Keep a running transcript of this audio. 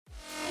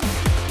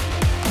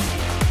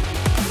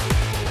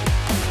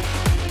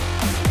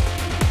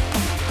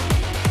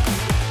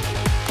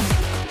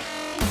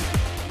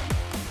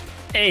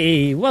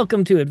Hey,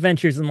 welcome to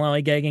Adventures in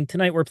Lollygagging.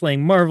 Tonight we're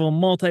playing Marvel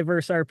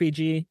Multiverse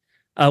RPG.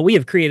 We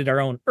have created our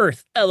own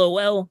Earth,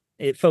 LOL.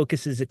 It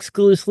focuses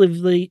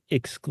exclusively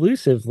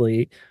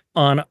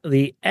on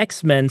the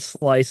X-Men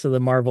slice of the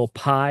Marvel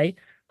pie.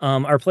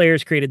 Our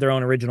players created their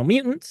own original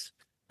mutants,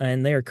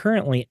 and they are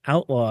currently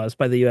outlaws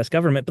by the U.S.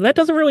 government. But that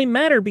doesn't really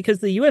matter because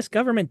the U.S.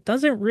 government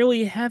doesn't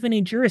really have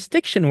any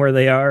jurisdiction where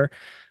they are.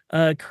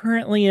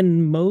 Currently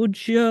in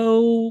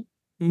Mojo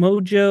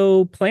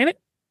Planet.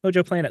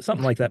 Mojo Planet,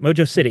 something like that.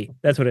 Mojo City.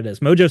 That's what it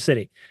is. Mojo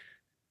City.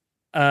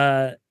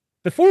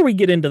 Before we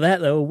get into that,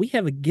 though, we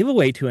have a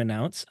giveaway to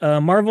announce.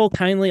 Marvel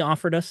kindly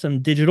offered us some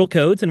digital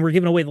codes, and we're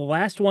giving away the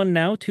last one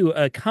now to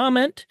a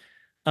comment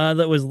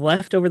that was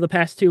left over the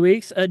past 2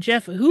 weeks.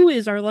 Jeff, who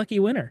is our lucky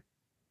winner?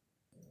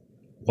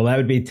 Well, that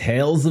would be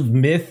Tales of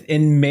Myth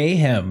and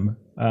Mayhem,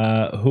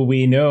 who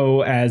we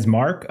know as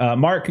Mark.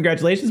 Mark,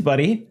 congratulations,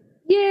 buddy.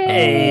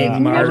 Yay!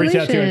 I'll reach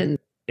out to him.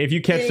 If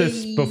you catch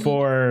this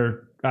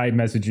before I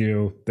message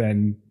you,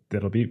 then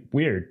that'll be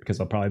weird because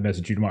I'll probably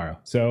message you tomorrow.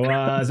 So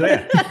yeah,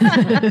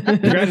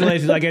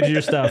 congratulations! I'll get you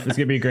your stuff. It's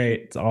gonna be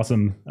great. It's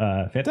awesome,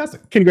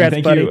 fantastic. Congrats,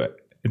 buddy.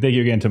 Thank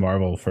you again to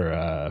Marvel for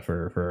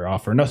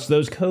offering us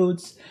those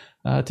codes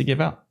to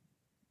give out.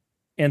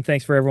 And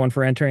thanks for everyone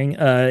for entering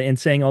and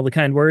saying all the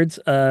kind words.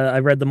 I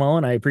read them all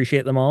and I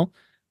appreciate them all.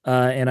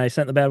 And I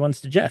sent the bad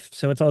ones to Jeff,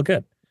 so it's all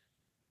good.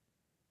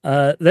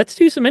 Let's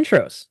do some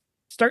intros,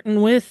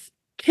 starting with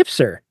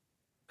Kipser.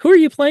 Who are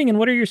you playing and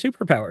what are your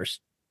superpowers?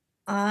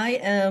 I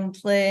am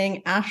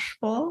playing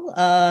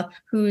Ashfall,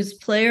 whose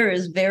player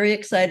is very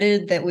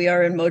excited that we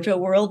are in Mojo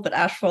World, but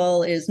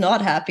Ashfall is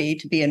not happy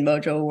to be in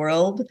Mojo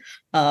World.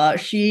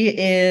 She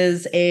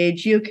is a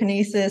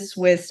geokinesis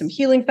with some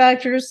healing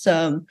factors,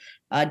 some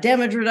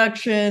damage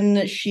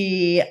reduction.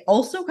 She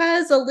also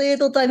has a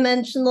little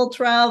dimensional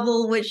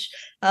travel, which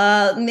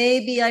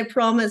maybe I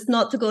promised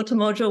not to go to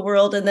Mojo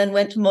World and then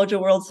went to Mojo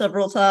World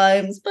several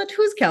times, but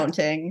who's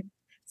counting?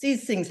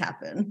 These things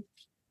happen.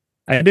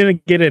 I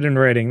didn't get it in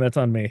writing. That's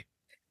on me.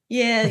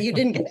 Yeah, you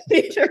didn't get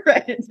me to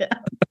write it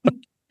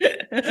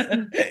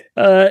down.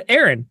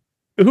 Aaron,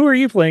 who are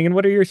you playing and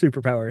what are your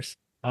superpowers?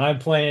 I'm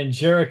playing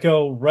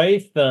Jericho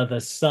Wraith, the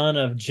son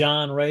of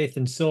John Wraith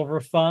and Silver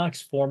Fox,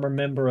 former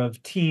member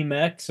of Team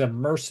X, a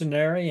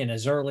mercenary in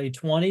his early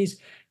 20s.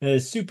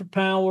 His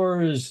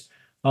superpowers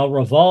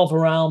revolve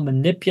around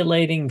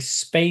manipulating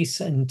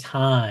space and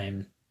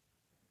time.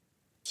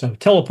 So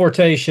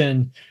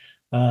teleportation,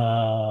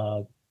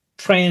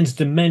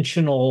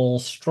 transdimensional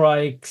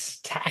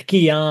strikes,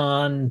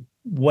 tachyon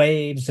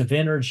waves of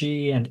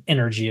energy, and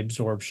energy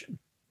absorption.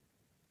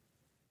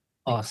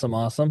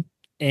 Awesome.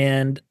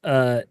 And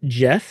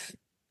Jeff,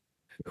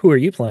 who are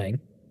you playing?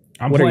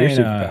 What are your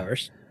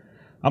superpowers?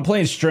 I'm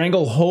playing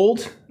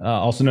Stranglehold,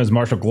 also known as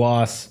Marshall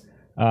Gloss,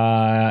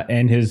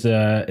 and his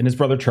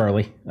brother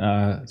Charlie,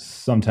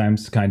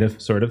 sometimes, kind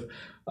of, sort of.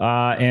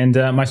 And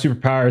my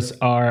superpowers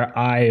are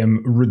I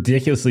am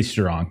ridiculously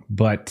strong,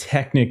 but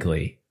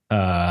technically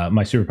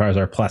my superpowers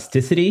are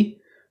plasticity,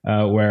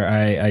 where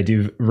I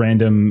do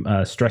random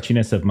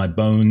stretchiness of my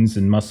bones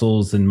and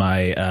muscles and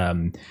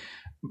my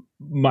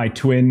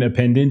twin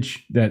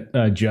appendage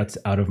that juts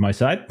out of my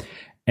side,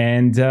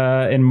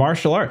 and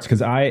martial arts,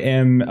 because I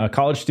am a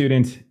college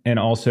student and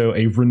also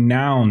a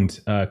renowned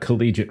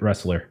collegiate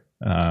wrestler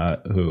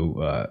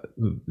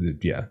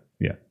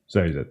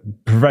so he's a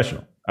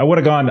professional. I would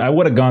have gone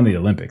to the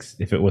Olympics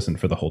if it wasn't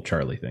for the whole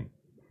Charlie thing.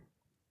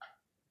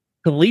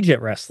 Collegiate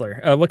wrestler.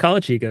 What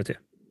college do you go to?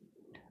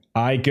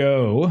 I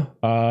go.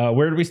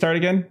 Where did we start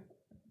again?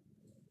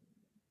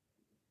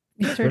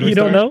 You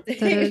don't know?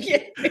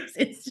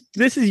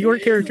 This is your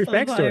character's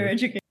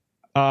backstory.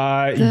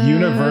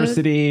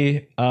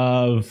 University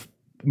of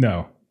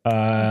no.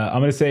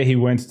 I'm gonna say he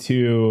went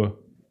to.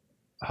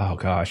 Oh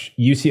gosh,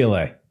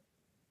 UCLA.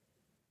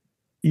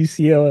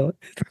 UCLA.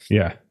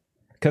 Yeah.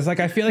 Because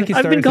I feel like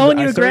I've been calling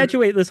you a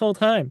graduate this whole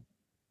time.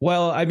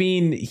 Well, I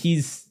mean,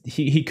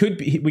 he could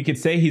be. We could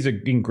say he's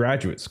in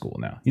graduate school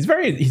now. He's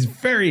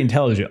very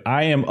intelligent.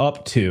 I am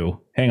up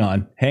to. Hang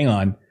on.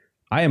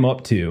 I am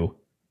up to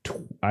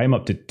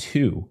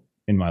 2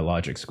 in my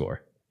logic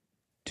score.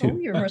 2. Oh,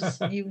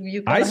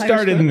 you I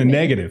started in the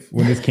negative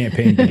when this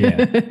campaign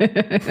began.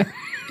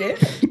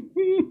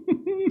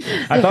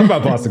 I thought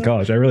about Boston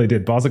College. I really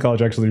did. Boston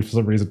College actually, for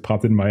some reason,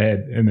 popped in my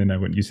head, and then I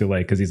went UCLA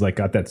because he's like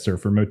got that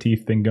surfer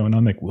motif thing going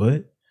on. Like,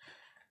 what?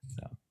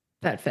 So.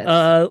 That fits.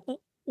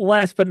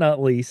 Last but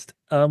not least,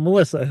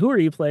 Melissa, who are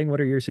you playing?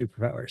 What are your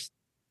superpowers?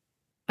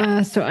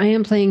 So I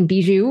am playing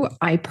Bijou.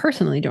 I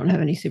personally don't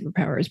have any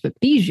superpowers, but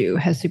Bijou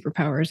has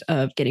superpowers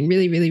of getting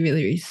really, really,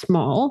 really, really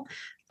small,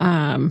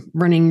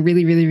 running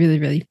really, really, really,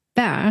 really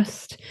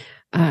fast.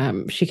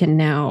 She can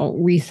now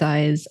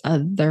resize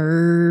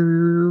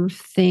other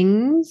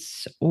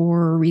things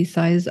or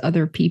resize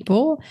other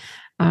people.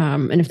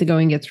 And if the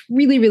going gets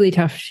really, really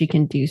tough, she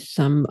can do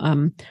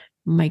some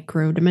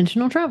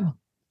micro-dimensional travel.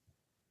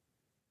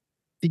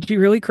 Did you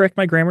really correct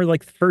my grammar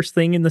like the first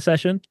thing in the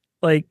session?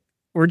 Like,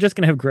 we're just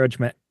going to have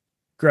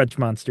grudge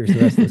monsters the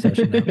rest of the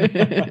session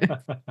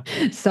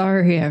now.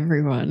 Sorry,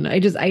 everyone.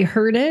 I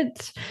heard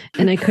it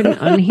and I couldn't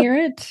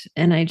unhear it.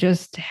 And I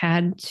just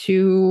had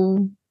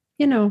to,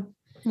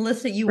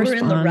 Melissa, you were in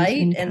the respond right,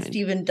 in and kind.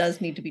 Stephen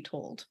does need to be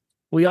told.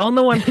 We all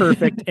know I'm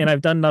perfect and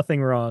I've done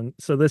nothing wrong,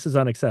 so this is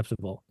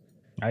unacceptable.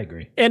 I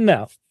agree. And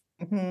now,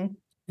 Mhm.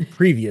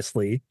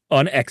 previously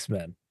on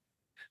X-Men,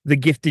 the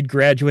gifted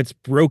graduates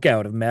broke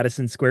out of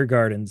Madison Square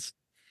Gardens.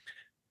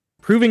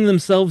 Proving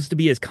themselves to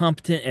be as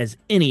competent as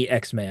any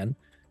X-Man,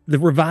 the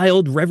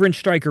reviled Reverend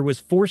Stryker was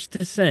forced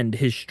to send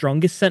his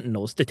strongest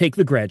Sentinels to take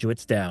the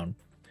graduates down.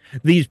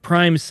 These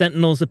prime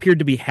Sentinels appeared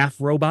to be half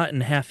robot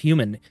and half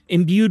human,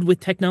 imbued with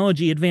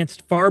technology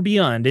advanced far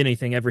beyond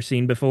anything ever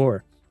seen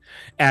before.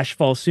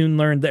 Ashfall soon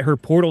learned that her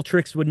portal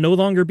tricks would no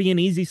longer be an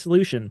easy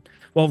solution,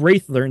 while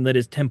Wraith learned that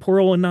his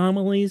temporal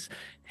anomalies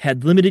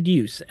had limited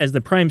use, as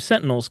the Prime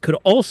Sentinels could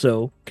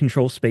also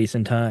control space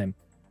and time.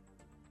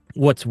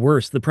 What's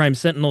worse, the Prime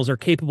Sentinels are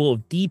capable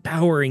of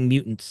depowering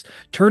mutants,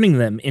 turning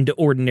them into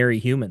ordinary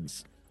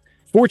humans.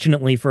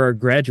 Fortunately for our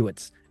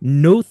graduates,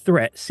 no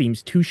threat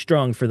seems too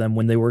strong for them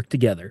when they work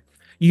together.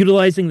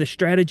 Utilizing the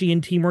strategy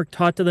and teamwork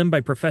taught to them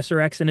by Professor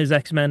X and his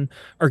X-Men,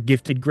 our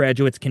gifted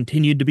graduates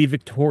continued to be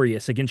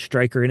victorious against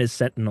Stryker and his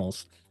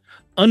Sentinels.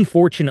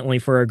 Unfortunately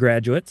for our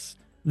graduates,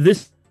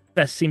 this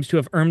fest seems to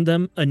have earned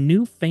them a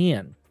new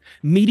fan.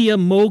 Media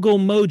mogul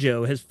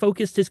Mojo has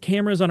focused his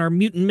cameras on our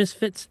mutant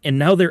misfits, and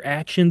now their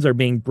actions are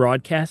being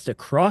broadcast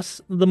across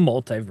the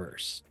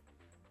multiverse.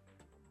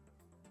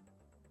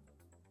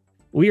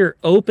 We are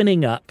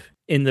opening up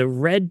in the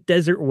red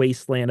desert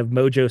wasteland of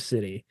Mojo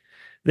City.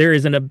 There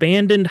is an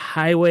abandoned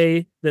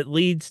highway that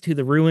leads to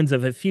the ruins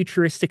of a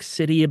futuristic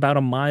city about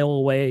a mile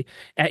away.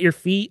 At your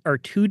feet are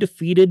two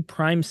defeated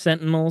Prime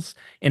Sentinels,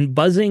 and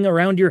buzzing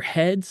around your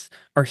heads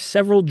are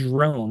several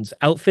drones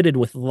outfitted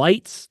with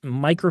lights,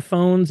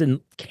 microphones,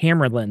 and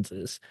camera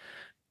lenses.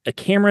 A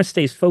camera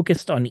stays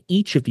focused on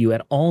each of you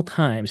at all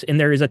times, and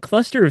there is a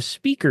cluster of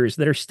speakers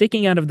that are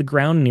sticking out of the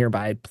ground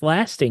nearby,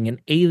 blasting an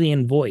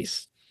alien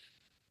voice.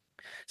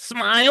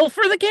 Smile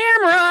for the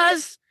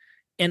cameras!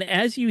 And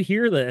as you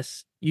hear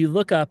this, you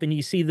look up and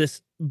you see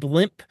this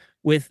blimp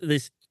with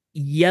this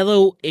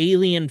yellow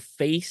alien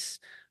face,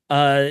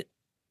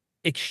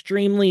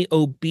 extremely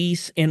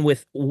obese and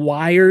with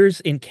wires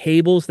and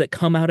cables that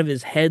come out of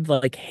his head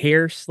like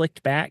hair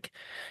slicked back.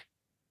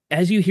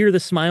 As you hear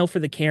the smile for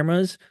the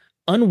cameras,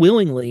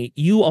 unwillingly,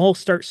 you all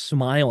start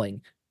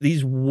smiling.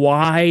 These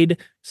wide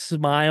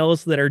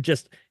smiles that are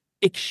just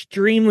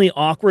extremely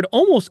awkward,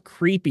 almost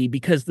creepy,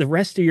 because the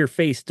rest of your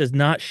face does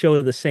not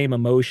show the same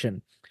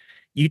emotion.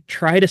 You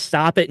try to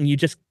stop it and you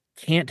just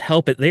can't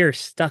help it. They are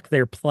stuck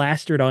there,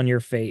 plastered on your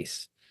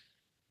face.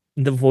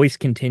 The voice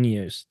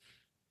continues.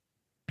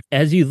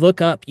 As you look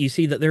up, you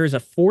see that there is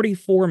a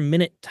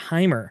 44-minute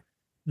timer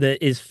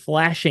that is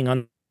flashing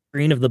on the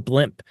screen of the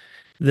blimp.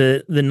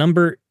 The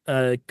number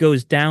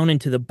goes down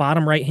into the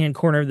bottom right-hand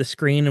corner of the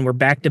screen, and we're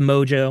back to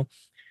Mojo.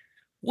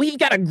 We've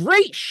got a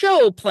great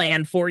show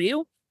planned for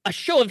you, a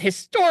show of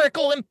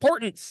historical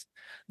importance.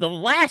 The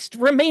last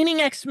remaining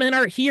X-Men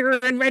are here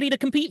and ready to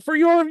compete for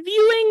your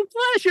viewing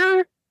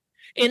pleasure.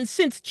 And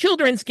since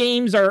children's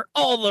games are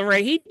all the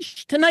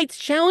rage, tonight's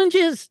challenge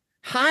is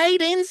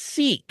hide and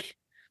seek.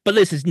 But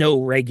this is no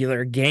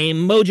regular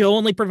game. Mojo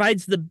only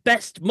provides the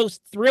best,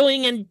 most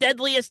thrilling, and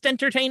deadliest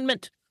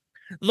entertainment.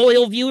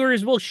 Loyal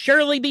viewers will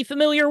surely be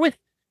familiar with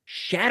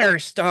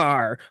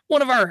Shatterstar,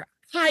 one of our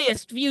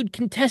highest viewed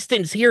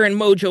contestants here in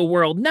Mojo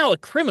World, now a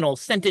criminal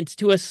sentenced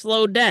to a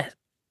slow death.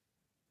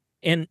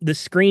 And the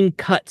screen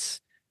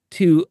cuts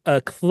to a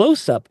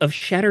close-up of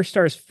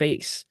Shatterstar's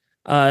face.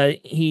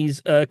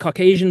 He's a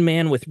Caucasian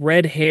man with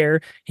red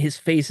hair. His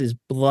face is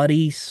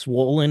bloody,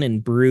 swollen,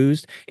 and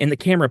bruised. And the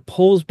camera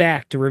pulls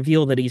back to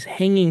reveal that he's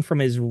hanging from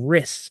his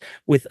wrists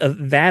with a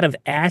vat of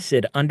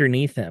acid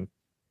underneath him.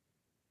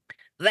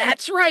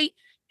 That's right.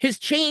 His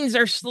chains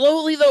are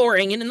slowly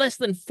lowering, and in less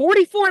than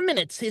 44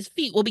 minutes, his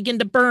feet will begin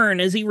to burn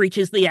as he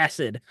reaches the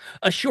acid.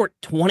 A short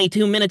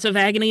 22 minutes of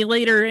agony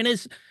later,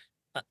 and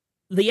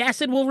the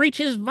acid will reach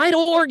his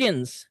vital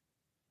organs.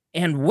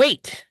 And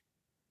wait,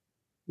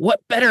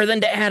 what better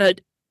than to add a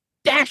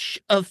dash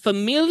of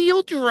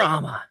familial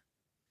drama?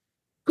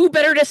 Who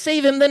better to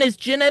save him than his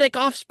genetic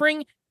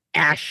offspring,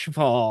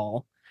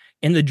 Ashfall?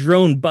 And the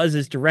drone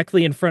buzzes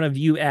directly in front of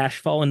you,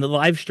 Ashfall, and the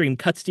live stream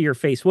cuts to your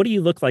face. What do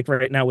you look like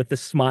right now with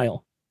this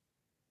smile?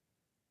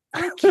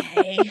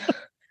 Okay,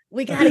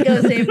 we gotta go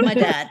save my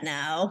dad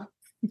now.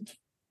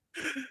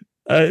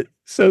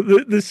 So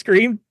the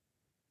stream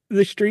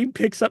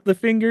picks up the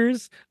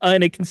fingers,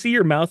 and it can see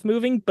your mouth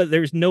moving, but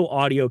there's no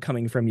audio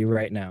coming from you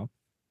right now.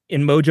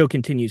 And Mojo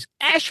continues.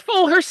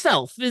 Ashfall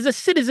herself is a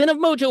citizen of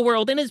Mojo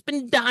World and has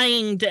been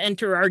dying to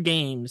enter our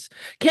games.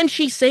 Can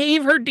she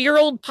save her dear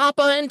old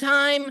papa in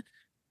time?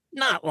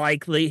 Not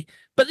likely,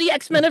 but the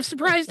X-Men have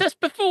surprised us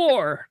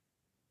before.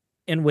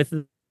 And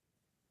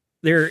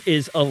there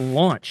is a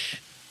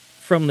launch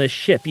from the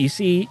ship. You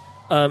see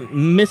a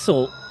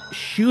missile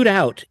shoot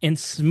out, and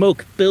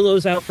smoke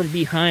billows out from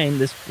behind,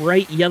 this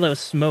bright yellow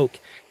smoke,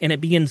 and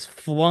it begins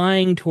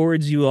flying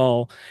towards you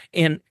all.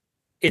 And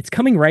it's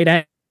coming right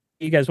at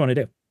you guys want to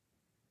do.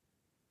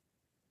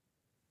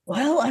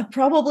 Well, I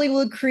probably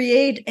would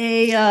create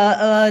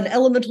an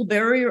elemental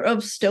barrier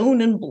of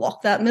stone and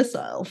block that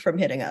missile from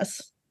hitting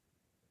us.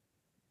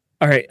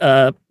 All right.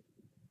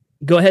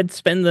 Go ahead,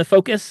 spend the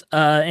focus.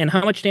 And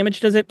how much damage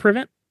does it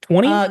prevent?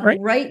 20, right?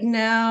 Right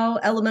now,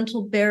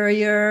 elemental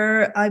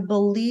barrier, I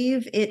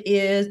believe it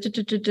is,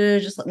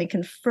 just let me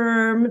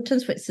confirm, 10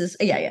 spaces,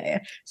 yeah.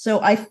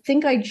 So I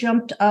think I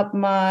jumped up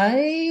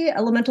my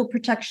elemental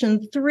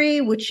protection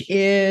 3, which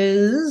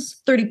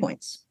is 30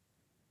 points.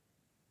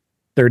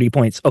 30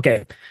 points.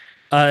 Okay.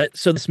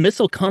 So this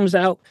missile comes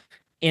out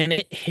and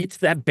it hits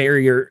that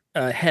barrier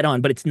head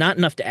on, but it's not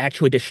enough to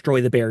actually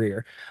destroy the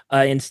barrier.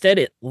 Instead,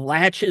 it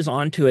latches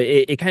onto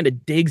it. It kind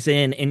of digs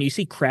in, and you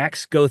see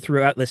cracks go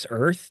throughout this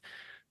earth,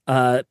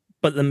 but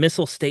the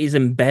missile stays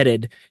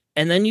embedded.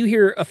 And then you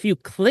hear a few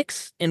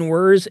clicks and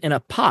whirs and a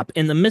pop,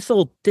 and the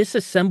missile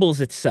disassembles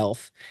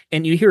itself,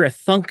 and you hear a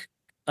thunk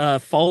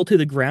fall to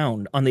the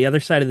ground on the other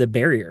side of the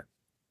barrier.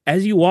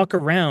 As you walk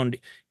around,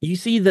 you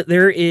see that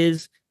there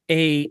is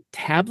a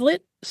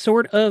tablet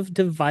sort of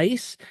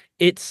device.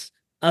 It's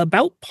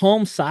about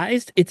palm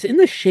sized. It's in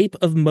the shape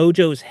of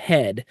Mojo's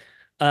head.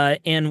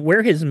 And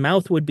where his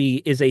mouth would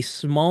be is a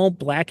small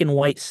black and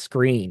white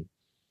screen.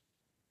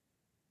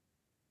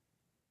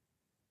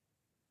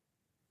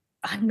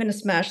 I'm going to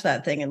smash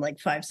that thing in like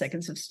 5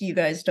 seconds if you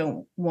guys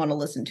don't want to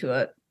listen to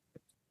it.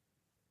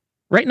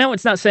 Right now,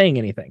 it's not saying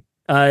anything.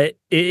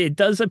 It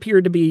does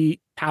appear to be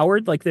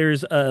powered, like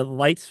there's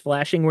lights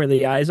flashing where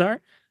the eyes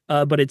are,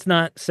 but it's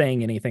not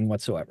saying anything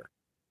whatsoever.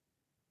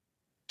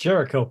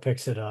 Jericho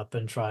picks it up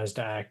and tries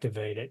to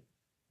activate it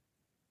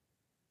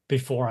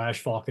before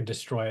Ashfall can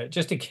destroy it,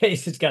 just in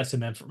case it's got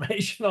some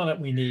information on it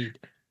we need.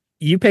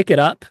 You pick it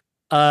up,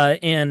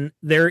 and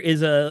there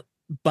is a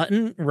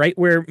button right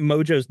where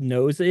Mojo's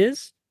nose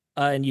is,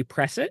 and you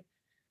press it,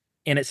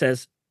 and it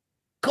says,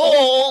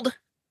 "Cold!"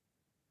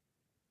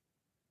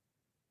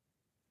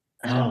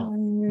 Oh,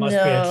 must be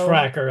a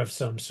tracker of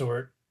some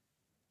sort.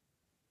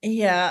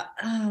 Yeah,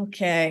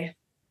 okay.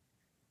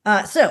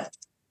 So,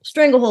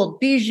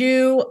 Stranglehold,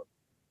 Bijou.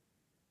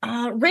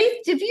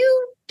 Wraith, have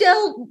you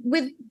dealt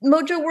with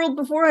Mojo World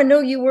before? I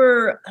know you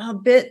were a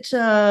bit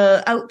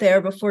out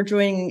there before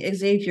joining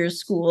Xavier's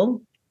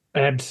school.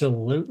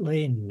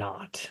 Absolutely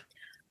not.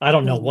 I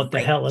don't know what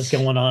the hell is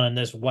going on in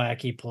this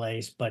wacky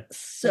place, but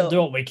we'll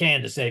do what we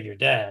can to save your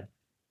dad.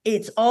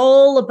 It's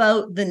all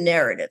about the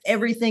narrative.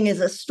 Everything is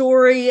a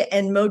story,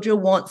 and Mojo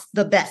wants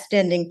the best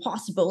ending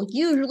possible,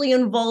 usually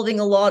involving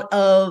a lot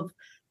of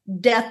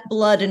death,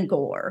 blood, and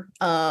gore.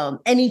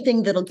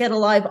 Anything that'll get a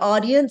live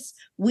audience.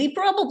 We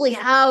probably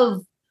have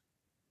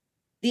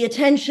the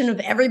attention of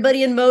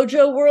everybody in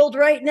Mojo World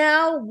right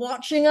now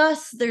watching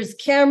us. There's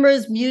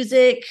cameras,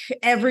 music,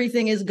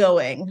 everything is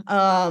going.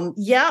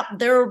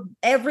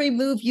 Every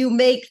move you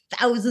make,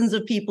 thousands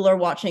of people are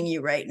watching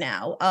you right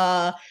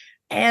now.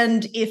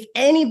 And if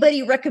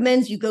anybody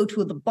recommends you go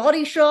to the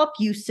body shop,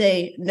 you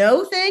say,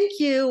 no, thank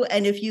you.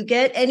 And if you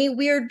get any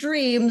weird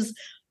dreams,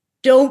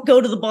 don't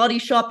go to the body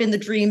shop in the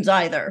dreams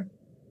either.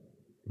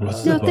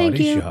 What's the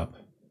body shop?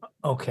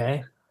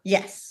 Okay.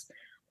 Yes.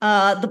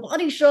 The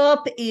body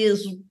shop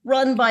is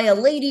run by a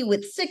lady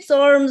with 6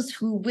 arms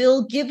who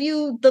will give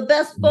you the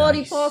best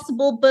body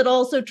possible, but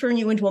also turn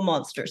you into a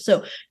monster.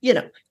 So,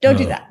 don't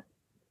do that.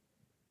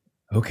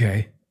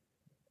 Okay.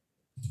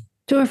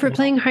 So if we're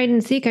playing hide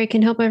and seek, I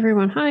can help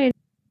everyone hide.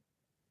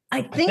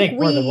 I think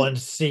we're the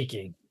ones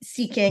seeking.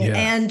 Yeah.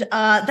 And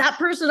that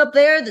person up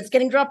there that's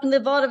getting dropped in the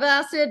vat of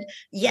acid,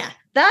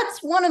 that's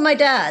one of my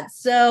dads.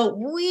 So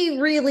we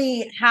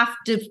really have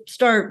to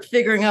start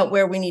figuring out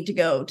where we need to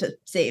go to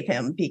save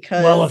him,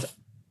 because... Well,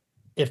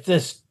 if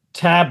this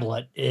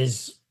tablet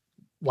is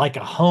like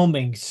a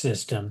homing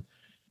system,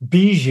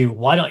 Bijou,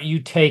 why don't you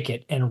take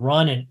it and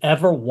run in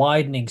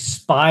ever-widening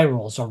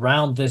spirals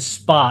around this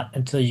spot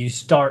until you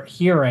start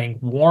hearing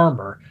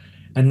warmer,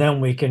 and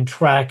then we can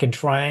track and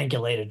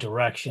triangulate a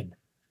direction.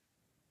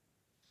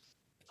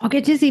 I'll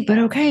get dizzy, but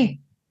okay.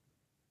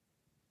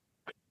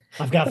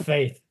 I've got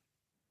faith.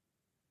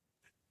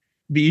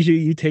 Bijou,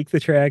 you take the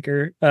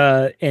tracker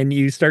and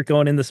you start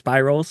going in the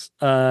spirals,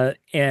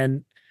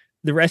 and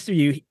the rest of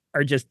you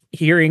are just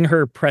hearing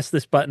her press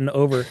this button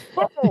over.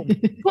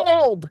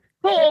 Cold,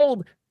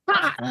 cold,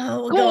 hot.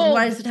 Oh, God,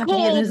 why does it have to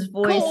be in his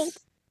voice? Cold.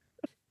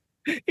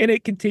 And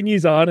it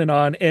continues on.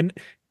 And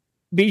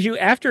Bijou,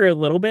 after a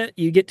little bit,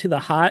 you get to the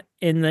hot,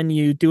 and then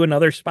you do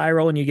another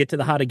spiral, and you get to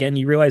the hot again.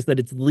 You realize that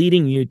it's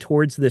leading you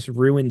towards this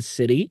ruined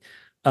city,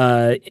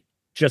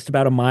 just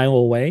about a mile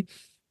away.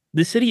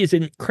 The city is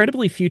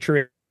incredibly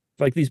futuristic.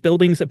 Like, these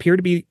buildings appear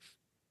to be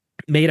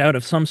made out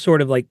of some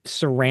sort of like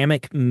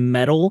ceramic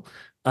metal.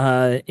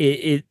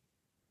 They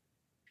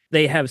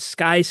have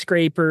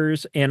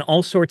skyscrapers and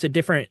all sorts of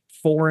different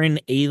foreign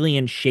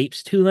alien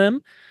shapes to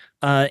them.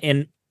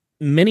 And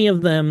many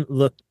of them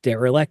look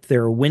derelict.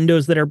 There are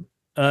windows that are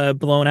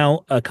blown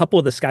out. A couple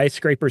of the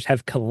skyscrapers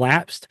have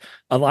collapsed.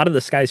 A lot of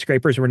the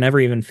skyscrapers were never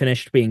even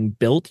finished being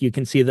built. You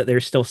can see that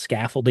there's still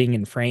scaffolding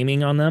and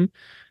framing on them.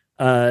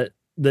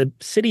 The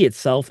city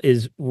itself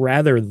is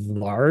rather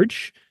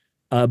large,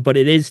 but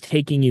it is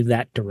taking you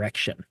that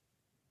direction.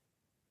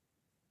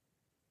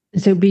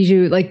 So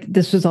Bijou, like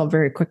this was all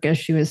very quick as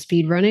she was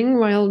speed running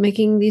while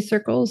making these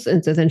circles.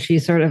 And so then she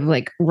sort of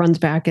like runs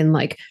back and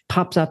like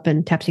pops up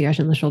and taps you guys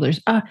on the shoulders.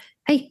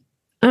 Hey,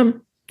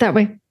 that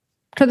way.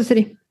 Toward the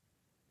city.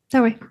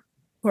 That way.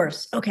 Of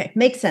course. Okay.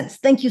 Makes sense.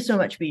 Thank you so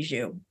much,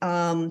 Bijou.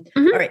 All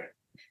right.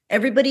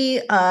 Everybody,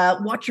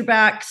 watch your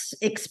backs.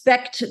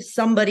 Expect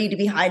somebody to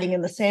be hiding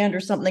in the sand or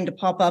something to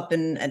pop up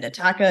and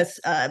attack us.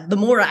 The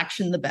more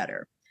action, the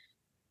better.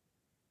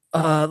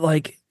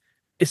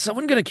 Is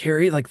someone going to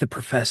carry like the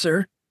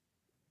professor?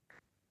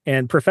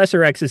 And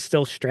Professor X is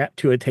still strapped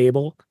to a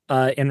table,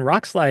 and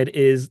Rockslide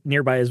is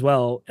nearby as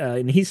well,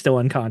 and he's still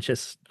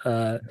unconscious.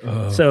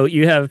 So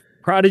you have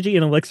Prodigy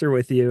and Elixir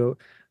with you,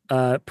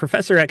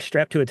 Professor X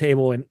strapped to a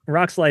table, and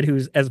Rockslide,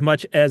 who's as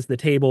much as the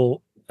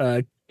table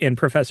and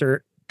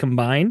Professor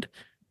combined,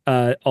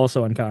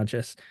 also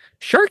unconscious.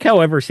 Shark,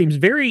 however, seems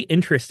very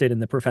interested in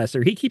the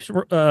Professor. He keeps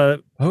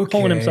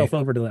pulling himself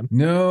over to them.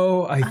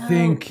 No, I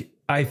think,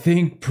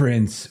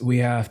 Prince, we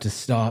have to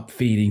stop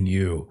feeding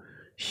you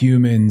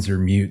humans or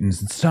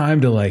mutants. It's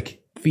time to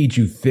like feed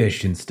you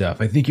fish and stuff.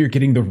 I think you're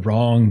getting the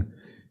wrong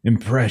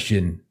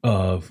impression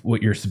of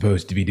what you're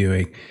supposed to be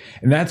doing.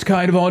 And that's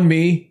kind of on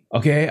me.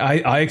 Okay,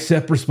 I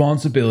accept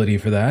responsibility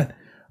for that.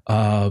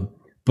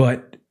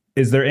 But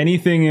is there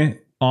anything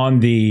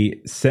on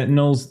the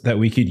Sentinels that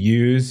we could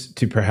use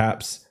to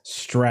perhaps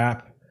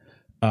strap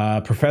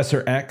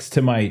Professor X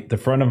to the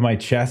front of my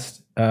chest?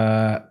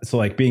 So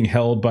like being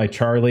held by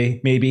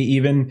Charlie, maybe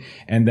even,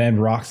 and then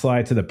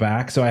Rockslide to the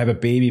back. So I have a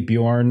baby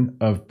Bjorn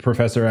of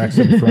Professor X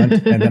in front,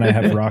 and then I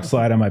have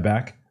Rockslide on my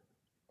back.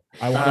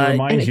 I want to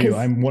remind you,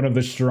 I'm one of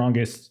the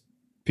strongest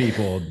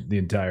people in the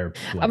entire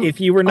planet. If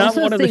you were not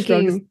one of the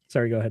strongest,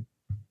 sorry, go ahead.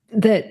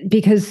 That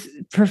because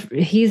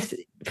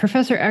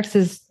Professor X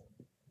is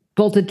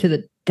bolted to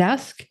the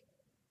desk,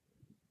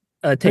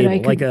 a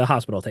table, like a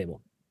hospital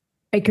table.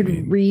 Could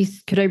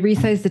I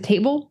resize the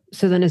table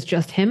so then it's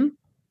just him?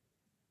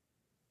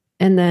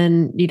 And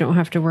then you don't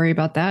have to worry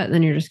about that.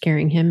 Then you're just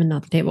carrying him and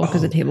not the table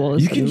because the table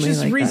is. You can just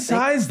like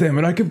resize them,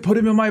 and I can put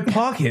him in my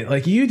pocket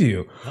like you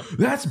do.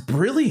 That's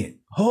brilliant!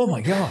 Oh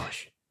my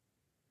gosh!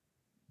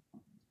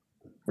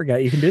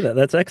 Forgot you can do that.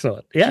 That's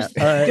excellent. Yeah.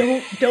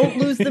 Don't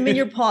lose them in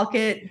your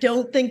pocket.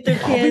 Don't think they're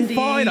candy. I'll be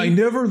fine. I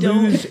never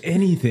lose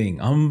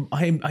anything.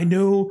 I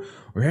know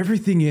where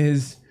everything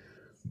is.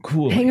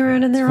 Cool. Hang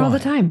around in there all the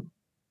time.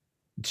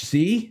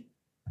 See.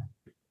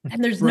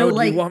 And there's no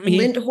like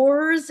lint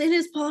horrors in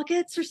his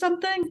pockets or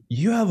something.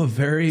 You have a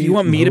very. Do you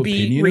want me to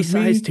be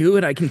resized too,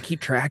 and I can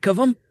keep track of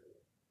them?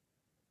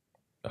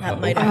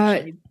 That might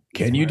actually.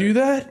 Can you do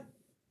that,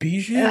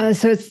 Bijou?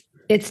 So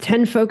it's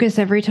 10 focus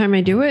every time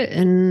I do it,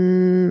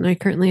 and I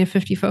currently have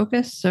 50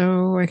 focus,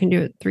 so I can do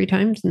it 3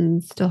 times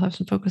and still have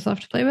some focus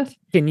left to play with.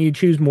 Can you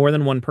choose more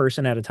than one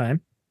person at a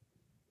time?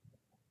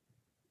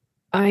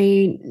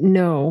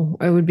 No,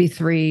 it would be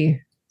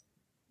 3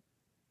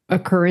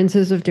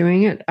 occurrences of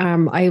doing it.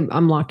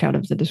 I'm locked out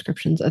of the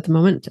descriptions at the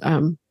moment,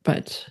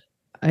 but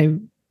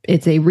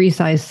it's a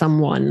resize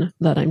someone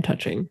that I'm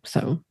touching.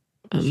 So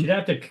she'd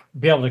have to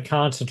be able to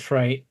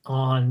concentrate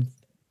on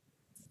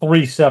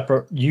 3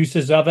 separate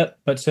uses of it.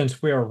 But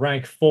since we are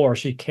rank 4,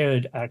 she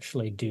could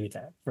actually do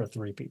that for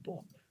 3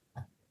 people.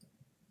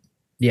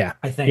 Yeah,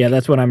 I think. Yeah,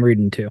 that's what I'm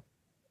reading too.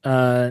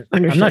 I'm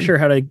not sure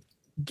how to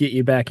get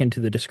you back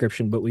into the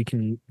description, but we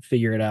can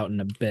figure it out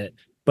in a bit.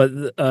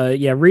 But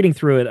yeah, reading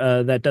through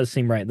it, that does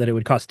seem right, that it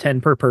would cost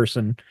 10 per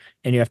person,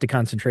 and you have to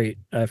concentrate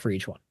for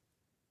each one.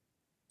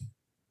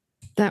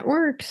 That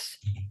works.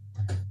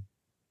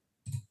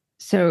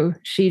 So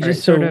she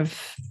just sort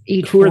of,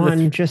 each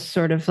one just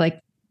sort of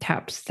like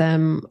taps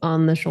them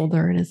on the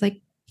shoulder and is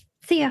like,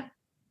 see ya.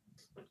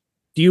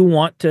 Do you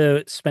want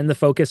to spend the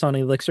focus on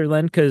Elixir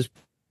then? Because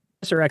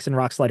Professor X and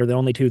Rockslide are the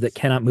only 2 that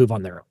cannot move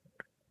on their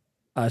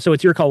own. So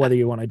it's your call whether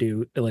you want to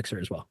do Elixir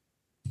as well.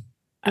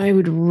 I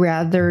would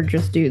rather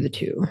just do the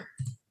 2.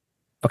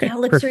 Okay. Yeah,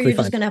 Elixir, you're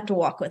just going to have to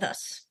walk with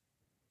us.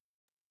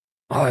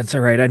 Oh, it's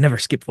all right. I never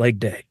skip leg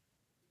day.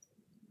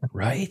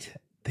 Right?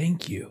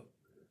 Thank you.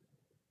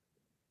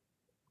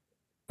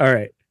 All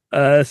right.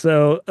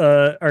 So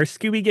our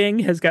Scooby Gang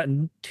has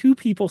gotten 2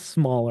 people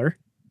smaller.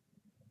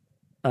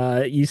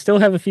 You still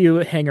have a few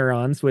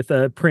hanger-ons with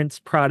Prince,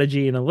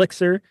 Prodigy, and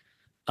Elixir.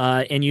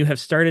 And you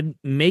have started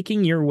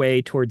making your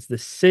way towards the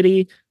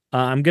city.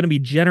 I'm going to be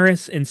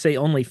generous and say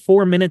only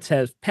 4 minutes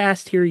have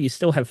passed here. You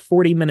still have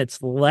 40 minutes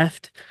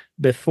left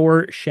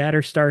before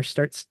Shatterstar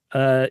starts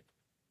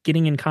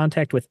getting in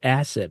contact with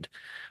acid.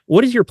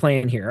 What is your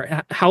plan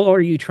here? How are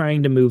you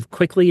trying to move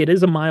quickly? It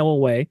is a mile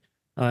away.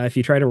 If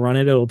you try to run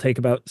it, it'll take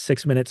about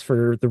 6 minutes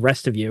for the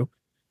rest of you.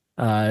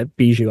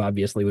 Bijou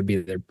obviously would be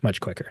there much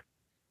quicker.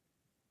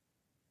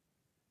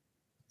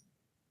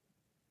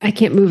 I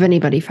can't move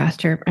anybody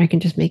faster. I can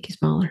just make you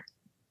smaller.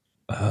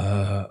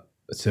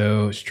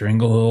 So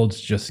Stranglehold's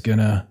just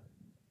gonna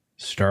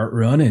start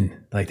running.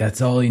 Like,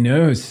 that's all he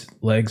knows.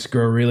 Legs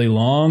grow really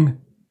long,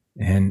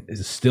 and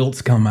his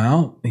stilts come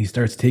out. And he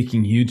starts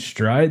taking huge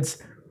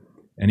strides,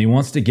 and he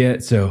wants to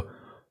get. So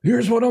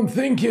here's what I'm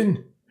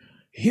thinking.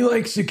 He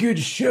likes a good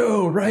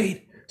show,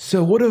 right?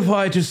 So what if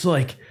I just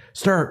like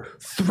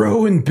start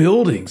throwing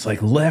buildings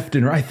like left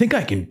and right? I think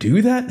I can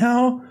do that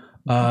now.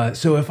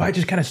 So if I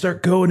just kind of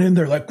start going in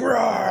there like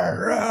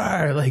rawr,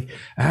 rawr, like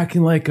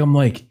acting like I'm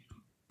like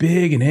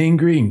big and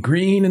angry and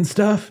green and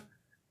stuff,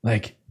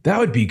 like that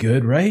would be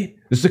good, right?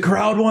 Does the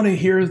crowd want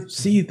to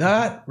see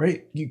that,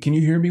 right? Can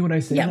you hear me when I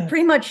say that? Yeah,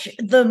 pretty much.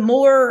 The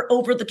more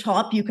over the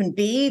top you can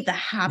be, the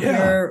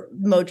happier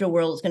Mojo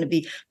World is going to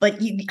be. But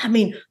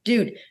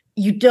dude,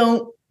 you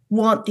don't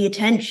want the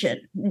attention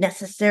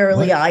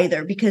necessarily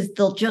either, because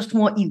they'll just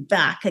want you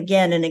back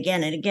again and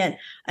again and again.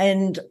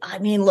 And I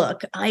mean,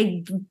 look,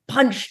 I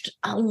punched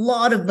a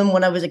lot of them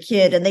when I was a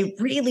kid, and they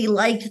really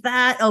liked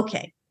that.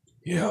 Okay.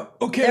 Yeah.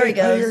 Okay. There he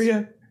goes. I hear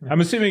you. I'm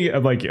assuming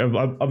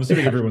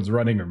everyone's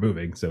running or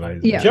moving. So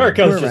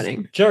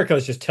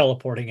Jericho's just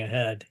teleporting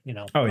ahead.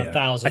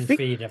 1,000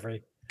 feet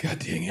every. God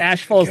dang it!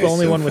 Ashfall's the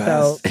only one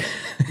without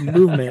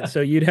movement,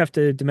 so you'd have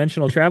to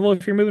dimensional travel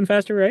if you're moving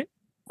faster, right?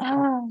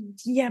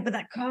 Yeah, but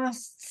that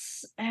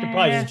costs. You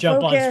probably just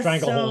jump on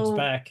Stranglehold's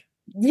back.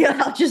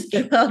 Yeah,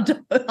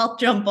 I'll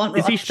jump on.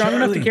 Is he strong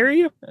enough to carry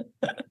you?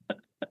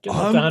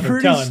 I'm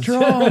pretty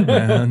strong,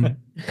 man.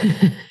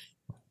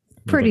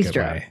 Pretty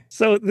strong.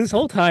 So this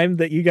whole time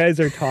that you guys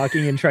are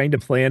talking and trying to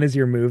plan as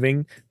you're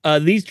moving,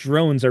 these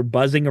drones are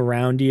buzzing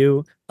around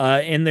you,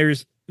 and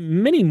there's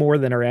many more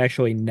than are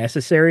actually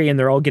necessary, and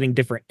they're all getting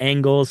different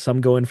angles.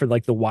 Some going for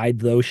like the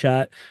wide low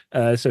shot.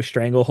 So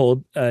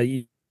Stranglehold,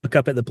 you look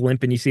up at the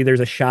blimp and you see there's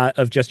a shot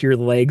of just your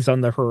legs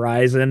on the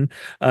horizon,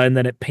 and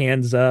then it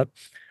pans up.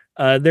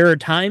 There are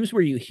times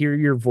where you hear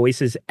your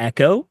voices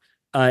echo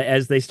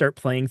as they start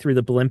playing through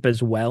the blimp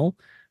as well,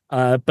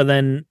 but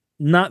then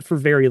not for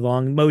very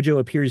long. Mojo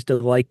appears to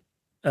like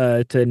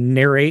to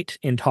narrate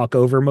and talk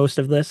over most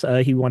of this.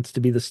 He wants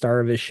to be the star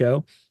of his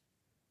show.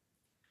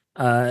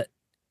 But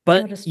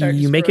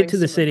you make it to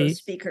the city.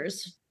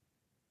 Speakers.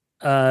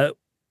 Yeah,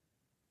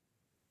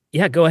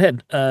 go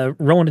ahead.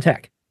 Roll an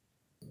attack.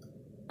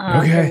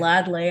 Okay.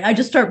 Gladly. I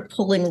just start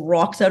pulling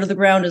rocks out of the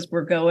ground as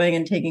we're going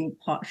and taking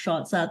pot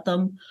shots at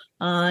them.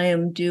 I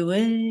am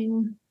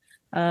doing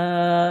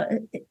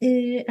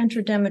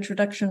enter damage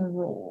reduction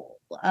roll.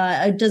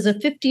 Does a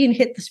 15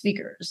 hit the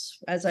speakers?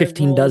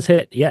 15 does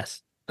hit,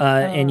 yes.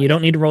 And you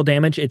don't need to roll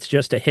damage. It's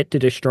just a hit to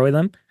destroy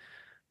them.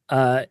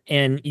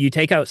 And you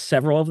take out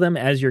several of them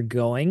as you're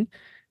going.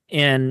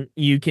 And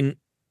you can...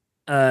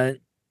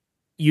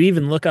 you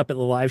even look up at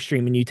the live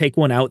stream and you take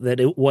one out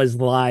that it was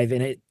live,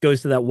 and it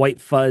goes to that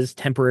white fuzz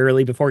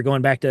temporarily before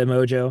going back to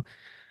Mojo.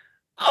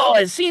 Oh,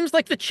 it seems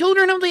like the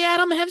children of the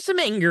atom have some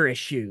anger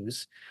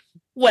issues.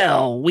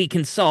 Well, we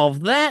can solve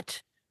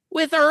that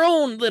with our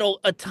own little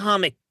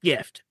atomic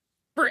gift.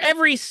 For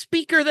every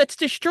speaker that's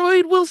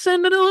destroyed, we'll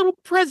send a little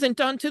present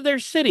onto their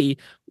city,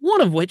 one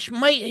of which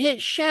might hit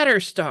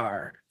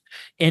Shatterstar.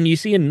 And you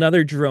see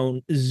another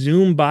drone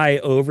zoom by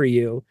over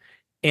you,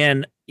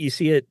 and you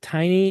see a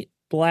tiny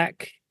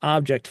black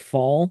object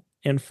fall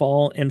and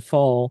fall and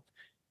fall,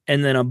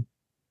 and then a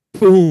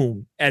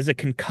boom as a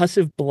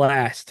concussive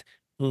blast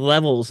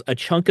levels a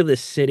chunk of the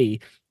city.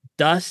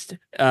 Dust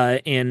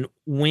and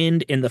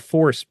wind and the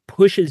force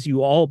pushes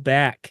you all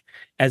back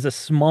as a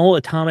small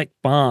atomic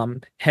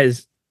bomb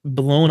has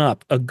blown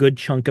up a good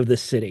chunk of the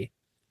city.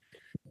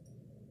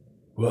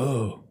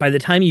 Whoa. By the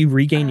time you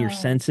regain your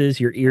senses,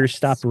 your ears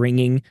stop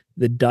ringing,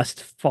 the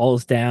dust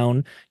falls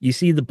down, you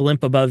see the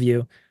blimp above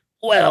you.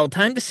 Well,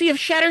 time to see if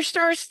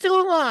Shatterstar is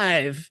still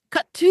alive.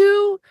 Cut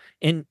to,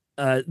 and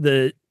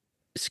the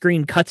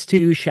screen cuts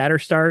to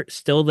Shatterstar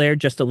still there,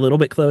 just a little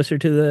bit closer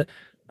to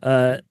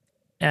the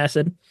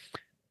acid.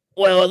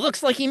 Well, it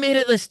looks like he made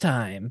it this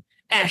time.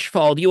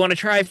 Ashfall, do you want to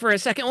try for a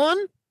second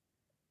one?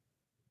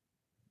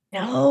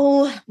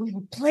 No, we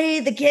will play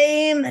the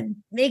game and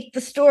make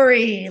the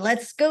story.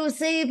 Let's go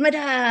save my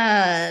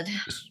dad.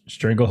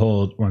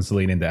 Stranglehold wants to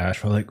lean into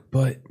Ashfall, like,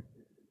 but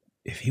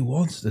if he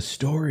wants the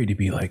story to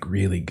be like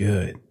really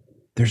good,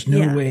 there's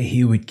no way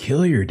he would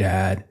kill your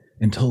dad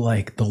until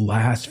like the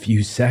last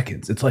few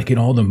seconds. It's like in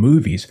all the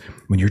movies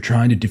when you're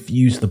trying to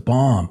defuse the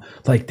bomb,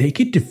 like they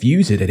could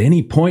defuse it at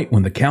any point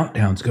when the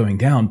countdown's going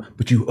down,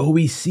 but you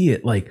always see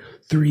it like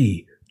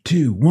 3,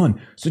 2,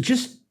 1. So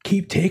just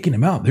keep taking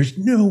him out. There's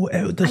no,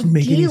 it doesn't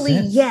make any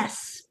sense.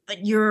 Yes,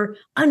 but you're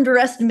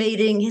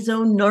underestimating his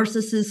own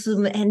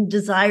narcissism and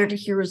desire to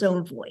hear his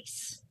own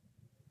voice.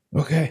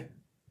 Okay.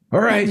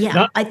 All right.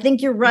 Yeah, I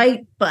think you're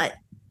right, but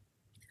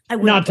I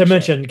wouldn't Not to push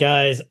mention, it.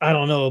 guys, I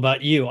don't know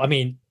about you. I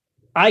mean,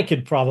 I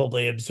could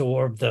probably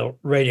absorb the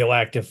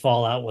radioactive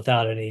fallout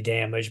without any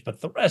damage,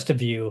 but the rest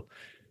of you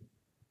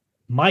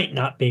might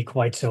not be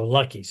quite so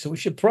lucky. So we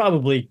should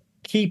probably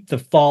keep the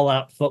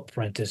fallout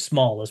footprint as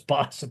small as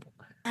possible.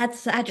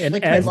 That's actually And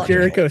quite as logical.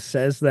 Jericho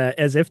says that,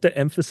 as if to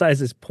emphasize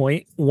his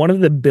point, one of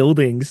the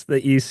buildings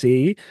that you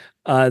see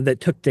that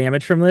took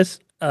damage from this,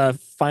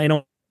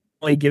 finally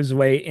gives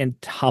way and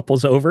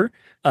topples over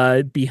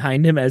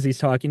behind him as he's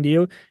talking to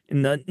you.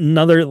 And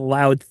another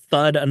loud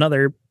thud,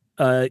 another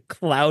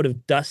cloud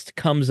of dust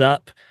comes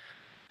up,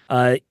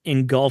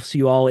 engulfs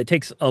you all. It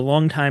takes a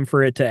long time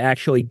for it to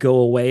actually go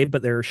away,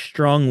 but there are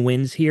strong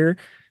winds here,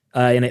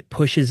 and it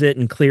pushes it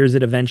and clears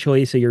it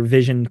eventually. So your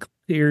vision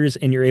clears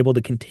and you're able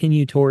to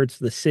continue towards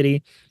the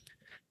city.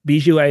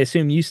 Bijou, I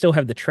assume you still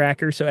have the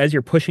tracker. So as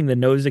you're pushing the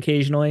nose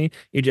occasionally,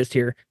 you just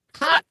hear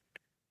hot,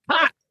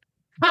 hot,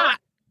 hot,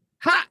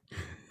 hot,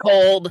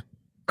 cold,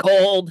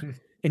 cold.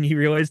 And you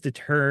realize to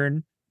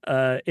turn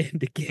and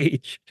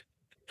engage.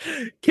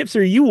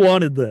 Kipser, you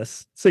wanted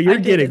this, so you're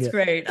getting it's it.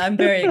 Great. I'm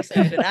very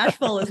excited.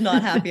 Ashfall is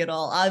not happy at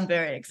all. I'm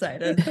very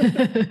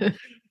excited.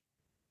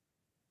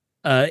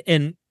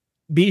 And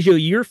Bijou,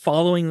 you're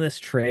following this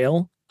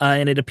trail,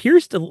 and it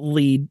appears to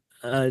lead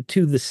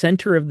to the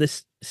center of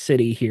this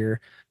city here,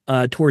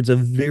 towards a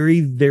very,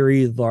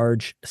 very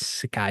large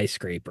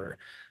skyscraper.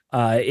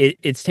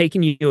 It's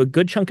taken you a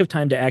good chunk of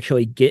time to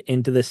actually get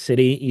into the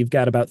city. You've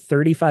got about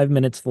 35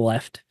 minutes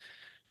left.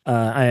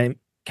 I'm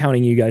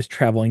counting you guys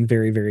traveling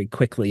very, very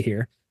quickly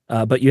here,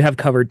 but you have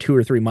covered 2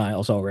 or 3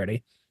 miles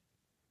already.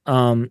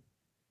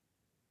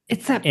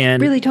 It's that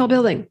really tall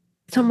building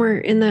somewhere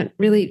in that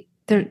really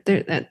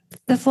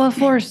that's a lot of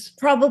floors.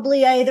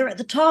 Probably either at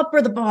the top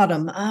or the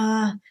bottom.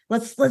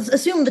 Let's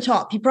assume the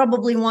top. He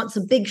probably wants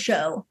a big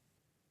show.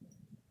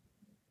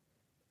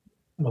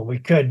 Well, we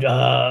could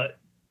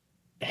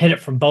hit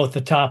it from both the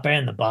top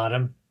and the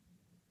bottom.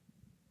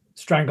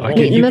 Stranglehold.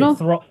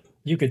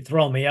 You could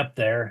throw me up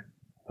there.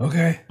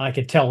 Okay. I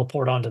could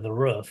teleport onto the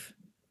roof.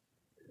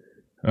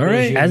 All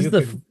right.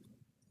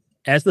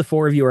 As the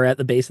 4 of you are at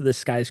the base of the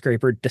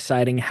skyscraper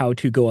deciding how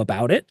to go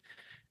about it,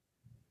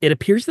 it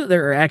appears that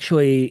there are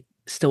actually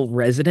still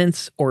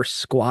residents or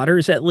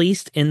squatters, at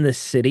least, in the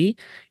city,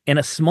 and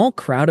a small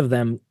crowd of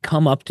them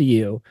come up to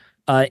you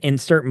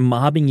and start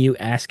mobbing you,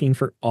 asking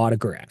for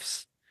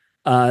autographs.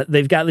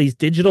 They've got these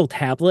digital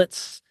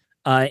tablets,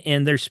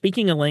 and they're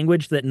speaking a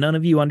language that none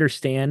of you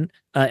understand.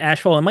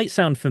 Ashfall, it might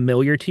sound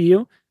familiar to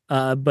you,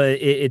 but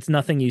it's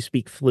nothing you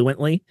speak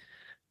fluently.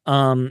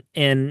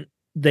 And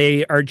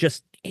they are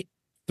just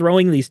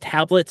throwing these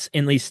tablets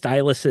and these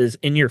styluses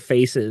in your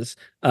faces,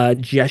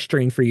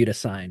 gesturing for you to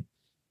sign.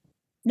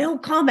 No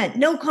comment,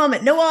 no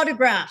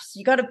autographs.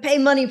 You got to pay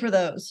money for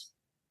those.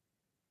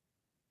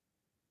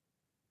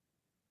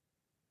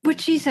 What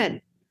she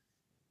said.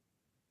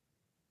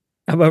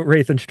 How about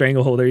Wraith and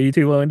Stranglehold? Are you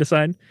two willing to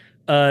sign?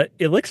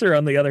 Elixir,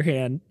 on the other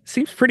hand,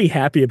 seems pretty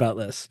happy about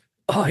this.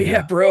 Oh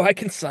yeah, bro, I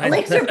can sign.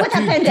 Elixir, put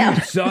that pen down.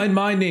 Dude, sign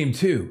my name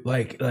too,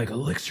 like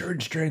Elixir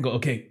and Strangle.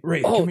 Okay,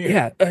 Wraith, come here.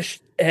 Yeah,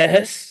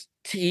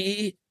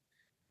 S-T.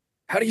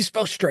 How do you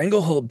spell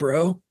Stranglehold,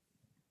 bro?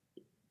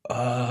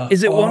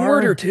 Is it one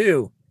word or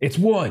two? It's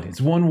one. It's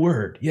one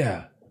word.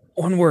 Yeah.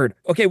 One word.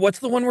 Okay, what's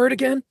the one word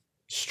again?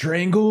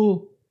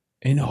 Strangle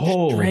and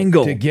hold.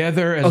 Strangle.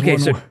 Together as one word.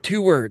 Okay, so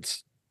 2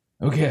 words.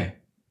 Okay.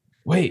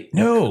 Wait,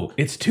 no.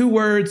 It's 2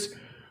 words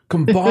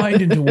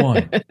combined into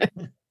one.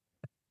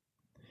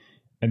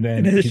 And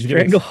then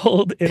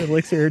Stranglehold and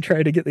Elixir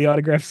trying to get the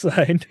autograph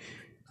signed.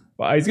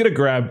 Well, he's going to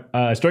grab,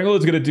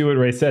 Stranglehold's going to do what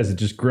Wraith says, and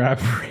just grab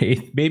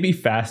Wraith, maybe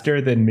faster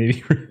than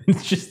maybe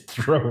just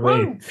throw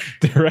Wraith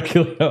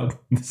directly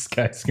up the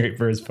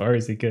skyscraper as far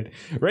as he could.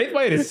 Wraith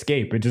might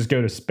escape and just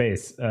go to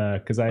space,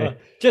 because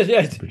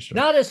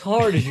not as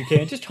hard as you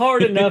can, just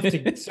hard enough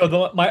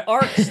so my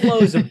arc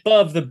slows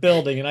above the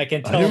building and I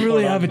can tell. I didn't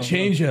really have a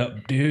change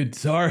up, dude.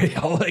 Sorry,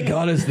 all I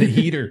got is the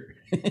heater.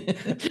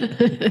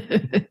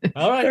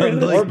 All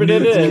right, orbit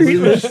it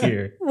is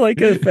here.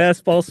 Like a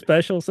fastball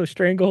special, so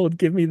Stranglehold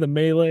give me the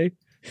melee.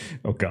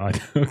 Oh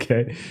god.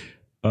 Okay.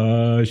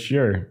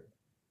 Sure.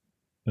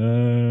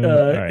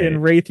 Right.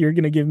 And Wraith, you're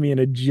gonna give me an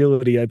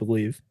agility, I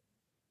believe.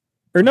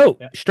 Or no,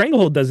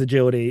 Stranglehold does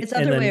agility. It's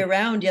the other way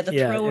around. Yeah, the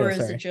thrower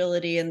is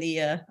agility and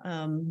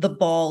the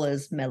ball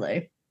is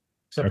melee.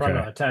 Except I'm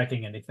not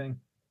attacking anything.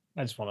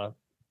 I just want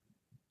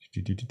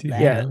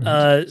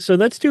to. So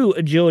let's do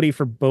agility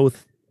for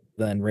both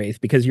then, Wraith,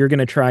 because you're going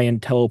to try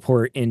and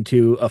teleport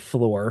into a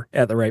floor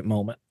at the right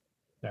moment.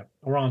 Yeah,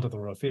 or onto the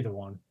roof, either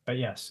one. But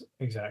yes,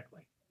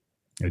 exactly.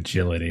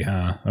 Agility,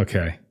 huh?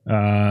 Okay.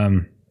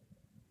 I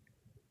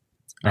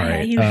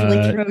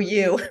usually throw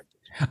you.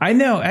 I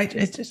know. I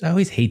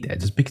always hate that. It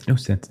just makes no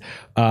sense.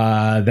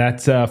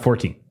 That's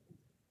 14.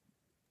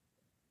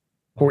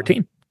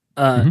 14.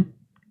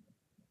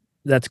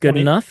 That's good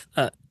enough.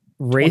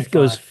 Wraith 25.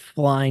 Goes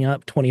flying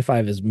up.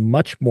 25 is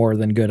much more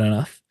than good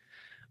enough.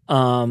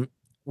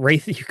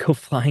 Wraith, you go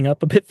flying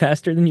up a bit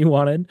faster than you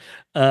wanted.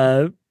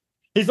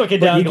 He's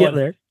looking down. You get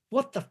there.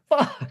 What the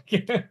fuck?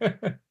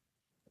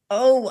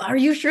 Oh, are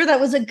you sure that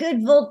was a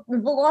good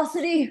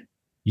velocity?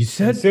 You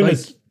said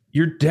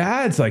your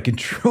dad's like in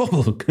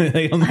trouble.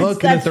 I'm not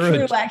going to throw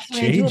a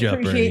change up.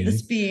 I do appreciate the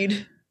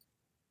speed.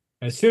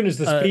 As soon as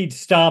the speed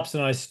stops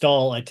and I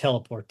stall, I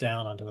teleport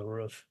down onto the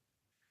roof.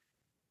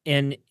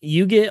 And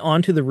you get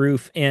onto the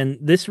roof, and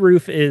this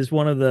roof is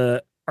one of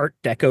the Art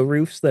Deco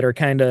roofs that are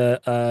kind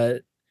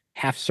of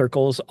half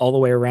circles all the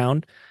way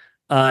around,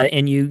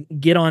 and you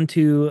get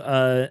onto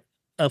a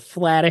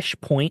flattish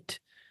point.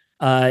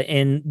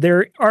 And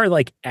there are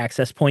like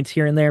access points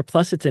here and there.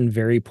 Plus, it's in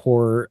very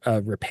poor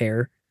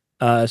repair.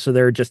 So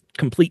there are just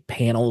complete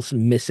panels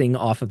missing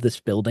off of this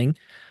building.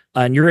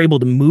 And you're able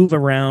to move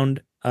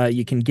around.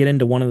 You can get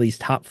into one of these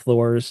top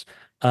floors.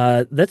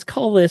 Let's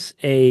call this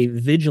a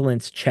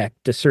vigilance check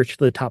to search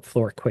the top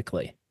floor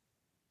quickly.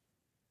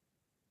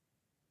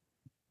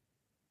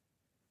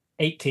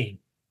 18.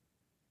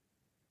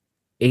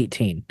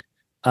 18.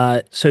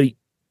 So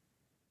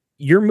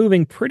you're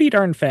moving pretty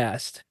darn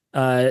fast,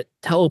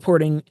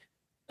 teleporting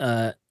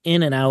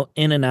in and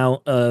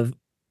out of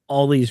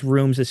all these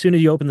rooms. As soon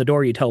as you open the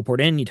door, you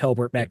teleport in, you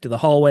teleport back to the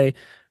hallway,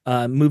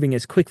 moving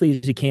as quickly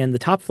as you can. The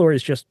top floor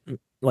is just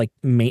like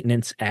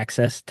maintenance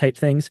access type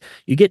things.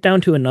 You get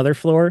down to another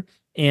floor,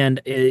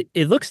 and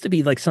it looks to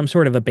be like some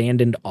sort of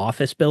abandoned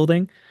office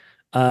building.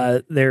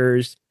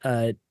 There's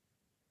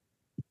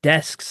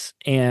desks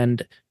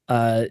and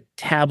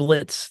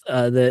tablets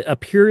that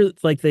appear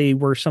like they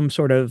were some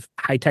sort of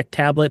high-tech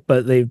tablet,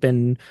 but they've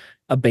been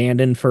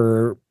abandoned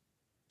for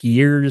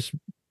years,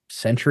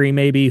 century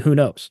maybe, who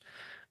knows.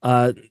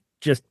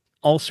 Just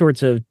all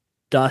sorts of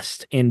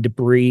dust and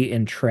debris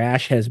and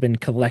trash has been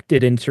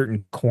collected in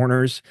certain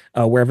corners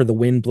wherever the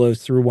wind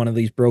blows through one of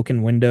these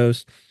broken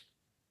windows.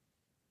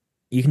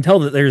 You can tell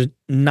that there's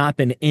not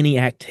been any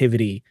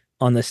activity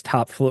on this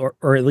top floor,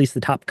 or at least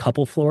the top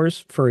couple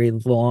floors, for a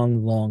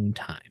long, long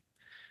time.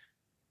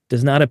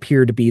 Does not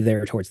appear to be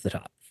there towards the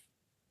top.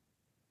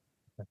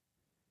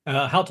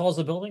 How tall is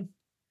the building?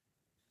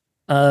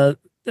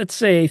 Let's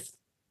say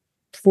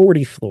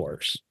 40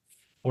 floors.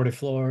 40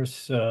 floors,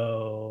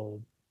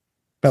 so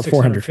about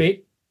 400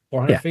 feet.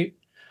 400 Yeah. feet.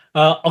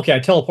 Okay, I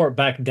teleport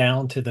back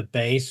down to the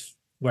base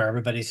where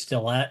everybody's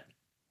still at.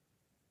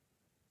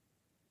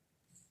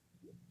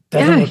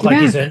 Doesn't look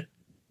like he's in.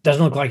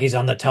 Doesn't look like he's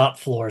on the top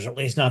floors, or at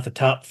least not the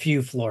top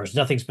few floors.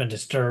 Nothing's been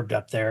disturbed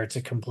up there. It's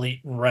a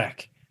complete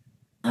wreck.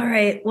 All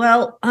right.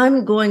 Well,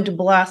 I'm going to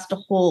blast a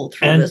hole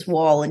through this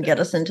wall and get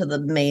us into the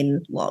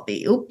main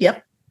lobby. Oop,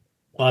 yep.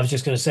 Well, I was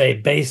just going to say,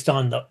 based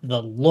on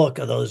the look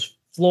of those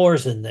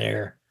floors in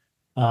there,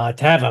 to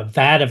have a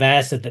vat of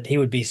acid that he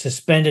would be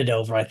suspended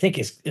over, I think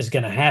is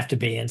going to have to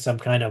be in some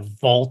kind of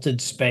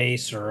vaulted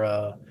space or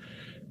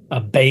a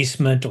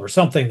basement or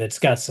something that's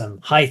got some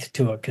height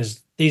to it,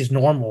 because these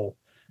normal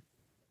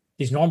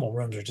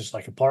rooms are just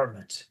like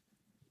apartments.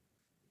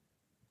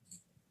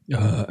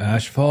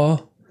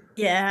 Ashfall?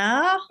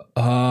 Yeah.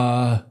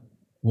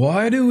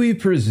 Why do we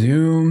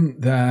presume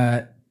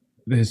that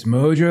this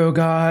Mojo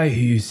guy who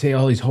you say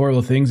all these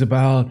horrible things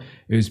about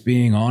is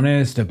being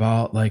honest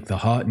about like the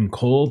hot and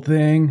cold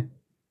thing?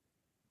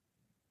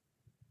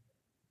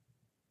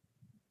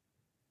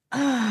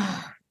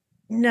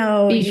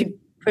 No. He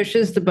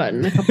pushes the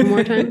button a couple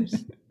more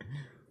times.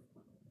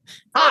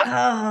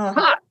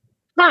 Hot.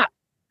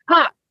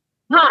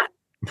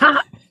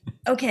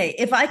 Okay,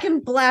 if I can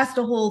blast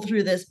a hole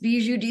through this,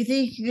 Bijou, do you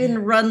think you can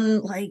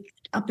run like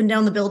up and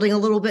down the building a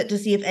little bit to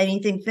see if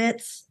anything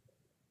fits?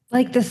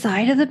 Like the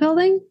side of the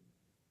building?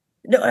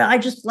 No, I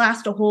just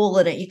blast a hole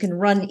in it. You can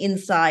run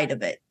inside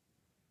of it.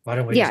 Why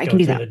don't we just go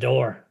through the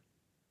door?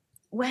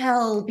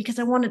 Well, because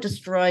I want to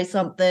destroy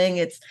something.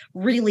 It's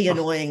really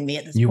annoying me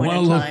at this You point want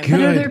in to time.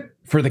 look good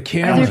for the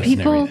cameras Are there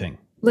people and everything.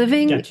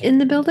 living in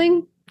the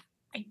building?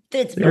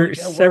 It's There are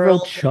Mojo several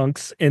World.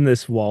 chunks in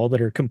this wall that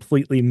are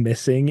completely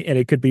missing, and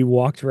it could be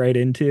walked right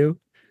into.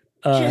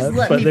 Just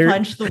let me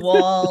punch the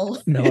wall.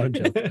 No, I'm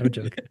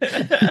joking.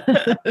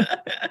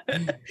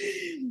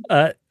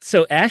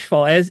 So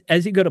Ashfall,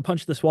 as you go to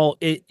punch this wall,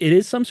 it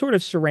is some sort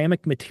of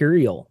ceramic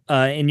material,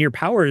 and your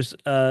powers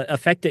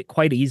affect it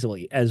quite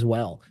easily as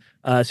well.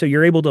 So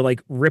you're able to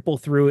like ripple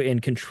through it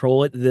and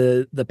control it.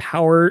 The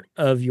power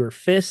of your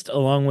fist,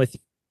 along with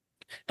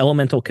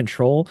elemental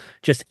control,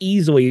 just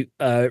easily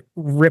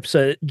rips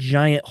a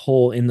giant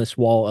hole in this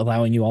wall,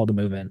 allowing you all to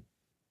move in.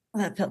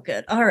 Well, that felt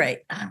good. All right.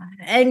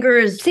 Anger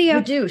is See ya.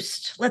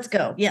 reduced. Let's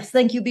go. Yes.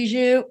 Thank you,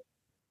 Bijou.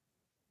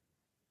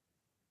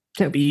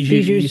 So Bijou,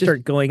 you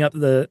start going up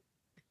the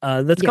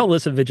let's call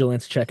this a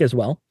vigilance check as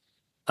well.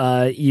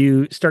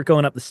 You start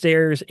going up the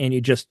stairs and you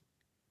just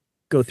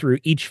go through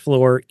each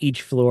floor.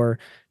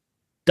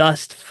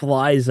 Dust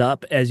flies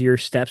up as your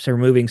steps are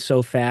moving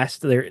so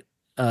fast. There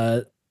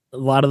a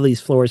lot of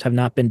these floors have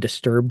not been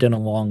disturbed in a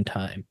long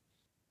time.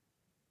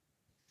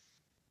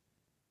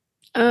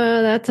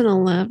 That's an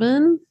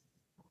 11.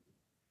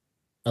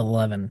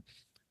 11.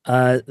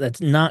 That's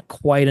not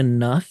quite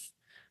enough.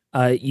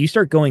 You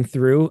start going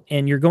through,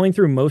 and you're going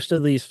through most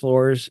of these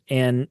floors,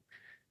 and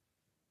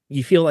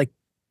you feel like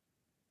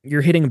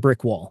you're hitting a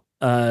brick wall,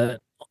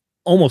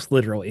 almost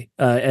literally,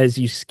 as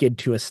you skid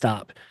to a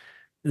stop.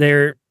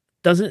 There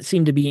doesn't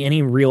seem to be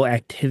any real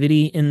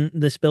activity in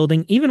this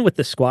building. Even with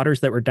the squatters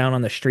that were down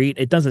on the street,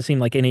 it doesn't seem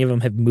like any of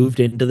them have moved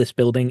into this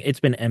building.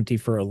 It's been empty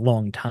for a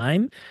long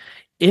time.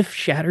 If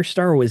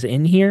Shatterstar was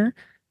in here,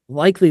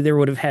 likely there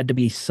would have had to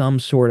be some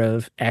sort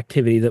of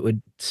activity that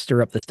would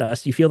stir up this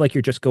dust. You feel like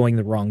you're just going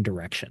the wrong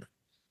direction.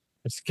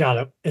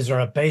 Is there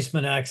a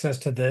basement access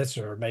to this,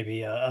 or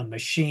maybe a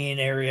machine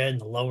area in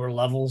the lower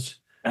levels?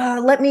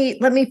 Let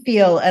me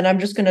feel, and I'm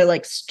just gonna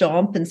like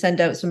stomp and send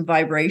out some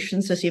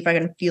vibrations to see if I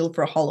can feel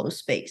for hollow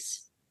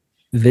space.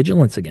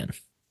 Vigilance again.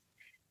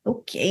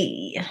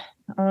 Okay.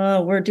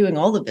 We're doing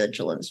all the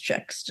vigilance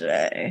checks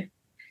today.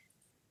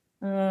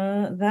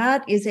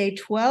 That is a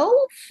 12.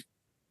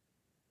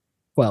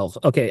 12.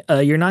 Okay.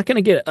 You're not going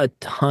to get a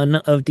ton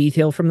of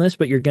detail from this,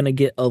 but you're going to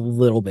get a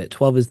little bit.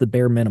 12 is the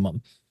bare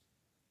minimum.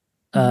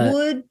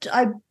 Do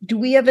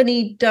we have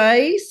any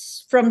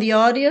dice from the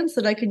audience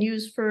that I can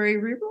use for a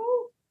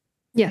reroll?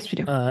 Yes,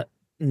 we do.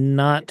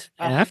 Not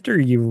after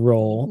you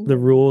roll. The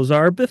rules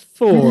are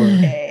before.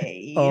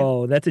 Okay.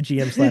 Oh, that's a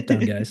GM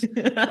slapdown, guys.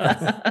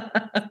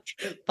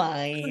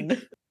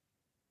 Fine.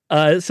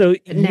 So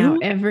Now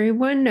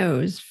everyone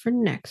knows for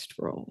next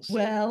rolls.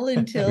 Well,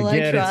 until We I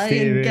get it, try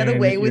and get Steven.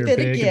 away with You're it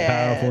big and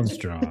powerful and again.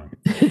 strong.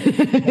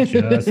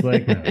 Just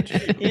like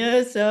Mojo.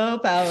 You're so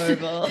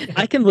powerful.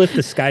 I can lift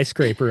a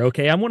skyscraper,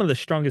 okay? I'm one of the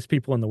strongest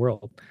people in the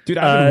world. Dude,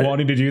 I've been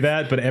wanting to do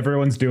that, but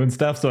everyone's doing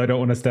stuff, so I don't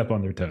want to step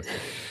on their toes.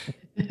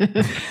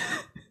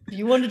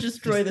 You want to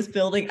destroy this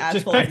building? I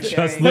just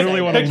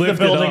literally want to lift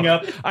the building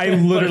up. I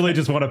literally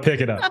just want to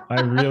pick it up.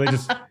 I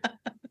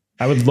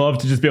would love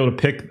to just be able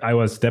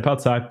to step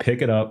outside,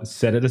 pick it up,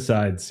 set it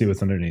aside, see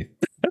what's underneath.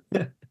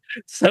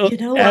 So, You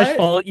know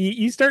Ashfall,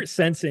 you start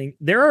sensing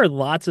there are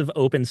lots of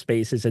open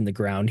spaces in the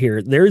ground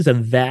here. There's a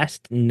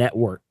vast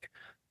network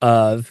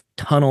of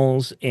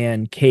tunnels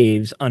and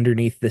caves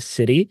underneath the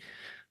city.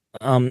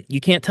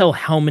 You can't tell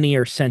how many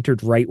are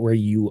centered right where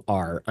you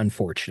are,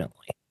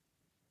 unfortunately.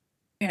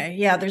 Okay,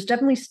 yeah, there's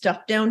definitely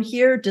stuff down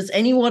here. Does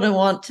anyone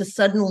want to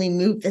suddenly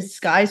move this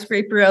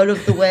skyscraper out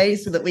of the way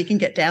so that we can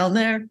get down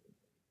there?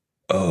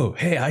 Oh,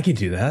 hey, I can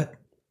do that.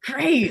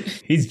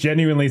 Great. He's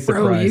genuinely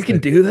surprised. Bro, you can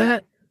do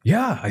that?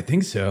 Yeah, I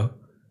think so.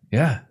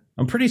 Yeah,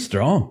 I'm pretty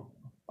strong.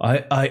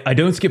 I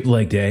don't skip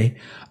leg day.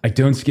 I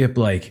don't skip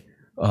like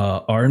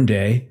arm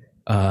day.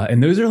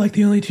 And those are like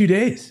the only 2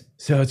 days.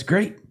 So it's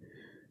great.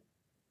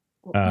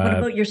 What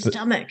about your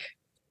stomach?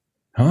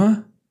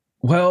 Huh?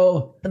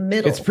 Well, The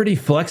middle. it's pretty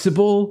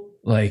flexible.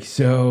 Like,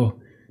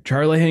 so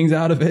Charlie hangs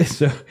out of it.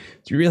 So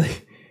you really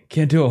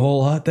can't do a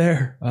whole lot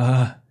there.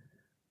 Not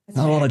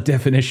a lot of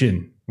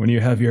definition when you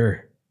have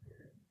your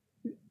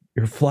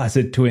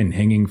flaccid twin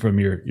hanging from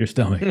your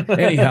stomach.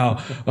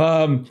 Anyhow,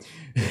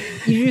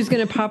 You're just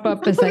gonna pop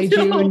up beside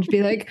you and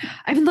be like,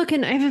 "I've been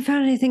looking. I haven't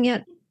found anything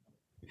yet."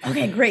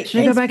 Okay, great.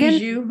 Should I go back in?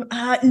 Bijou.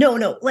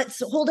 No.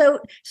 Let's hold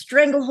out.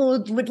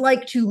 Stranglehold would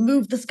like to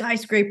move the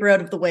skyscraper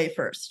out of the way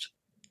first.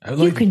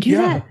 You can do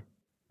that.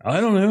 I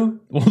don't know.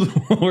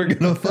 Well, we're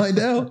gonna find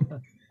out.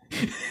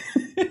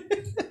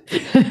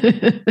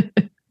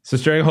 So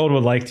Stranglehold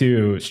would like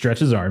to stretch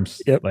his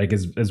arms like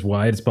as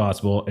wide as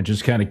possible and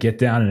just kind of get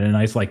down in a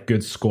nice like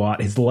good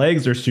squat. His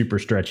legs are super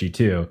stretchy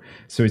too.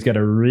 So he's got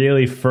a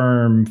really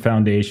firm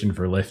foundation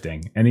for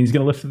lifting. And he's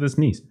going to lift with his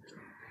knees.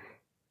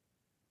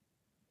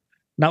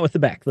 Not with the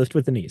back, lift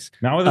with the knees.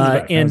 Not with his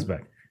back. And not his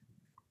back.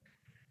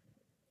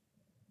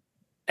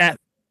 At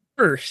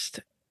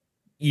first,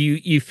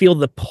 you feel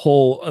the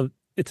pull of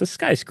it's a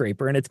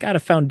skyscraper and it's got a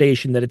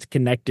foundation that it's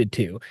connected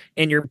to.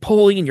 And you're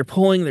pulling and you're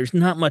pulling. There's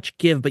not much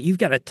give, but you've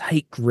got a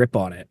tight grip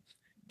on it.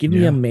 Give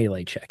me a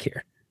melee check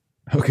here.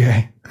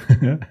 Okay.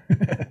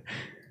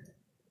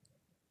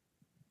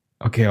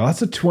 Okay, well,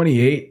 that's a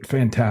 28.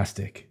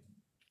 Fantastic.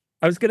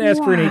 I was going to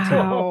ask for an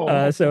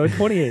 18. So a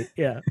 28.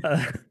 Yeah.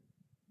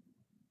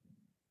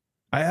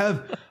 I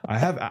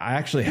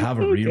actually have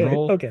a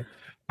reroll. Okay.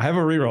 I have a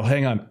reroll.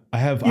 Hang on. I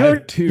have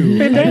two.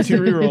 I have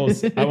two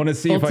rerolls. I want to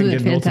see if I can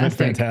get an ultimate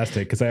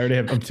fantastic because I already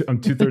have. I'm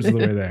 2/3 of the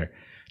way there.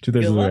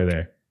 2/3 of the way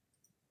there.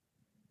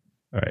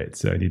 All right.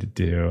 So I need to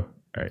do.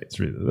 All right. Let's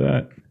read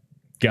that.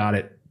 Got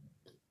it.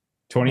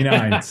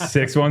 29.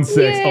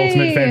 616. Yay!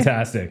 Ultimate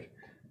fantastic.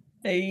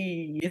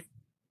 Hey.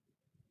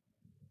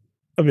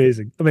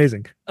 Amazing.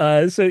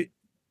 So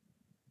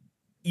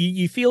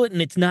you feel it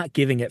and it's not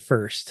giving at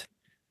first.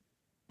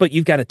 But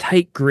you've got a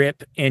tight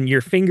grip and your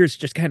fingers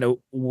just kind of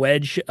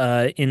wedge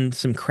in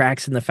some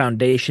cracks in the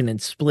foundation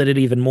and split it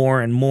even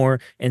more and more.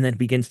 And then it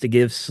begins to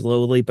give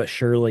slowly but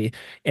surely.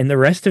 And the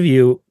rest of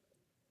you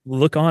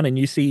look on and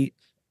you see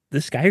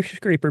the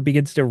skyscraper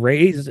begins to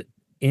raise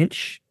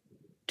inch,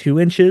 2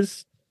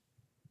 inches,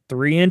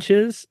 3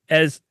 inches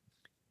as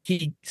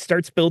he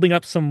starts building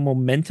up some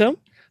momentum.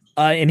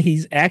 And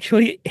he's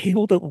actually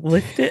able to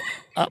lift it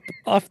up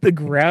off the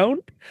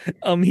ground.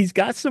 He's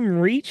got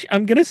some reach.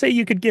 I'm going to say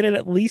you could get it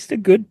at least a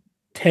good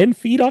 10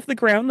 feet off the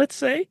ground, let's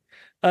say.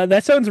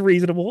 That sounds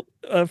reasonable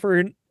for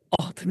an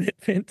ultimate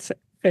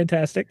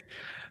fantastic.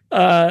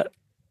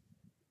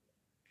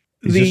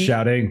 He's just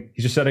shouting,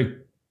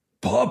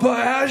 Papa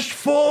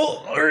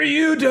Ashfall, are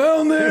you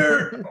down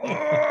there?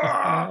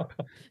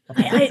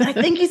 I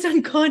think he's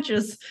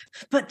unconscious,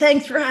 but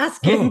thanks for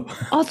asking.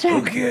 I'll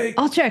check. Okay.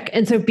 I'll check.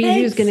 And so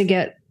Bijou's going to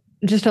get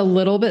just a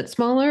little bit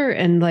smaller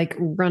and like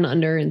run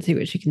under and see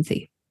what she can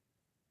see.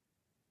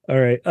 All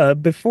right.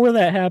 Before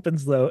that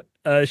happens, though,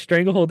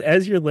 Stranglehold,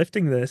 as you're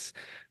lifting this,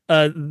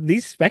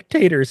 these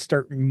spectators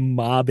start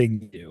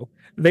mobbing you.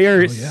 They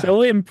are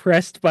so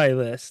impressed by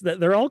this that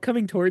they're all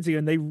coming towards you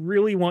and they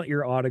really want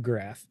your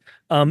autograph.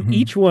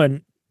 Each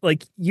one,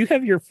 like you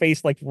have your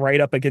face like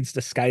right up against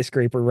a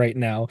skyscraper right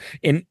now,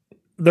 and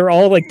they're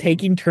all like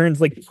taking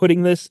turns like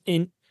putting this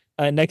in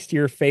next to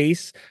your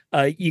face.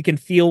 You can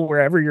feel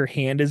wherever your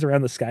hand is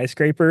around the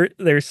skyscraper,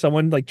 there's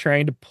someone like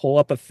trying to pull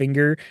up a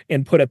finger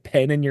and put a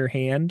pen in your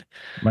hand.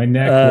 My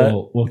neck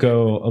will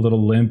go a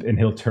little limp, and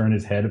he'll turn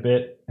his head a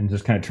bit and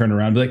just kind of turn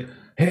around and be like,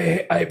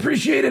 "Hey, I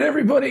appreciate it,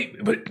 everybody,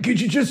 but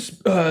could you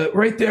just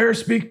right there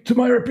speak to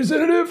my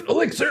representative,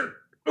 Elixir,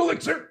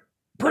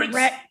 Prince,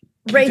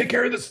 take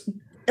care of this."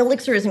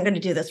 Elixir isn't going to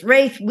do this.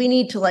 Wraith, we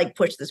need to like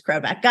push this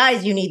crowd back.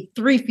 Guys, you need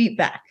 3 feet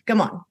back.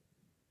 Come on.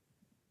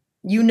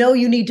 You know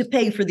you need to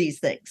pay for these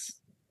things.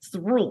 It's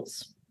the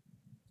rules.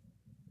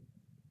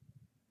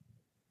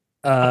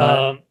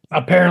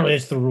 Apparently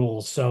it's the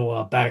rules,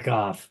 so back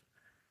off.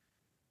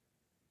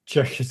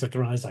 Jerk just looked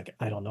around. He's like,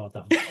 I don't know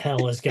what the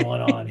hell is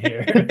going on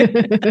here.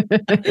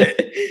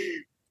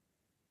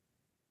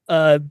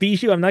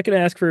 Bijou, I'm not going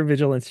to ask for a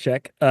vigilance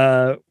check.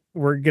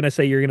 We're going to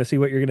say you're going to see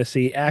what you're going to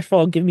see.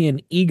 Ashfall, give me an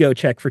ego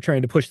check for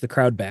trying to push the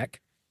crowd back.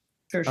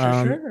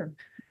 Sure.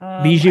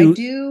 Bijou, I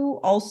do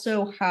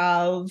also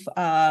have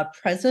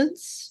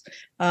presence,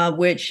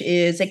 which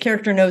is a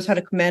character knows how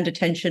to command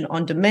attention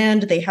on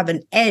demand. They have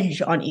an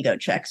edge on ego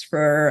checks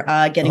for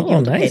getting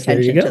people to pay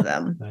attention to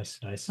them. Nice.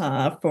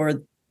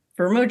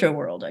 For Mojo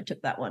World, I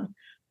took that one.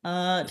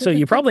 So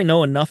you probably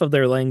know enough of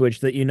their language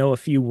that you know a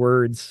few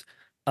words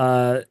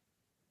that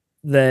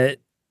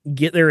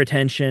get their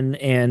attention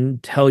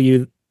and help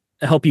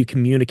you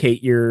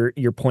communicate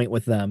your point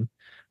with them.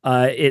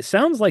 It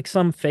sounds like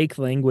some fake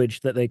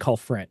language that they call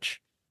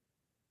French.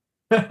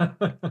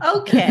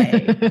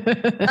 Okay,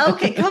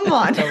 come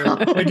on.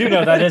 We do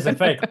know that is a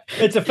fake.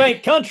 It's a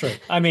fake country.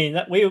 I mean,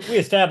 we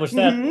established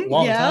that a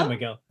long time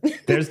ago.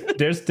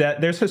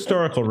 There's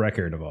historical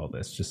record of all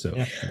this. Just so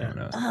you don't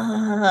know.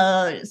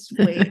 Just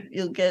wait,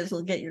 you guys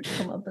will get your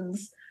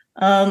comeuppance.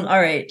 All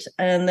right,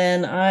 and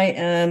then I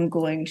am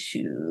going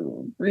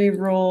to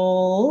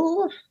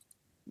re-roll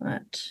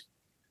that.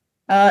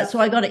 So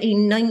I got a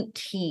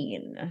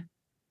 19.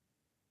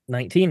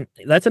 19.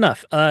 That's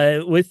enough.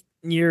 With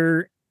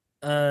your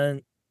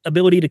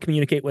ability to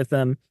communicate with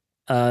them,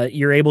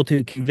 you're able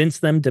to convince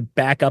them to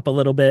back up a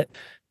little bit.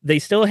 They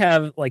still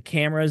have like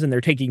cameras and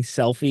they're taking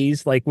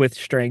selfies like with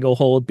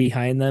Stranglehold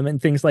behind them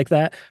and things like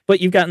that,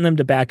 but you've gotten them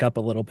to back up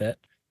a little bit.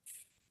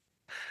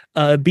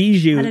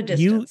 Bijou,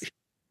 you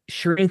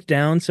shrink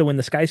down, so when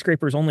the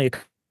skyscraper is only a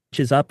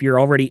inches up, you're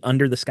already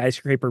under the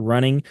skyscraper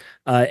running.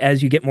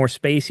 As you get more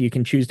space, you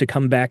can choose to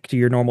come back to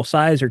your normal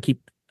size or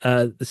keep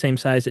the same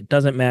size. It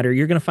doesn't matter.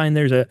 You're going to find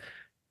there's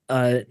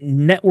a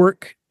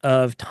network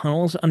of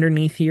tunnels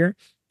underneath here.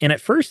 And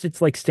at first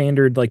it's like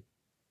standard like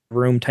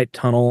room type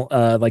tunnel,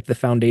 like the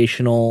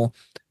foundational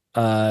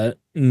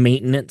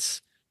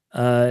maintenance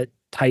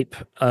type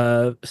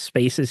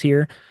spaces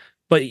here.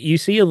 But you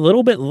see a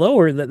little bit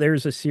lower that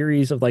there's a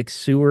series of like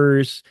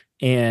sewers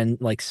and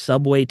like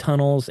subway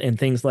tunnels and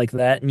things like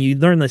that. And you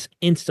learn this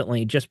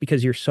instantly just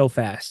because you're so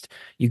fast.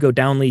 You go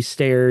down these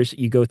stairs,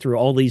 you go through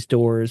all these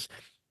doors,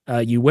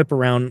 you whip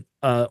around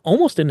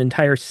almost an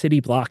entire city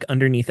block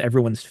underneath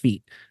everyone's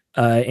feet.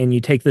 And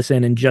you take this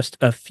in just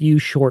a few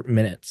short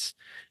minutes.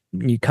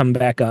 You come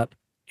back up,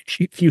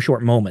 few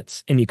short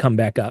moments, and you come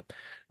back up.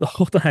 The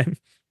whole time,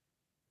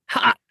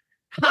 hot,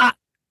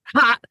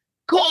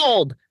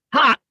 cold,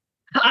 hot,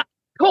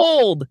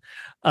 cold.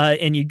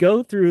 And you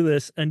go through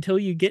this until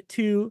you get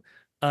to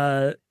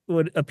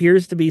what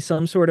appears to be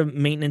some sort of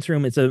maintenance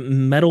room. It's a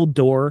metal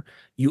door.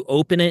 You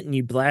open it and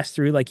you blast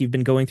through like you've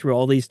been going through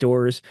all these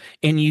doors,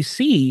 and you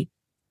see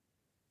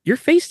you're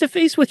face to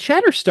face with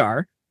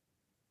Shatterstar.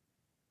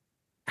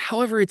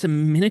 However, it's a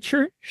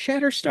miniature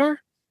Shatterstar.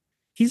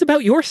 He's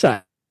about your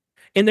size,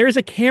 and there's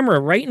a camera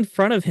right in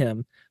front of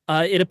him.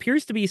 It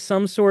appears to be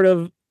some sort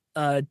of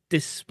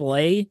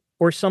display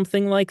or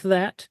something like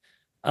that.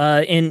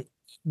 And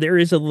there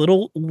is a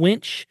little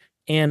winch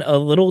and a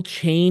little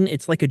chain.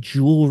 It's like a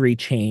jewelry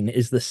chain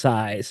is the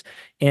size.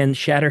 And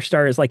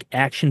Shatterstar is like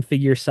action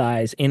figure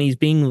size, and he's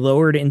being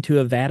lowered into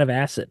a vat of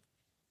acid.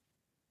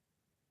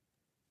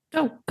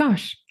 Oh,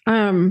 gosh.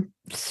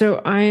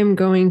 So I am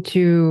going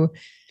to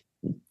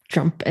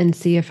jump and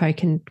see if I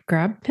can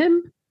grab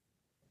him.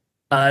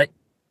 I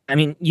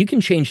mean, you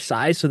can change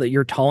size so that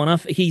you're tall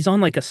enough. He's on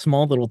like a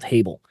small little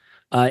table.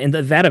 And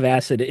the vat of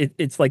acid,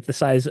 it's like the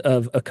size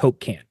of a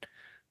Coke can.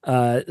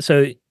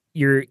 So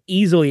you're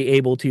easily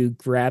able to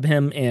grab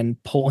him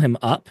and pull him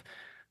up.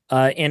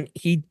 And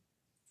he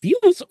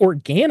feels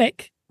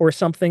organic or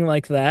something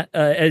like that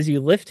as you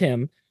lift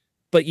him.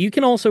 But you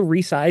can also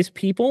resize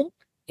people,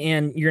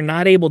 and you're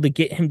not able to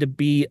get him to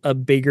be a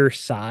bigger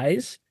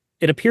size.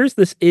 It appears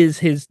this is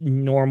his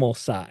normal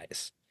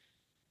size.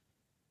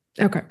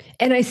 Okay.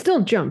 And I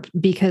still jump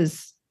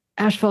because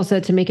Ashfall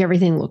said to make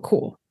everything look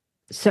cool.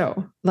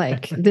 So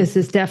like, this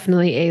is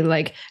definitely a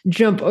like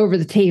jump over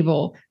the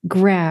table,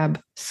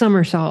 grab,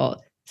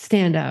 somersault,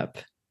 stand up.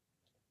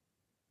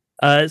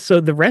 So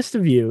the rest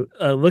of you,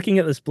 looking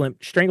at this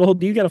blimp,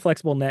 Stranglehold, you got a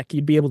flexible neck.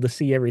 You'd be able to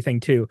see everything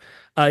too.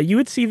 You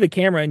would see the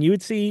camera, and you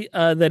would see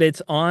that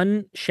it's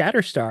on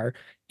Shatterstar,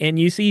 and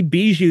you see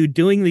Bijou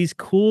doing these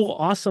cool,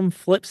 awesome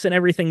flips and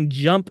everything.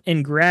 Jump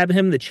and grab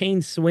him. The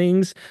chain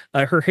swings.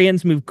 Her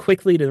hands move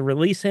quickly to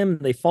release him.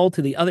 They fall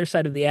to the other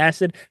side of the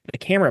acid. The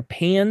camera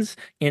pans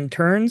and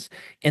turns,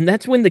 and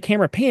that's when the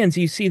camera pans.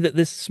 You see that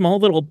this small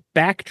little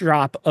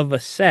backdrop of a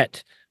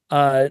set.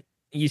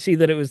 You see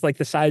that it was like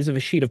the size of a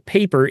sheet of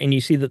paper, and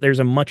you see that there's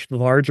a much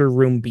larger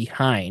room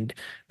behind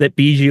that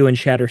Bijou and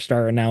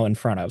Shatterstar are now in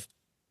front of.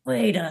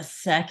 Wait a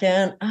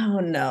second. Oh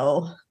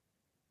no.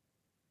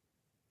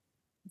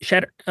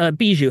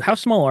 Bijou, how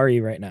small are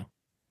you right now?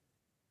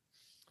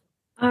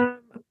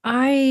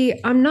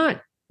 I'm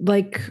not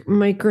like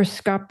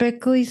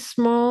microscopically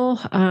small,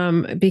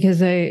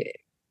 because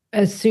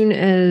as soon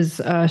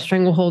as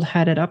Stranglehold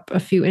had it up a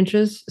few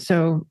inches,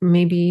 so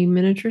maybe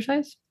miniature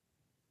size.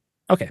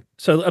 Okay,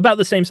 so about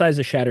the same size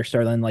as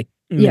Shatterstar, then, like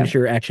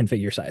miniature action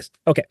figure size.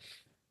 Okay.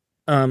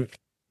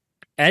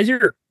 As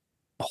you're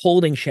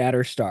holding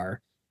Shatterstar,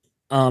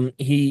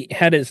 he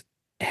had his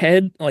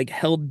head like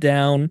held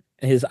down,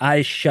 his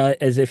eyes shut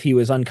as if he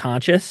was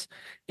unconscious,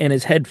 and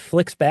his head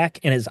flicks back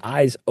and his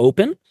eyes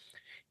open,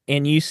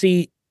 and you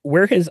see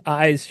where his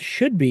eyes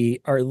should be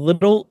are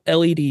little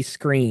LED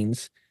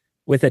screens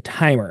with a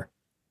timer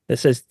that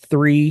says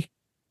 3,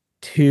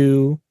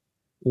 2,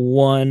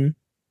 1.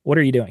 What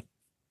are you doing?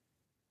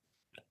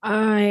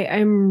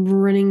 I'm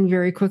running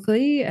very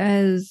quickly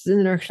as in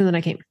the direction that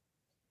I came.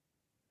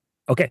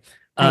 Okay.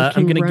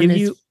 I'm going to give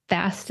you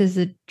fast as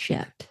a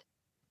jet.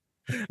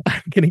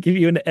 I'm going to give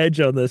you an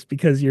edge on this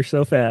because you're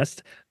so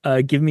fast.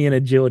 Give me an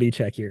agility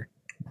check here.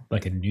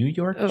 Like a New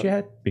York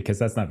jet? Because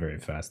that's not very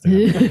fast.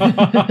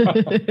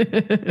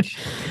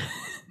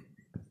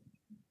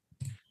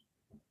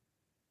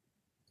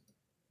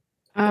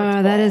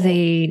 That is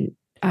a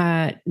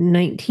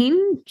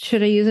 19.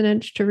 Should I use an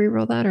edge to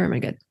reroll that, or am I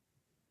good?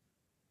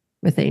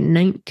 With a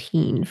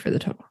 19 for the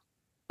total.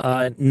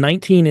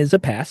 19 is a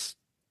pass.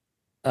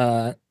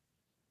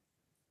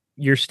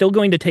 You're still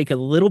going to take a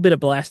little bit of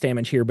blast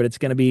damage here, but it's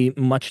going to be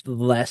much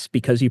less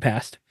because you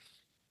passed.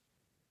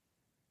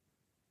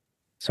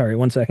 Sorry,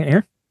 1 second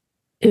here.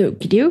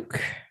 Okie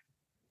doke.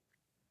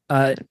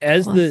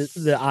 As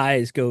the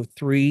eyes go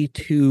 3,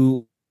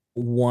 2,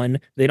 1,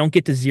 they don't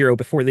get to 0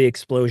 before the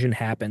explosion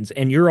happens,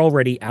 and you're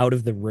already out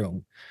of the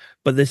room.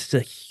 But this is a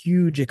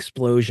huge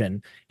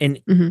explosion, and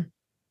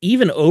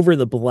even over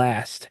the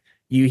blast,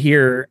 you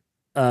hear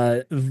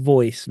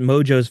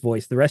Mojo's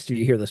voice. The rest of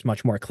you hear this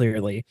much more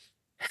clearly.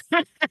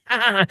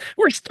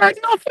 We're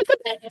starting off with a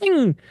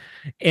bang!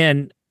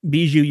 And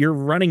Bijou, you're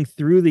running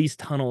through these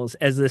tunnels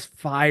as this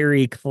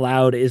fiery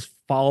cloud is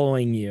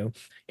following you,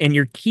 and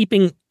you're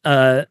keeping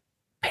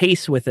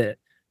pace with it,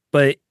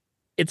 but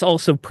it's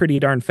also pretty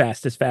darn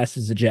fast as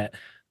a jet.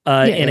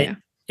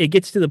 It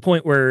gets to the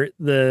point where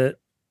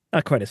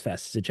not quite as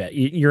fast as a jet.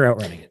 You're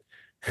outrunning it.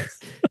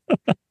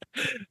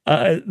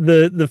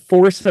 The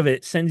force of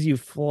it sends you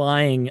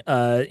flying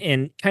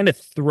and kind of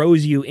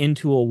throws you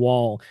into a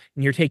wall,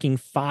 and you're taking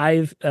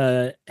 5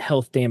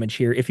 health damage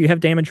here. If you have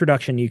damage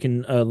reduction, you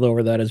can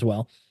lower that as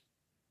well.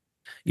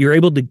 You're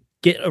able to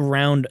get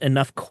around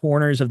enough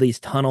corners of these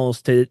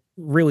tunnels to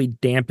really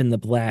dampen the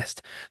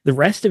blast. The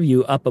rest of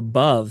you up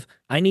above,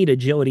 I need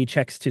agility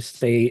checks to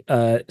stay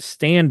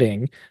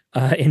standing.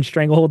 In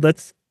Stranglehold,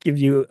 let's give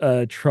you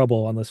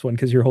trouble on this one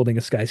because you're holding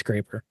a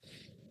skyscraper.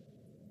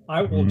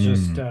 I will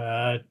just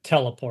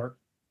teleport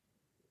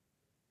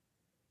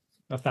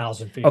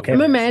 1,000 feet. Okay.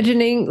 I'm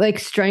imagining like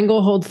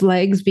Stranglehold's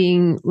legs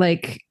being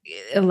like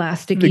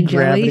elasticy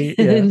jelly.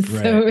 Yeah, and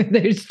so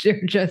there's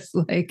just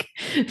like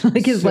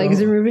his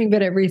legs are moving,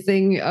 but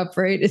everything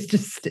upright is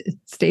just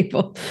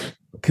stable.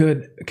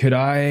 Could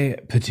I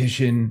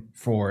petition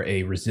for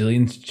a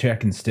resilience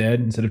check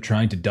instead of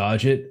trying to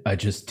dodge it? I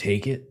just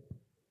take it.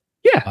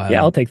 Yeah,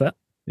 I'll take that.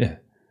 Yeah.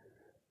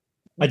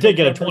 I did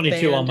get a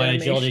 22 on my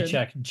agility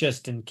check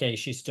just in case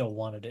she still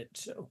wanted it.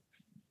 So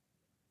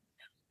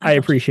I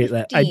appreciate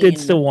that. I did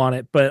still want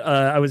it, but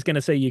I was going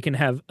to say you can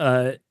have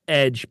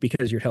edge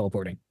because you're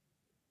teleporting.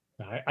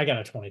 I got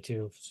a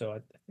 22, so I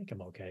think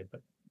I'm okay.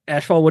 But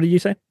Ashfall, what did you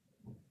say?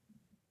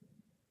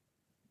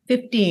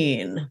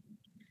 15.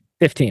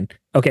 15.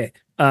 Okay.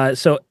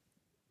 So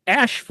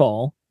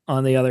Ashfall,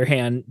 on the other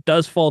hand,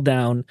 does fall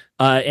down,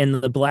 and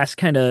the blast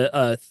kind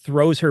of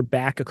throws her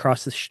back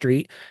across the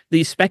street.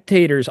 The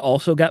spectators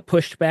also got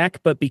pushed back,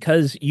 but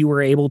because you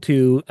were able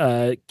to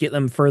get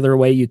them further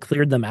away, you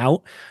cleared them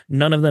out.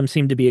 None of them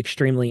seemed to be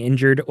extremely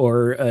injured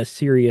or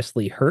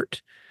seriously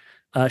hurt.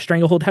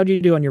 Stranglehold, how do you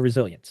do on your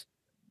resilience?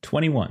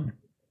 21.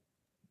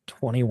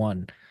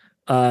 21.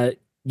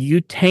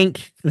 You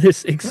tank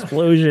this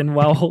explosion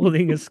while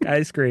holding a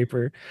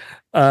skyscraper.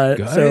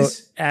 Guys, so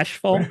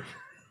Ashfall,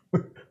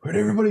 where'd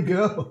everybody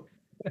go?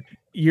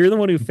 You're the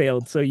one who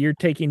failed, so you're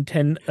taking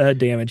 10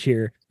 damage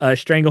here.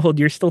 Stranglehold,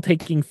 you're still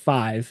taking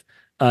 5.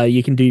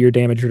 You can do your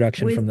damage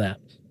reduction from that.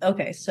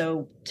 Okay,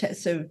 so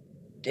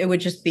it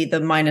would just be the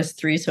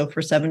 -3, so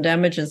for 7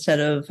 damage instead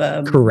of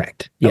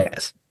Correct.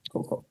 Yes.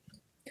 Cool.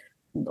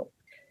 No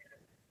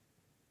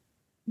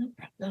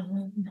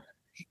problem.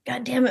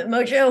 God damn it,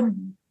 Mojo.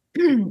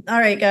 All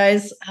right,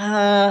 guys.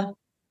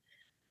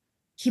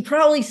 He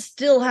probably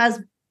still has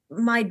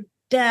my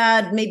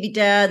maybe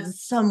dad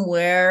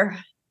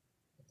somewhere,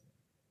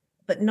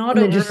 but not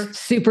and then over. Just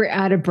super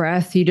out of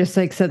breath. You just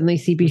like suddenly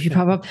see Bijou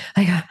pop up.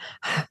 Like,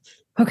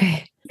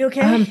 okay. You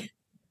okay?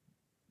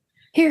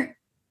 Here.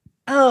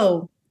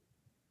 Oh.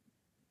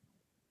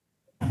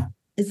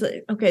 Is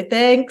it okay?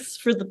 Thanks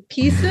for the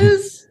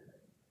pieces.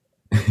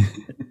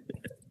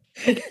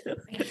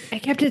 I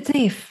kept it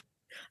safe.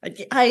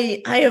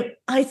 I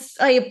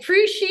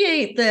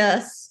appreciate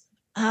this.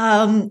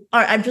 All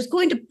right, I'm just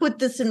going to put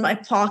this in my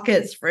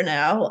pockets for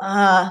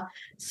now.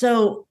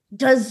 So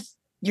does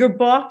your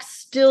box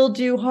still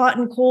do hot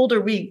and cold? Or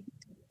we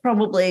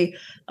probably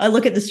I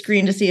look at the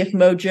screen to see if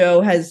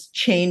Mojo has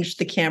changed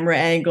the camera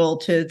angle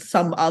to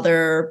some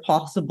other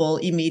possible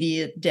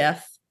immediate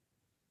death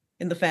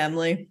in the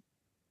family.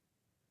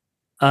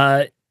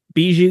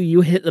 Bijou,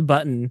 you hit the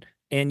button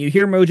and you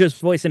hear Mojo's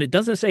voice, and it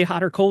doesn't say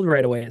hot or cold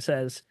right away. It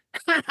says,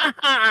 "Ha ha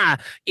ha!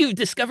 You've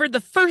discovered the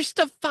first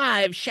of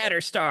 5 shatter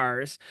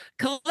stars.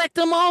 Collect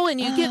them all and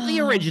you get the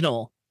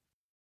original."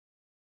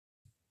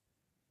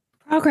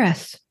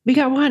 Progress. We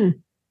got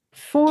 1.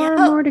 4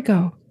 more to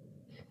go.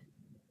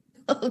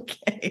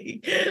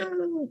 Okay.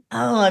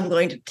 Oh, I'm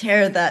going to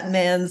tear that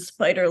man's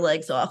spider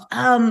legs off.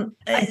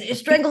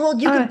 Stranglehold,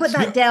 you can put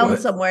that down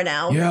somewhere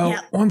now.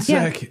 Yeah, 1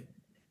 sec.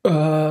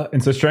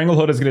 And so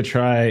Stranglehold is going to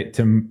try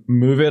to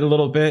move it a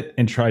little bit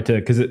and try to,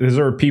 because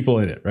there are people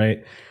in it,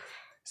 right?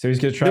 So he's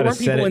going to try to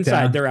set it down. There weren't people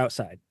inside; they're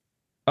outside.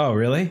 Oh,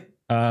 really?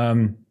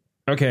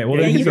 Okay. Well,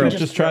 then he's going to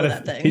just try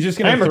to. He's just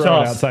going to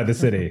throw it outside the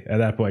city at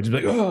that point. Just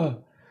be like,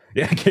 oh,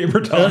 yeah,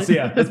 caber toss.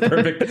 Yeah, that's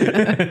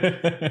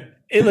perfect.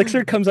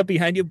 Elixir comes up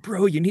behind you,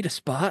 bro. You need a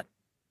spot?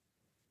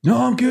 No,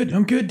 I'm good,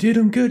 dude.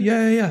 I'm good.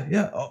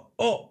 Yeah.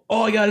 Oh,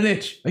 I got an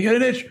itch. Oh, I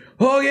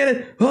get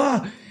it.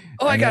 Oh,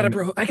 I got it,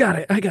 bro. I got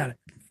it.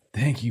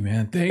 Thank you,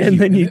 man. Thank you. And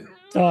then you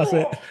toss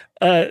it.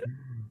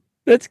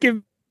 Let's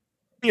give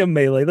me a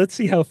melee. Let's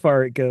see how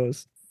far it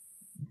goes.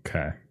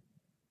 Okay.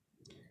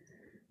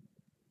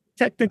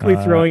 Technically,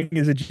 throwing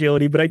is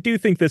agility, but I do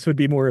think this would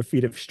be more a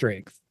feat of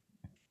strength.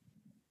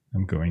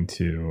 I'm going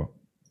to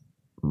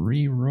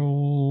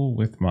re-roll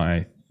with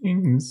my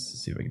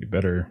things. See if I can do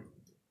better.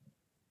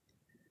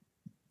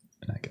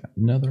 And I got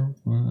another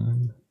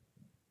one.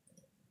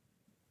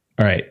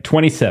 All right,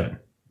 27.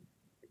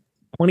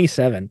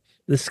 27.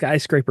 The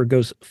skyscraper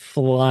goes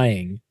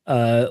flying,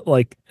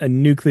 like a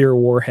nuclear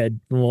warhead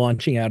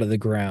launching out of the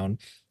ground.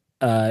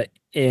 And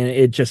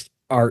it just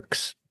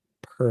arcs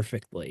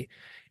perfectly.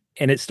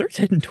 And it starts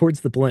heading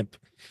towards the blimp.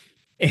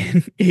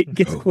 And it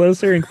gets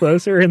closer and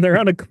closer, and they're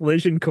on a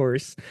collision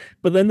course.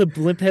 But then the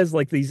blimp has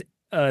like these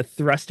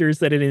thrusters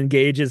that it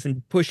engages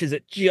and pushes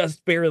it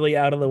just barely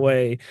out of the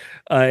way.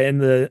 And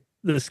the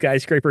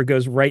skyscraper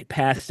goes right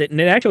past it.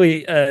 And it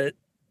actually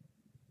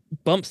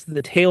bumps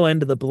the tail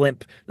end of the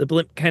blimp. The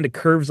blimp kind of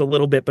curves a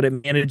little bit, but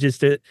it manages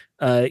to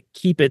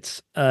keep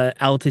its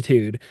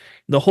altitude.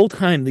 The whole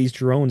time these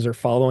drones are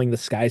following the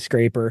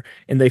skyscraper,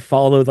 and they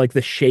follow like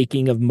the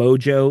shaking of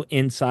Mojo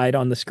inside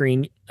on the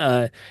screen.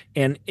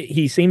 And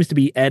he seems to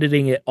be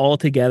editing it all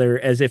together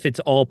as if it's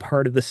all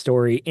part of the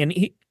story. And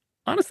he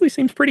honestly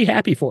seems pretty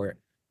happy for it.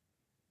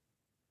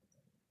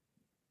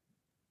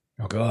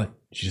 Oh God,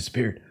 she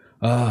disappeared.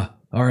 All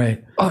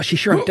right. Oh, she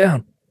shrunk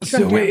down.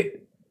 Wait.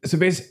 So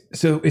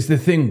is the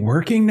thing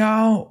working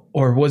now,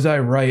 or was I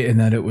right in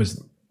that it was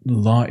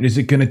long? Is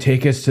it going to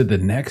take us to the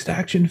next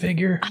action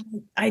figure?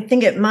 I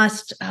think it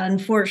must.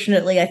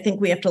 Unfortunately, I think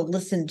we have to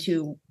listen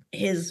to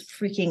his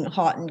freaking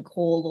hot and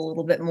cold a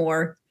little bit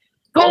more.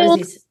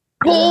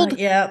 Cold.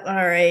 Yeah. All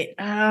right.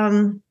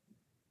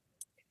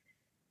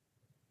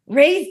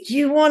 Wraith, do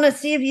you want to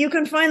see if you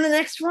can find the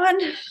next one?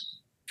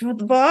 Draw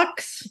the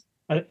box.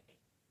 I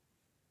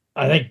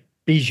think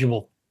Bijou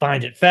will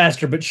find it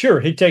faster, but sure,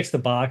 he takes the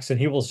box and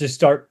he will just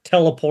start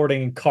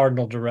teleporting in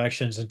cardinal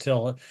directions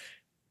until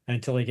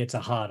he gets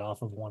a hot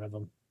off of one of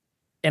them.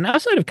 And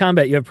outside of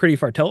combat, you have pretty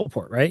far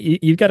teleport, right?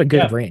 You've got a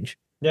good range.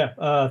 Yeah,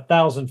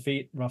 1,000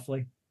 feet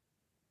roughly.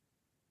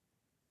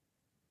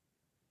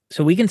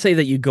 So we can say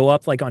that you go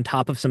up like on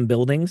top of some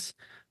buildings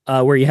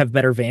where you have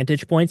better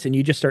vantage points, and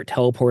you just start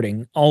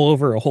teleporting all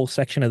over a whole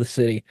section of the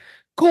city.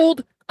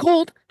 Cold,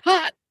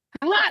 hot.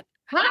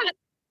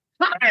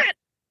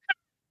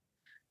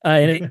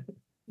 And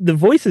the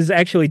voices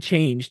actually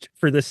changed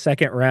for the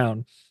second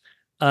round.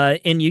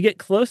 And you get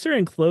closer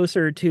and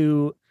closer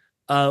to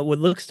what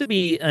looks to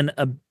be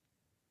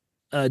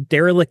a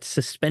derelict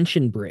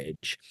suspension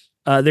bridge.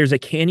 There's a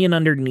canyon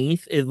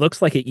underneath. It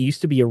looks like it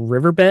used to be a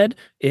riverbed.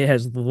 It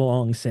has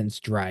long since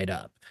dried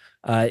up.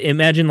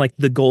 Imagine like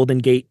the Golden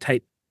Gate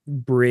type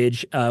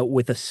bridge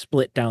with a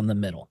split down the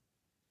middle.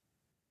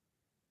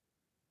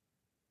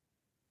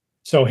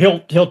 So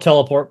he'll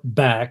teleport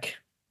back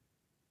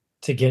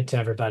to get to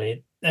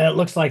everybody. It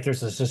looks like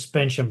there's a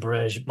suspension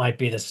bridge. It might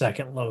be the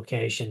second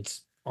location.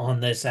 on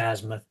this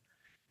azimuth.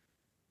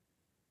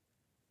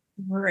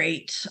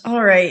 Great.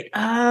 All right.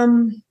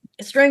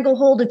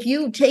 Stranglehold, if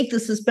you take the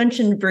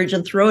suspension bridge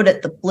and throw it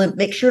at the blimp,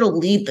 make sure to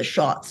lead the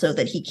shot so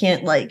that he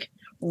can't like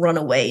run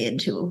away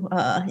into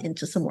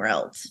somewhere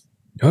else.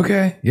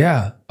 Okay,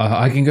 yeah,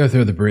 I can go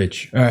through the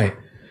bridge. All right.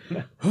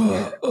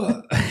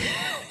 All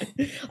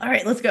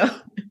right, let's go.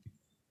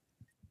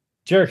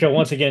 Jericho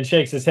once again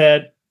shakes his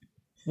head,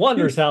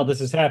 wonders how this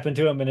has happened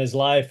to him in his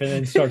life, and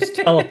then starts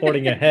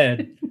teleporting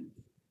ahead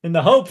in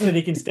the hopes that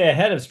he can stay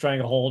ahead of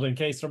Stranglehold in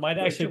case there might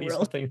actually be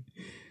something.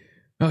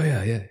 Oh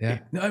yeah.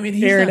 No, I mean,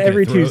 he's Aaron, not gonna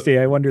every throw- Tuesday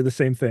I wonder the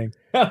same thing.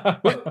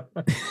 Mojo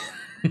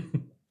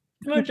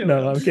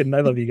No, World. I'm kidding.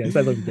 I love you guys.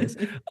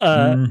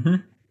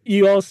 Mhm.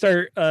 You all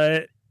start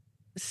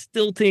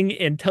stilting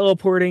and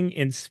teleporting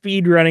and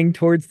speed running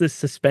towards the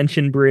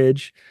suspension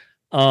bridge.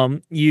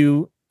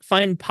 You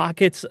find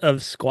pockets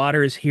of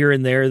squatters here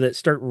and there that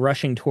start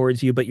rushing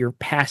towards you, but you're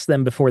past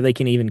them before they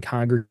can even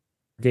congregate.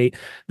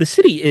 The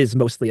city is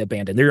mostly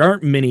abandoned. There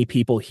aren't many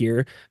people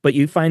here, but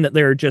you find that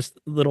there are just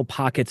little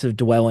pockets of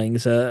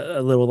dwellings,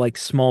 a little like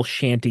small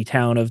shanty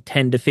town of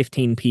 10 to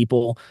 15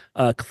 people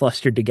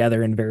clustered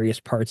together in various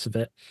parts of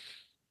it.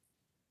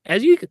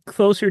 As you get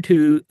closer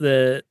to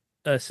the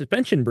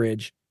suspension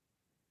bridge,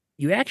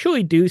 you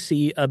actually do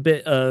see a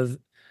bit of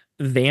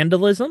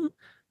vandalism,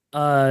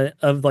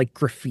 of like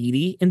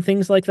graffiti and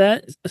things like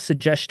that,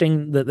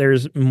 suggesting that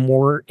there's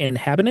more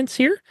inhabitants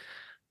here.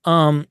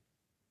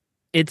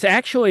 It's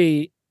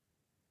actually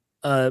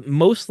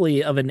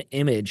mostly of an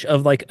image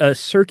of like a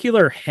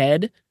circular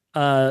head,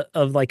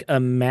 of like a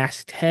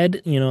masked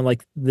head,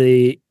 like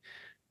the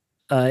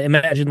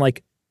imagine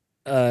like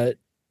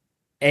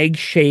egg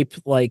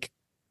shaped like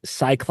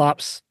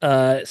cyclops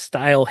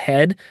style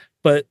head,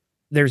 but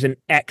there's an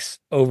X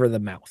over the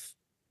mouth.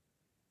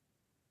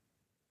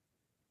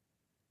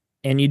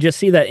 And you just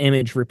see that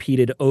image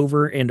repeated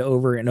over and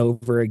over and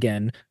over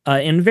again,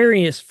 in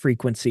various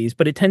frequencies,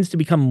 but it tends to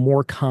become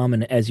more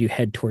common as you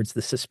head towards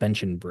the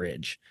suspension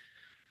bridge.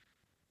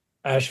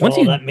 Ashwell,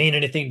 will that mean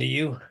anything to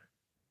you?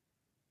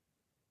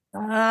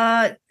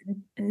 No.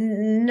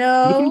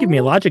 You can give me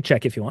a logic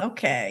check if you want.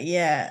 Okay,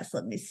 yes.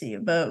 Let me see.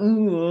 But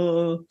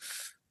I'm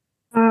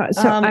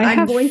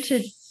going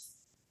to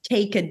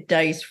take a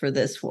dice for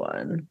this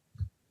one.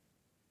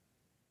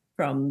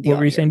 From the What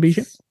were you saying,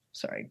 Bijou?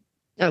 Sorry.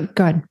 Oh,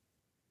 God.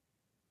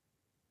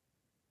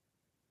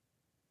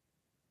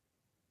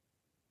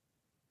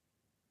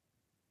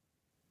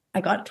 I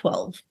got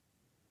 12.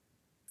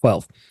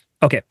 12.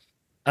 Okay.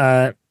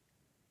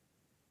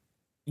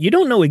 You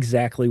don't know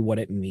exactly what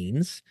it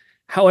means.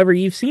 However,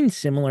 you've seen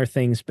similar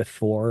things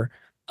before.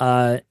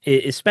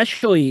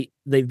 Especially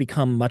they've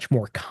become much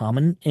more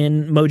common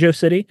in Mojo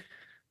City.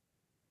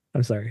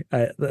 I'm sorry.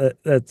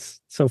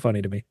 That's so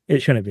funny to me.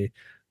 It shouldn't be.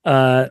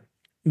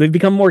 They've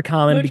become more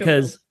common Mojo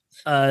because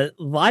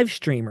live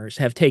streamers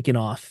have taken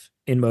off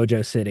in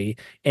Mojo City,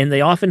 and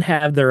they often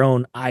have their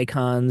own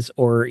icons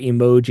or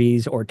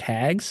emojis or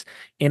tags.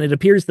 And it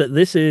appears that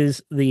this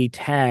is the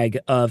tag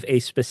of a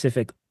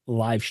specific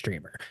live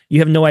streamer. You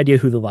have no idea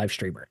who the live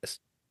streamer is.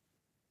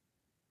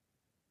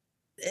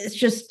 It's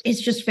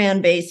just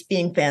fan base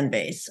being fan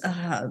base.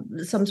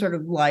 Some sort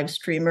of live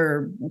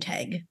streamer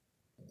tag.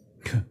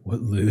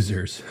 What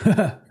losers.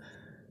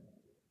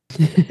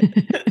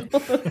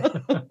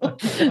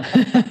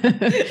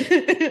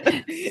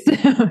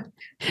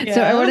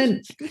 So I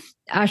wanted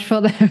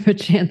Ashfall to have a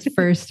chance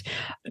first.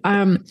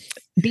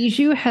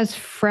 Bijou has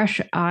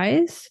fresh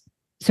eyes,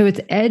 so it's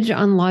edge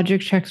on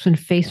logic checks when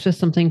faced with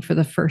something for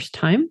the first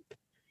time.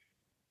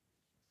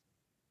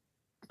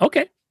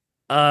 Okay.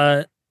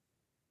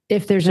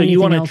 If there's So you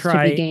anything wanna else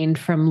to be gained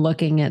from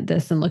looking at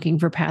this and looking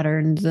for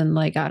patterns and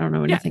like, I don't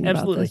know anything about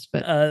absolutely. this,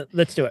 but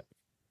Let's do it.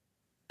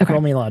 okay.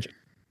 Roll me logic.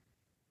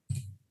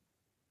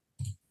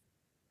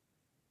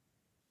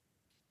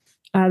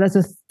 That's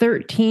a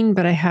 13,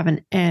 but I have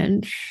an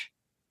edge.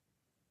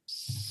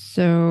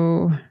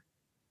 So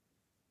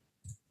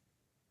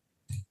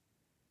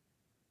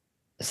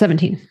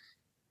 17.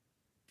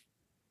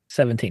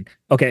 17.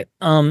 Okay.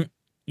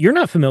 You're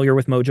not familiar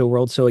with Mojo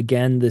World, so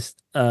again, this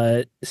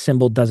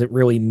symbol doesn't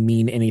really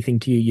mean anything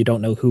to you. You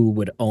don't know who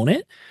would own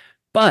it,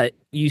 but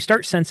you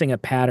start sensing a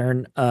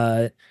pattern,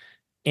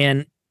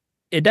 and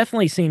it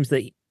definitely seems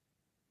that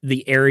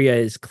the area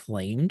is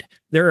claimed.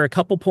 There are a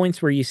couple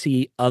points where you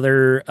see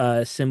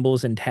other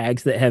symbols and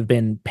tags that have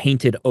been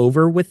painted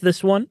over with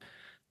this one,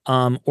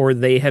 or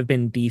they have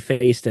been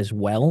defaced as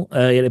well.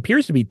 It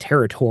appears to be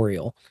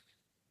territorial.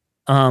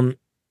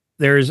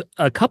 There's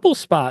a couple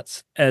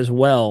spots as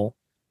well.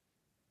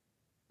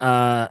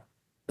 Sorry,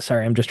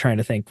 I'm just trying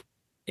to think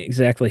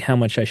exactly how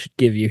much I should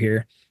give you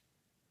here.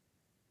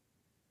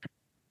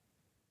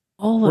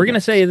 We're going to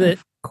say that,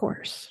 of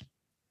course.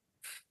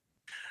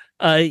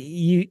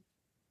 You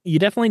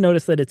definitely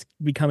notice that it's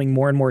becoming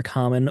more and more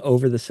common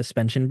over the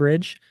suspension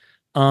bridge.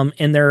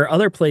 And there are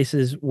other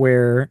places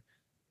where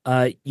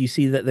you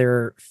see that there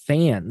are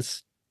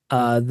fans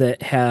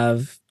that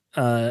have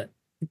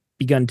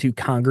begun to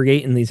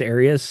congregate in these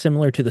areas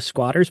similar to the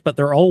squatters, but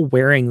they're all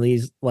wearing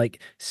these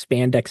like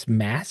spandex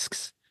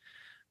masks.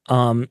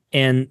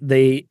 And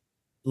they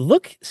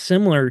look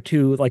similar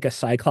to like a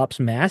Cyclops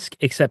mask,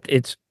 except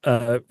it's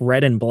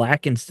red and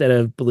black instead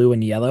of blue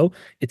and yellow.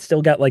 It's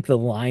still got like the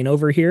line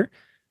over here.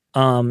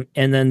 And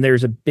then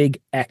there's a big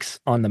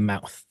X on the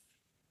mouth.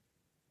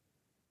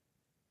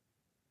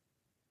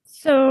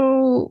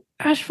 So,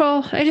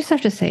 Ashfall, I just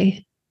have to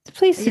say, the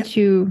place that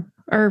you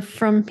are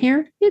from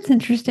here, it's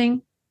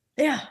interesting.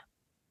 Yeah.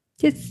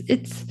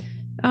 It's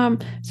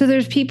so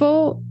there's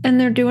people and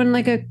they're doing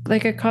like a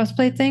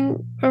cosplay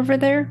thing over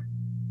there.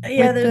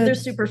 Yeah, they're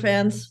super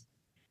fans.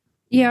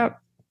 Yeah.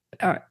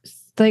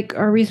 Like,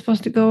 are we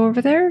supposed to go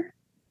over there?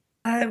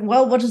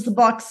 Well, what does the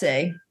box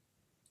say?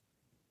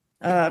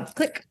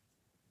 Click.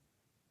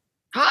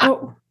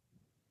 Oh.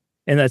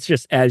 And that's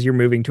just as you're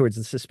moving towards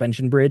the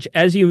suspension bridge.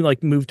 As you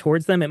like move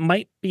towards them, it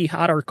might be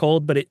hot or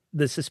cold, but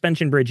the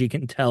suspension bridge, you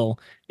can tell,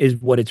 is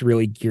what it's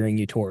really gearing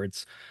you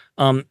towards.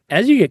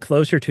 As you get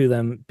closer to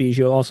them,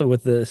 Bijou, also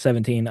with the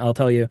 17, I'll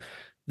tell you,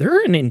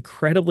 they're an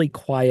incredibly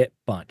quiet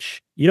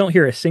bunch. You don't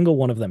hear a single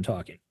one of them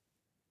talking.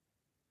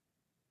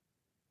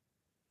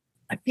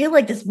 I feel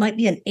like this might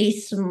be an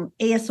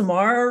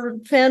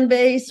ASMR fan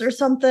base or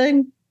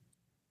something.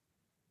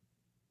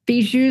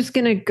 Bijou's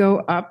gonna go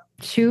up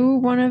to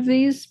one of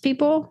these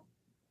people,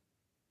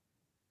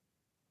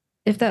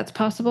 if that's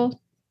possible.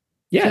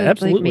 Yeah, to,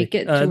 absolutely. Like, make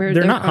it to where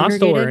they're not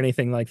hostile or congregated.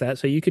 anything like that,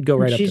 so you could go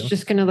right up to them. She's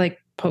just gonna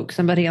like poke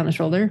somebody on the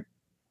shoulder.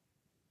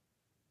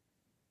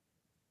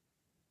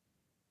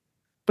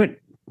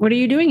 But what are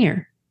you doing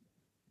here?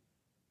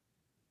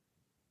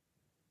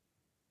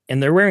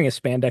 And they're wearing a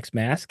spandex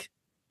mask,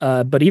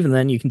 but even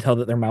then you can tell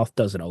that their mouth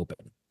doesn't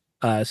open.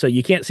 So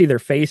you can't see their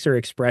face or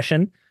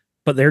expression,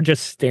 but they're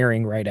just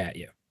staring right at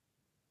you.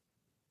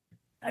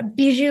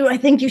 Bijou, I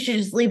think you should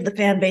just leave the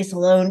fan base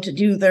alone to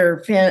do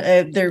their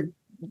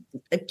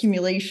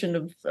accumulation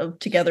of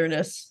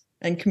togetherness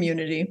and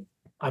community.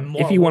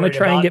 If you want to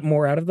try and get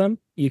more out of them,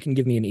 you can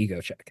give me an ego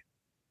check.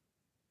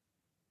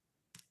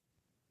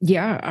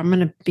 Yeah, I'm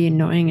gonna be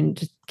annoying and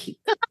just keep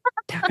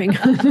tapping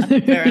on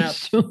their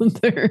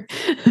shoulder.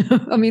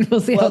 I mean,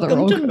 we'll see how the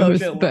roll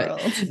goes,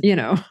 but you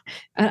know,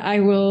 I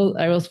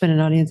will spend an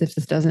audience if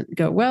this doesn't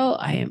go well.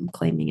 I am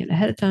claiming it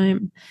ahead of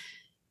time.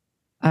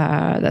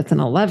 That's an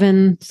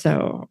 11,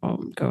 so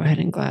I'll go ahead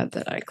and glad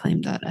that I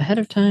claimed that ahead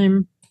of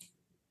time.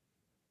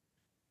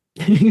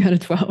 You got a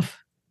 12.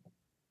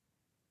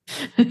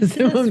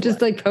 So I'm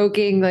just like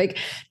poking, like,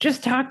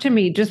 just talk to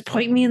me, just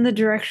point me in the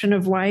direction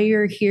of why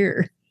you're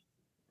here.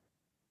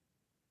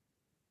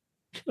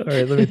 All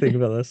right, let me think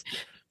about this.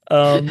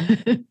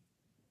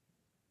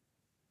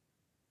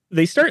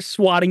 They start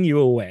swatting you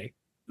away.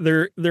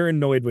 They're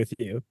annoyed with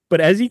you,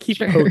 but as you keep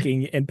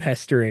poking and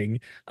pestering,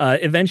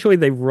 eventually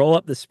they roll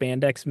up the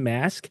spandex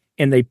mask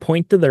and they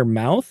point to their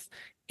mouth,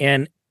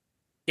 and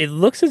it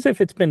looks as if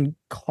it's been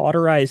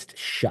cauterized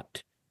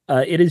shut.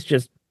 It is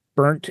just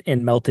burnt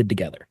and melted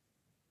together.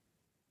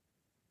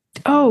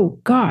 Oh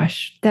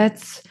gosh,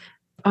 that's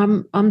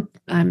ew. And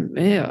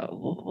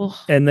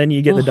then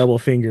you get the double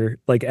finger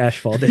like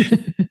Ashfall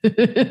did.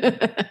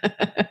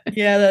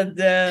 Yeah,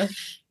 that.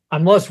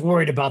 I'm less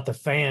worried about the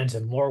fans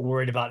and more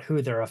worried about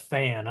who they're a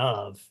fan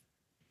of.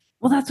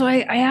 Well, that's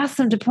why I asked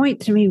them to point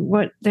to me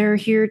what they're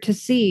here to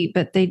see,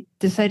 but they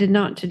decided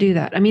not to do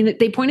that. I mean,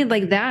 they pointed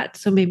like that,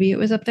 so maybe it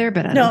was up there,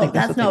 but I don't think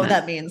that's not what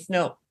that means.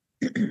 No.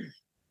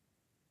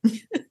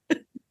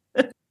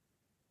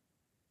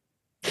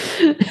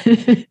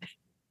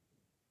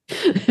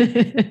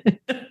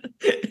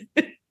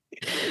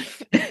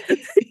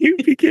 You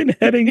begin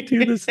heading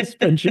to the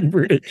suspension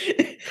bridge.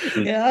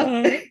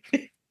 Yeah.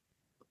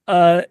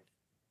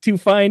 To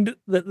find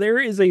that there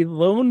is a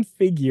lone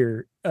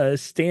figure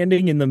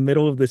standing in the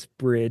middle of this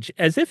bridge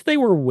as if they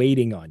were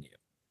waiting on you.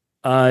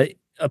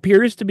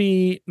 Appears to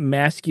be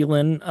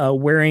masculine,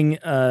 wearing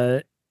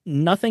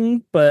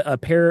nothing but a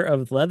pair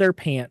of leather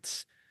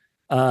pants,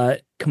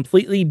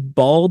 completely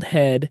bald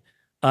head,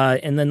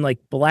 and then like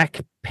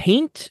black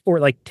paint or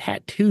like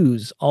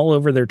tattoos all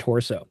over their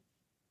torso.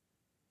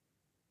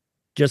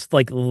 Just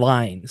like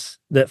lines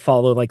that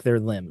follow like their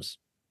limbs.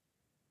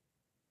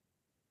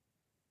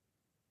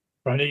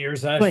 Friend of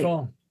yours,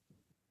 Ashfall?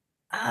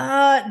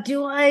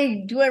 Do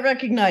I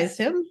recognize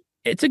him?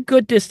 It's a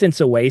good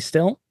distance away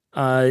still.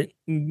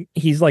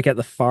 He's like at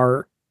the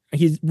far.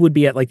 He would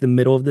be at like the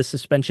middle of the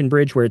suspension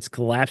bridge where it's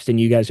collapsed, and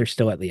you guys are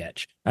still at the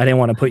edge. I didn't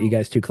want to put you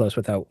guys too close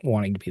without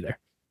wanting to be there.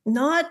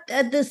 Not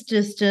at this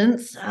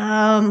distance.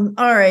 All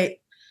right.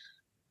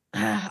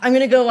 I'm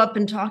gonna go up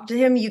and talk to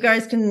him. You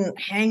guys can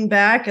hang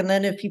back, and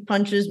then if he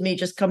punches me,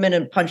 just come in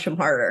and punch him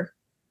harder.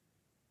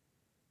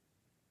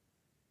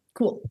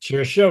 Cool. It's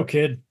your show,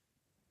 kid.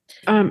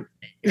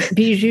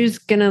 Bijou's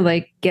gonna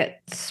like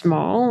get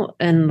small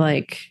and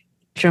like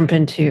jump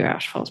into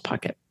Ashfall's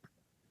pocket.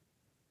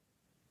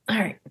 All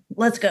right,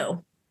 let's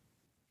go.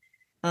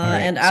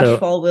 Right, and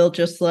Ashfall will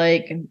just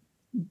like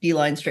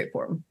beeline straight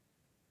for him.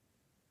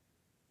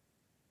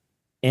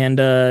 And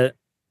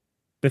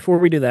before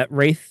we do that,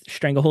 Wraith,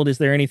 Stranglehold, is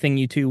there anything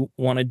you two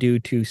want to do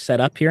to set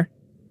up here?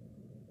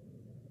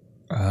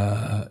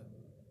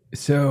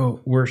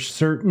 So we're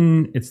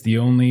certain it's the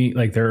only,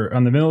 like, they're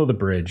on the middle of the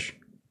bridge,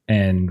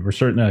 and we're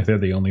certain like they're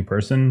the only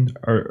person.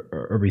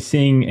 Are we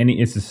seeing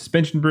any? It's a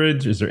suspension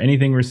bridge. Is there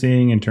anything we're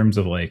seeing in terms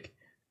of like,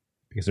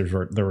 because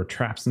there were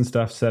traps and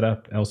stuff set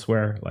up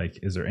elsewhere? Like,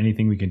 is there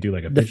anything we can do?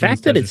 Like the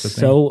fact that it's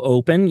so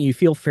open, you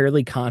feel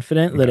fairly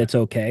confident that it's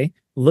okay.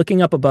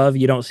 Looking up above,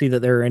 you don't see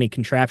that there are any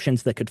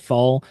contraptions that could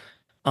fall.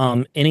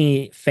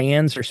 Any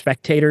fans or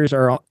spectators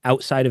are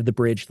outside of the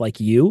bridge like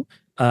you,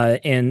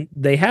 and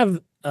they have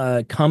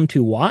come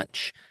to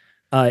watch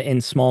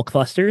in small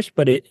clusters,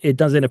 but it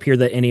doesn't appear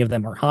that any of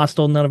them are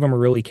hostile. None of them are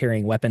really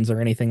carrying weapons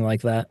or anything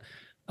like that.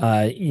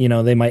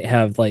 They might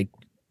have like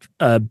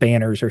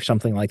banners or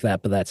something like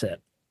that, but that's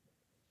it.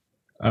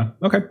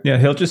 Okay. Yeah,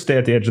 he'll just stay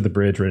at the edge of the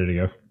bridge ready to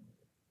go.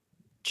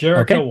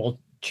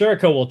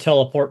 Jericho will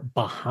teleport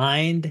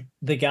behind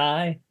the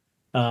guy.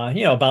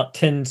 About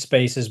 10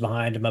 spaces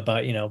behind him,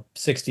 about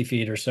 60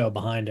 feet or so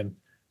behind him.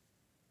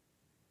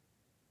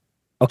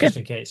 Okay. Just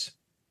in case.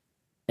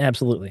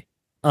 Absolutely.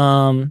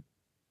 And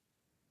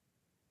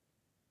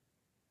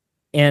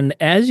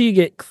as you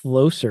get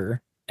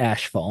closer,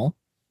 Ashfall,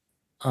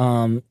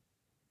 you're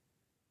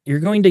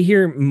going to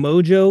hear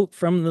Mojo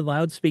from the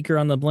loudspeaker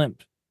on the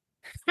blimp.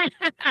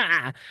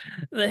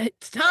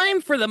 It's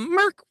time for the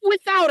merc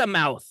without a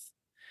mouth.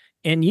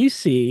 And you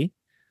see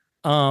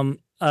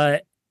half-naked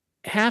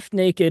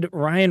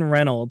Ryan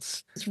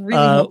Reynolds. It's really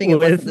hoping it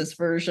went for this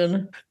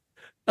version.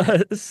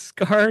 A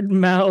scarred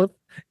mouth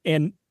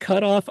and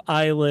cut off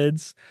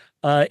eyelids.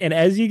 And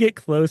as you get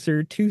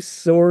closer, 2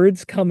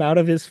 swords come out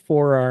of his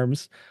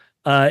forearms.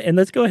 And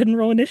let's go ahead and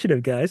roll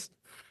initiative, guys.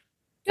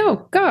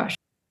 Oh, gosh.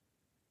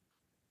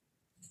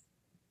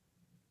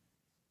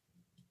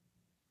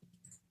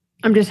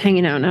 I'm just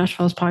hanging out in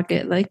Ashfall's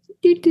pocket, like,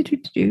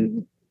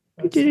 do.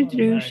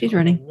 She's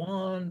running.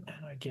 1,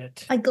 and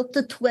I got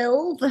the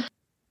 12.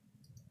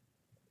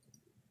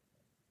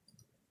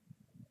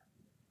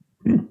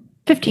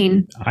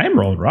 15. I am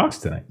rolling rocks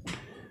tonight.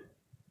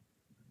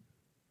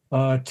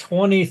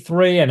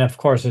 23, and of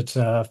course it's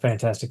a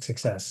fantastic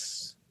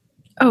success.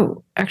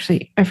 Oh,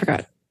 actually, I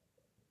forgot.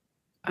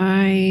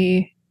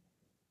 I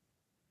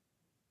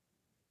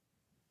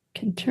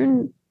can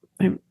turn.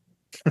 I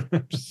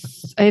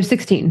have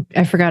 16.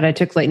 I forgot I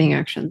took lightning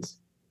actions.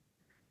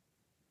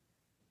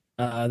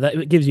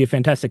 That gives you a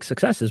fantastic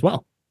success as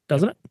well,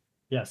 doesn't it?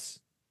 Yes.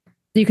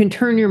 You can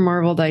turn your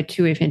Marvel die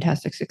to a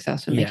fantastic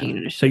success when making an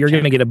initiative. So you're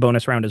going to get a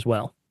bonus round as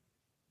well.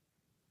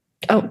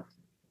 Oh.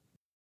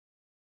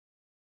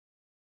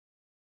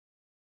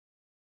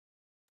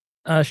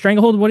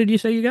 Stranglehold, what did you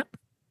say you got?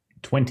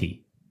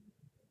 20.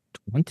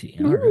 20.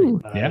 All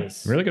right.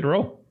 Nice. Yeah, really good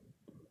roll.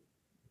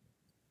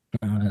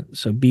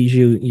 So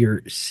Bijou,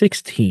 you're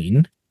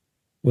 16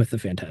 with the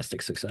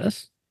fantastic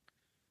success.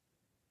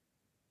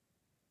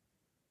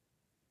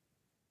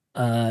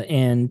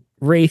 And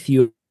Wraith,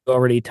 you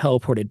already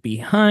teleported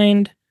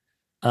behind.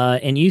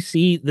 And you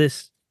see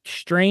this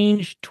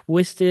strange,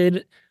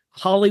 twisted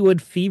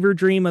Hollywood fever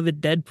dream of a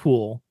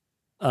Deadpool.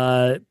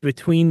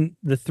 Between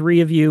the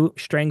 3 of you,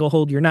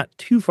 Stranglehold, you're not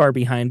too far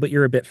behind, but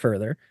you're a bit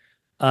further.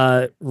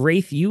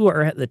 Wraith, you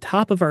are at the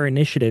top of our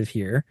initiative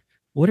here.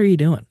 What are you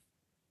doing?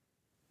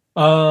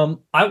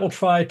 I will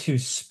try to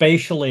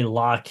spatially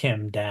lock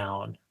him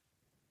down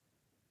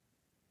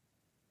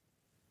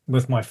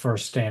with my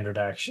first standard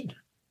action.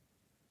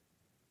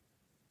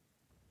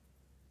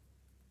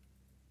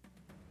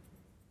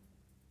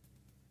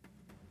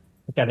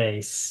 I got a...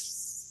 it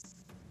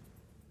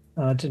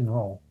didn't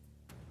roll.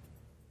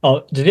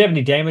 Oh, did he have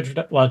any damage?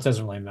 Well, it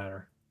doesn't really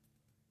matter.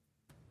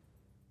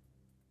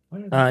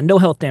 No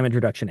health damage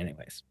reduction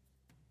anyways.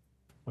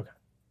 Okay.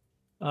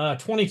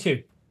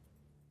 22.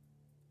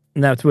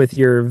 And that's with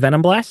your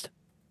Venom Blast?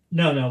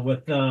 No,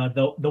 with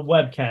the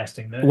web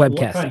casting. Web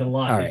casting. All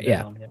right,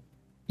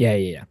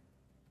 yeah.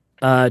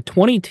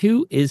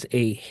 22 is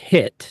a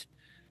hit.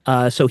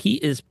 So he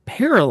is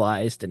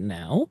paralyzed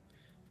now.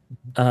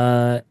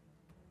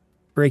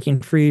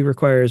 Breaking free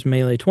requires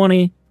melee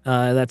 20.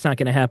 That's not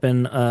going to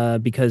happen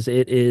because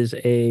it is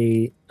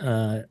a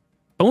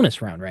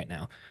bonus round right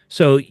now.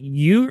 So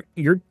you're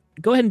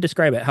go ahead and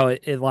describe it, how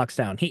it locks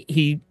down.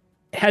 He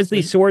has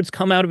these swords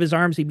come out of his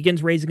arms. He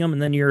begins raising them,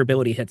 and then your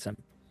ability hits him.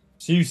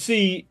 So you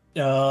see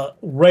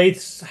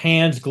Wraith's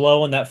hands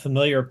glow in that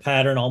familiar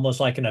pattern, almost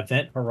like an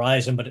event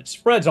horizon, but it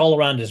spreads all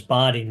around his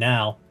body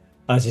now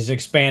as he's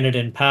expanded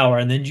in power.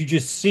 And then you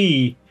just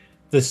see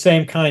the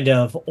same kind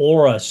of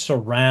aura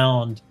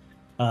surround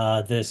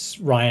this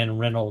Ryan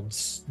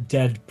Reynolds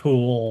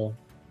Deadpool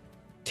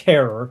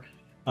terror.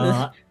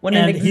 When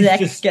an exec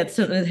gets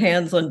his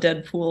hands on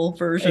Deadpool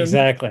version.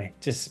 Exactly.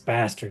 Just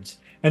bastards.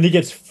 And he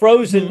gets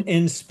frozen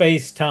in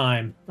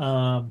space-time.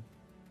 And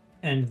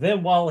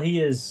then while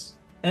he is...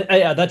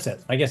 that's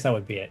it. I guess that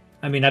would be it.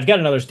 I mean, I've got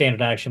another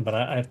standard action, but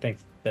I think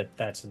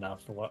that's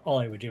enough for all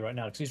he would do right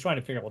now, because he's trying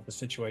to figure out what the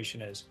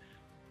situation is.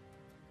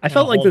 I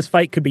felt like this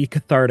fight could be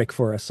cathartic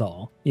for us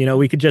all. You know,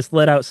 we could just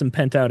let out some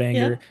pent out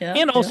anger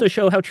and also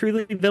show how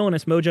truly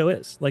villainous Mojo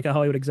is, like a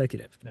Hollywood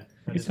executive. What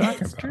are you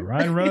talking about? True.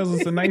 Ryan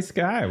Reynolds is a nice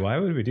guy. Why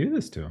would we do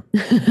this to him?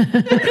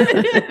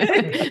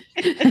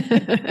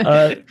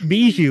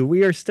 Bijou,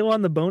 we are still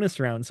on the bonus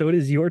round, so it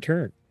is your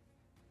turn.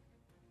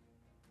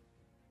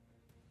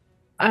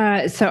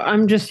 So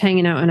I'm just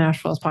hanging out in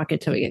Ashfall's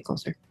pocket till we get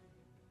closer.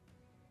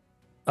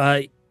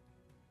 You're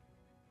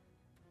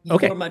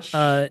Okay. much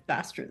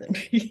faster than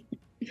me.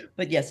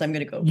 But yes, I'm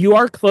going to go. You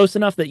are close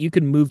enough that you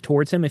can move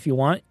towards him if you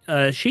want.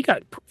 She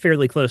got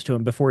fairly close to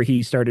him before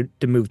he started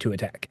to move to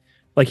attack.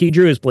 Like, he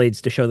drew his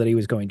blades to show that he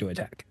was going to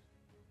attack.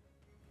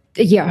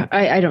 Yeah,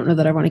 I don't know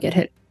that I want to get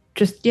hit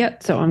just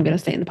yet, so I'm going to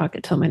stay in the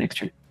pocket till my next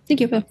turn. Thank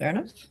you, Bill. Fair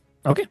enough.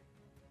 Okay.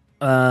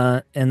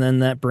 And then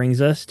that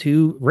brings us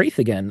to Wraith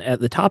again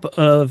at the top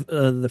of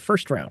the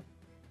first round.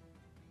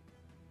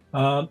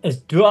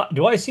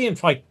 Do I see him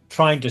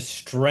trying to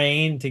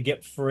strain to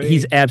get free?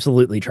 He's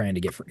absolutely trying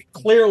to get free.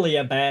 Clearly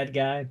a bad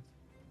guy.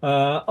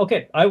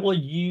 Okay, I will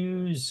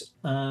use.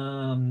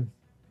 I'm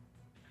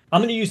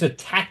going to use a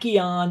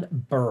Tachyon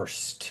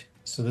Burst.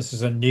 So this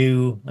is a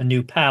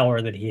new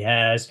power that he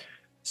has.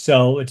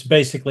 So it's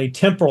basically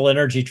temporal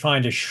energy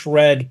trying to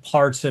shred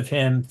parts of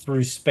him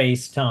through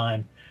space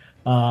time.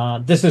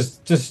 This is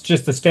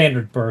just the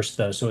standard burst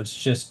though, so it's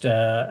just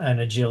an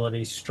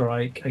agility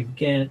strike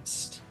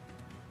against.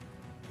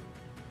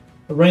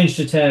 A ranged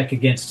attack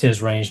against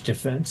his ranged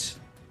defense.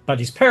 But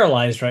he's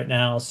paralyzed right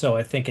now, so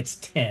I think it's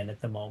 10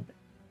 at the moment.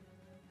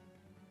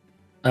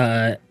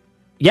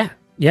 Yeah,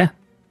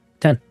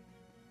 10.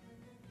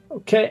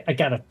 Okay, I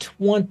got a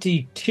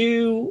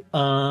 22.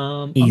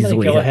 I'm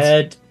Easily gonna go hits.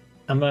 ahead.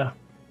 I'm gonna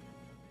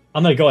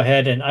go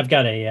ahead and I've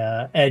got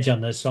a edge on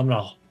this, so I'm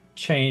gonna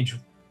change.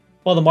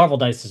 Well, the Marvel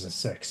dice is a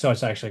 6, so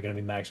it's actually gonna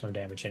be maximum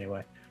damage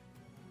anyway.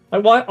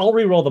 I'll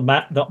re-roll the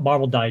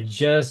Marvel die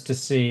just to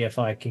see if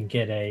I can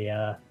get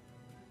a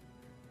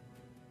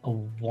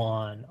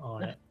 1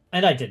 on it,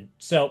 and I didn't.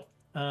 So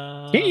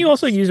Can't you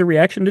also use a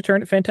reaction to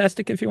turn it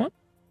fantastic if you want?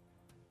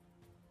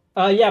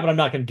 Yeah, but I'm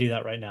not going to do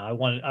that right now. I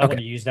want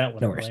to use that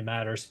when No it worries. really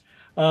matters.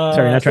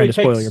 Sorry, not trying to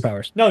spoil your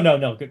powers. No,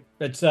 good.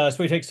 It's so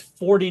he takes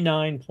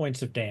 49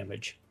 points of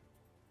damage.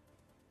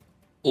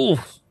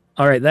 Oof.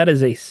 All right, that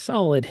is a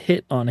solid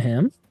hit on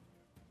him.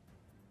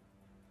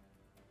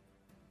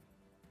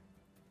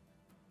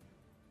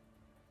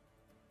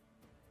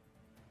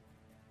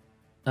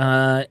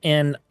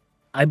 And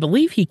I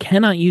believe he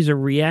cannot use a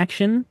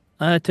reaction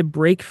to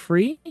break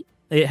free.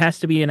 It has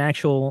to be an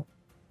actual.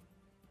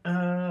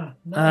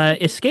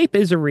 Escape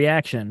is a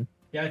reaction.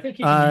 Yeah, I think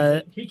he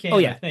can. He can.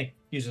 I think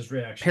use his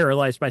reaction.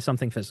 Paralyzed by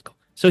something physical.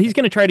 So he's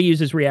going to try to use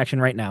his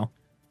reaction right now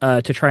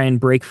to try and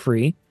break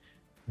free.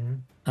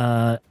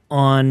 Mm-hmm.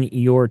 On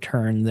your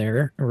turn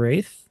there,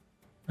 Wraith.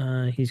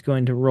 He's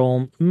going to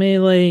roll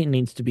melee. It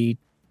needs to be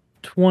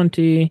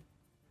 20.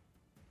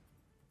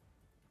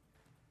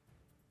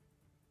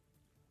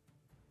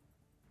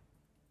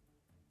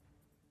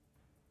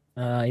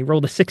 He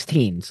rolled a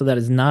 16, so that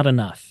is not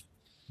enough.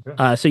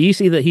 Okay. So you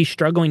see that he's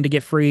struggling to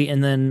get free,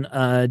 and then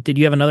did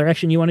you have another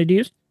action you wanted to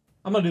use?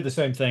 I'm going to do the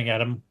same thing,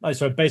 Adam.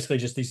 So basically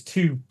just these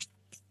 2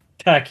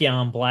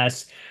 tachyon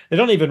blasts. They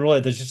don't even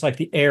really, there's just like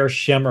the air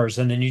shimmers,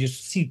 and then you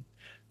just see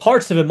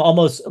parts of him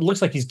almost, it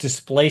looks like he's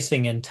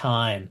displacing in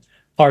time.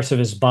 Parts of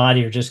his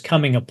body are just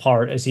coming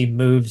apart as he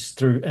moves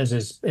through, as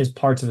his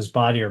parts of his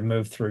body are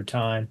moved through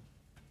time.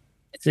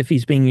 As if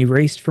he's being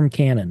erased from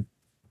canon.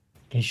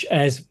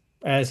 As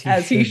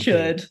he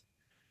should.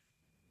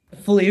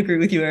 Fully agree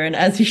with you, Aaron.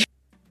 As he should.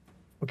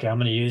 Okay, I'm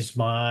going to use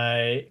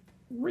my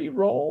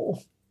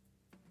reroll.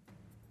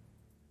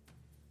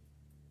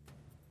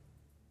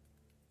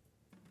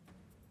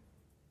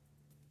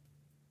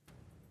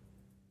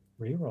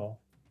 Reroll.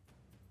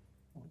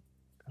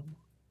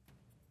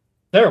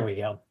 There we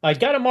go. I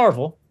got a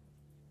Marvel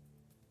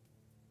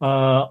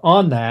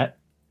on that.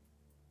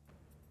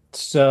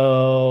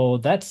 So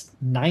that's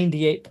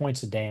 98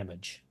 points of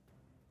damage.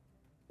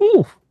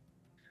 Ooh.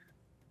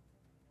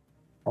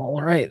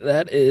 All right,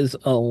 that is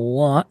a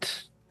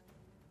lot.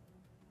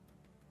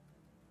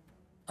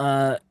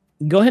 Go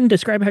ahead and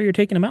describe how you're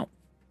taking him out.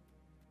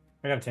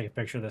 I got to take a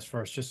picture of this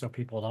first, just so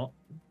people don't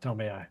tell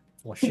me I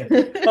full of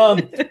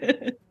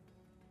shit.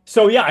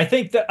 So yeah, I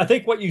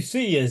think what you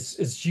see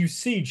is you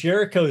see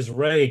Jericho's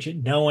rage at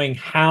knowing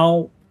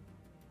how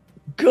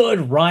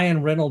good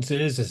Ryan Reynolds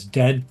is as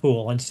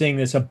Deadpool and seeing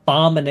this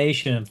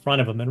abomination in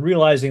front of him and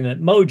realizing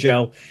that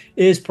Mojo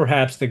is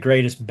perhaps the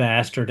greatest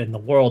bastard in the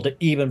world to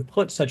even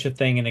put such a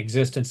thing in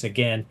existence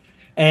again.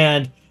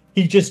 And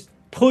he just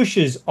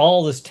pushes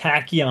all this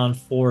tachyon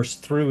force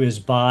through his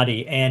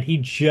body, and he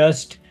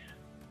just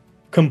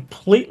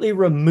completely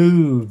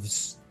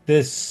removes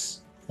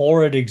this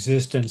horrid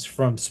existence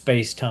from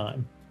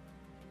space-time.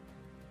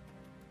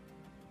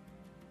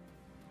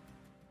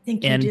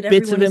 And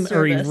bits of him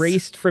are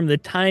erased from the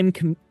time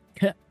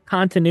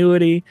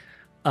continuity,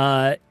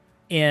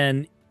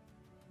 and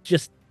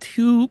just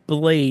 2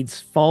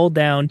 blades fall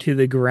down to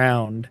the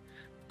ground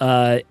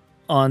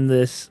on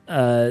this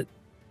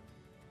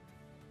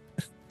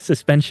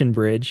suspension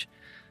bridge.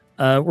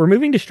 We're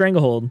moving to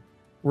Stranglehold.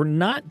 We're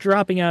not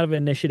dropping out of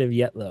initiative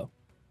yet, though.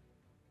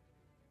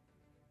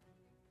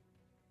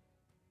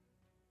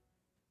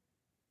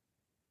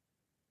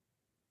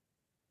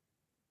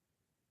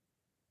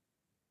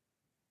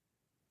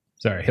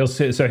 Sorry,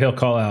 he'll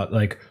call out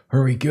like,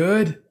 "Are we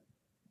good?"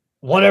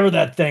 Whatever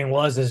that thing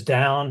was is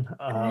down.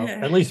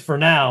 At least for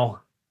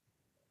now.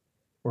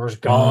 Or it's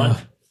gone.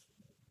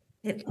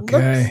 It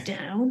Okay. looks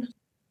down.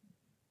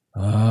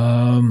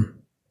 All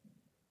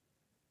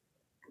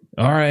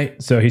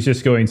right. So he's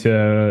just going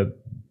to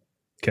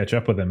catch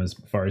up with him as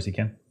far as he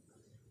can.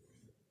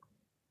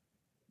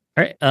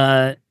 All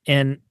right.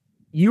 And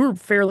you were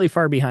fairly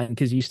far behind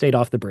because you stayed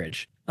off the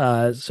bridge.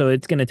 So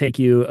it's going to take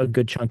you a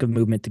good chunk of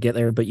movement to get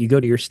there. But you go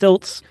to your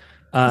stilts.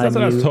 That's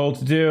what I was told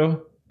to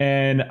do,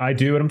 and I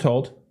do what I'm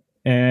told.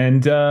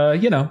 And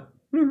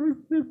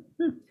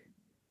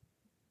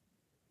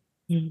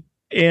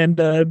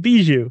And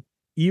Bijou,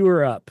 you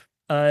were up.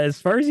 As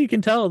far as you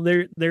can tell,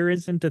 there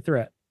isn't a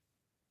threat.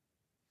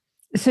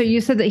 So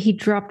you said that he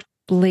dropped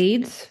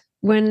blades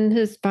when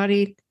his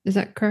body, is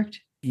that correct?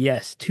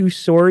 Yes, 2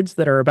 swords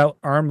that are about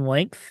arm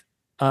length.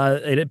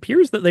 It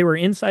appears that they were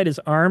inside his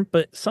arm,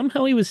 but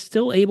somehow he was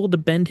still able to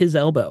bend his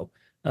elbow.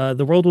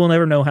 The world will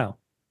never know how.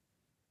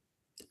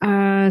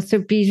 So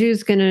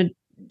Bijou's gonna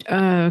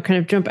kind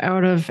of jump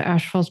out of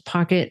Ashfall's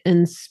pocket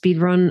and speed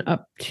run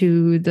up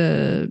to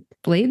the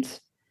blades.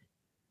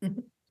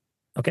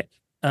 Okay.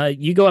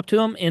 You go up to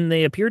them, and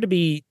they appear to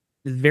be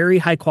very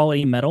high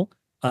quality metal.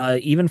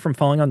 Even from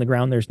falling on the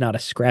ground, there's not a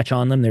scratch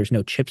on them. There's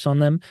no chips on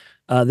them.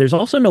 There's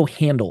also no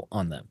handle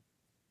on them.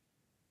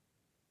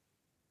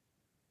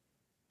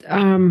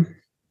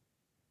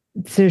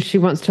 So she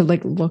wants to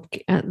like look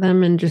at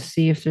them and just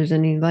see if there's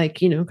any like,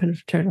 kind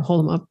of try to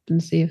hold them up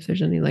and see if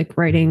there's any like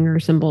writing or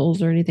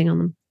symbols or anything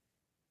on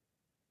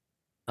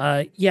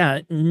them. Yeah,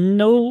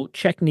 no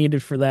check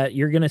needed for that.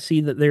 You're going to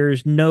see that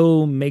there's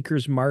no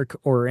maker's mark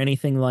or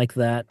anything like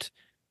that.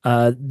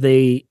 You're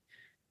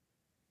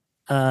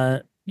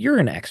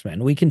an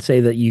X-Men. We can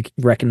say that you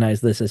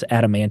recognize this as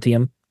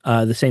adamantium,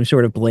 the same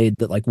sort of blade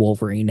that like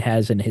Wolverine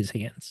has in his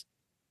hands.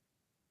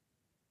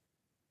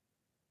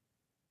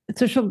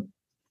 So she'll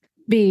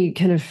be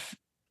kind of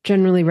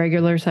generally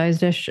regular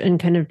sized-ish and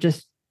kind of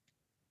just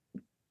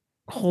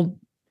hold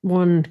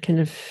one kind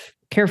of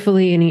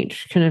carefully in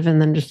each kind of,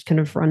 and then just kind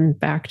of run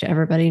back to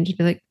everybody and just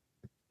be like,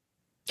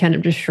 kind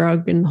of just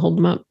shrug and hold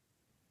them up.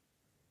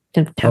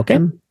 Kind of tap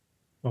them.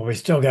 Well, we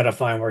still got to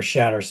find where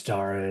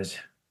Shatterstar is.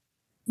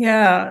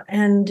 Yeah,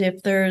 and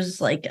if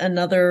there's like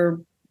another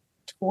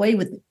toy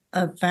with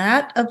a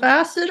vat of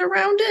acid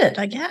around it,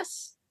 I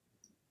guess.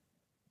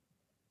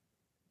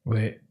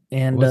 Wait,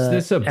 and was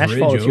this a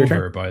bridge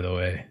over, by the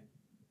way?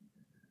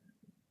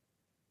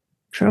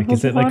 Like,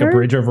 is it like a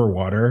bridge over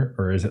water,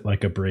 or is it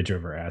like a bridge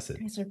over acid?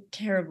 These are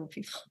terrible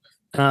people.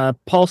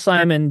 Paul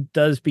Simon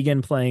does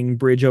begin playing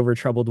Bridge Over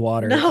Troubled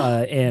Water.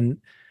 No. And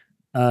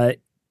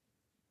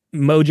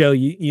Mojo,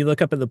 you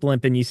look up at the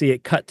blimp and you see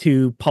it cut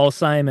to Paul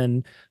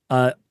Simon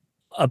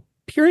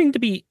appearing to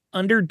be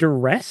under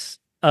duress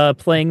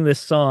playing this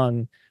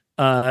song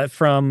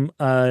from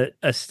a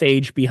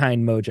stage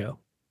behind Mojo.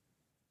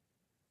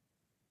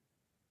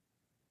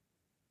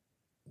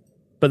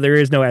 But there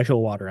is no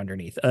actual water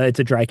underneath. It's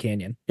a dry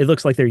canyon. It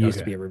looks like there used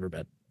to be a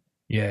riverbed.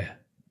 Yeah.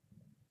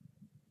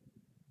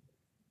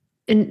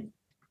 And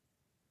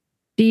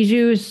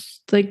Bijou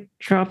like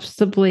drops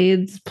the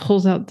blades,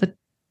 pulls out the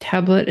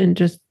tablet, and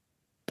just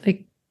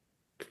like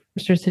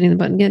starts hitting the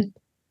button again.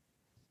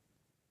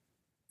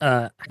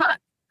 Hot, hot,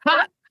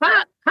 hot,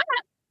 hot.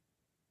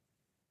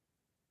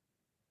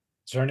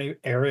 Is there any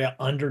area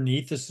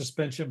underneath the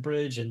suspension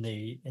bridge in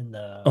the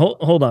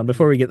Hold on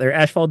before we get there.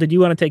 Ashfall, did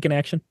you want to take an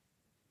action?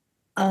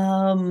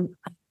 Well,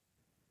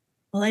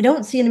 I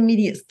don't see an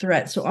immediate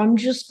threat, so I'm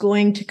just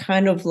going to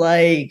kind of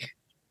like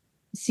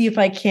see if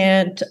I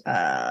can't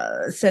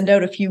send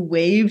out a few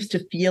waves to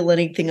feel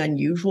anything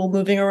unusual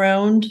moving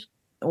around,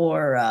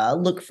 or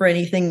look for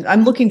anything.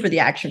 I'm looking for the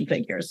action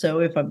figure,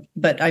 so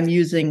I'm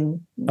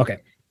using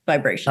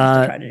vibrations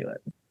to try to do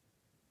it.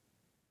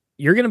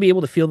 You're going to be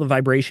able to feel the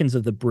vibrations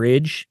of the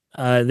bridge.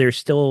 There's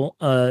still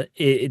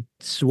it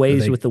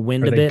sways with the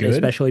wind a bit,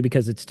 especially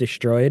because it's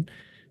destroyed.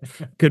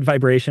 Good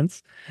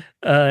vibrations.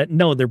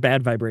 No, they're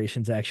bad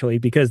vibrations actually,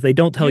 because they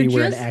don't tell you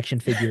where an action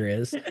figure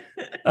is.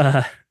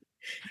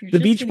 The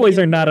Beach Boys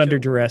are not under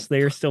duress.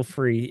 They are still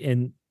free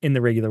in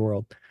the regular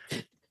world.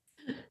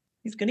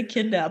 He's going to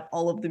kidnap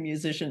all of the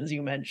musicians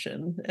you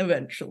mentioned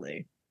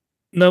eventually.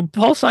 No,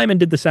 Paul Simon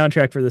did the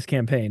soundtrack for this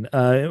campaign.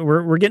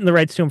 We're getting the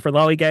rights to him for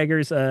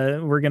Lollygaggers.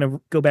 We're going to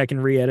go back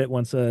and re-edit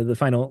once the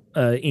final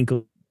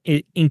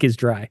ink is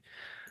dry.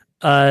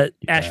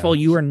 Ashfall,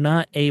 you are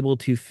not able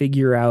to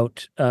figure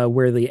out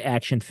where the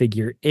action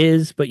figure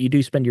is, but you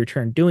do spend your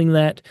turn doing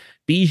that.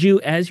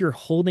 Bijou, as you're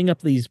holding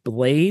up these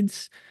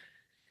blades,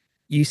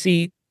 you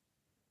see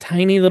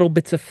tiny little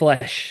bits of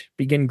flesh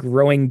begin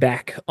growing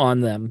back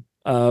on them.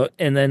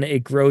 and then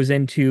it grows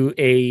into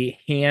a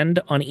hand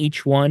on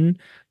each one,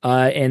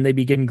 and they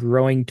begin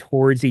growing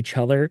towards each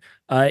other.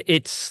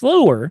 It's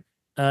slower,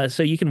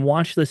 so you can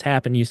watch this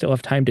happen. You still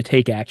have time to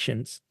take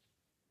actions.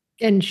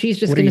 And she's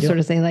just What are going you to sort doing?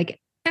 of say like,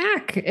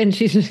 "Ack," and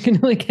she's just going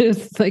to like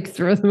just like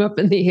throw them up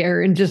in the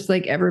air and just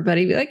like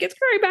everybody be like, "It's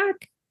growing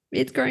back.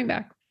 It's growing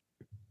back."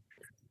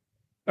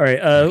 All right,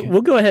 Okay.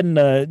 we'll go ahead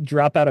and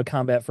drop out of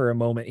combat for a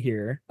moment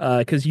here,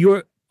 because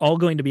you're all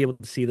going to be able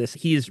to see this.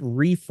 He is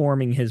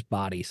reforming his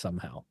body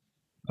somehow.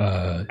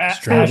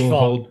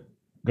 Stranglehold.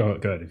 Go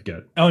ahead if you got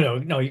it. Oh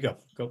no, you go.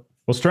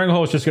 Well,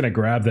 Stranglehold is just going to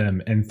grab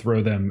them and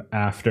throw them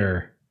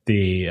after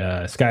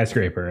the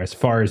skyscraper as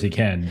far as he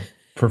can,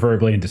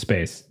 preferably into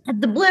space.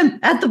 At the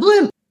blimp.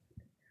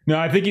 No,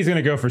 I think he's going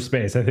to go for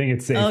space. I think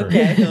it's safer.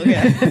 Okay.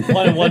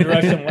 One in one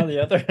direction, one in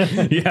the other.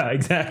 Yeah,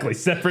 exactly.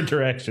 Separate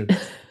directions.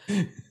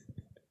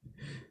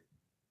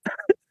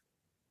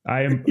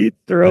 You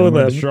throw I'm one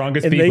them, of the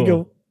strongest and people they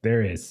go.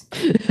 there is.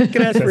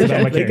 Can I ask for a Says it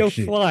on my check? They go character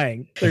sheet.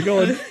 flying. They're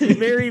going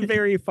very,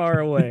 very far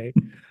away.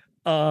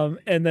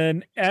 And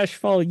then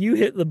Ashfall, you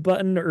hit the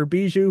button, or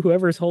Bijou,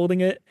 whoever's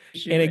holding it,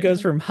 and it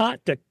goes from hot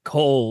to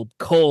cold,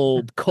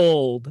 cold,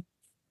 cold.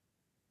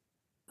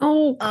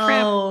 Oh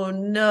crap! Oh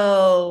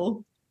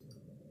no.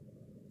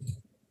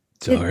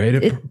 It's all right.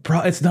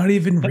 It's not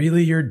even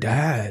really your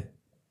dad.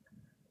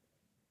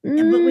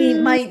 Yeah, but we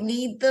Mm, might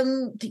need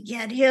them to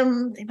get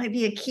him. They might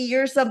be a key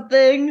or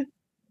something.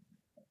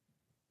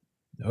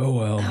 Oh,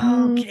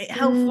 well. Okay,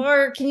 how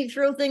far can you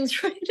throw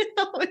things right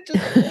now?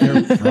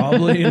 They're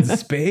probably in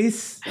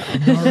space.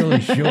 I'm not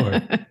really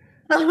sure.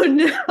 Oh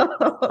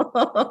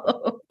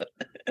no.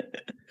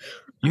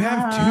 You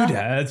have two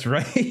dads,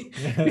 right?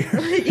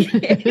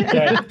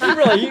 Yeah,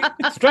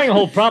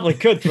 Stranglehold probably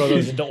could throw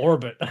those into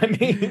orbit. I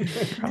mean,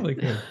 Probably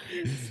could.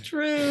 It's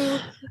true.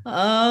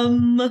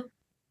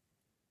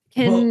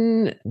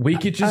 Can We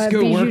could just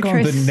go Bijou work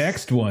on the tries-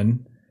 next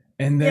one,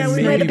 and then Yeah,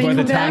 we maybe might by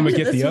the come time we back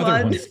to get the this other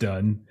one. ones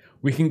done,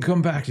 we can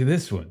come back to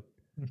this one.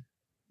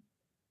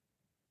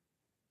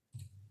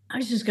 I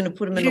was just gonna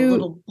put him in a You-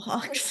 little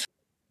box.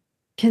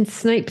 can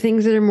snipe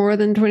things that are more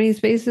than 20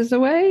 spaces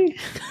away?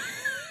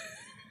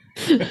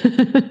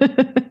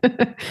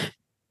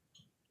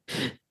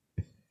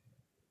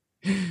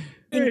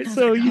 All right,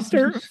 so you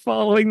start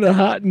following the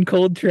hot and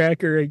cold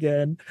tracker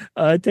again,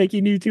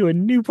 taking you to a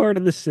new part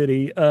of the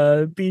city.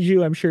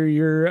 Bijou, I'm sure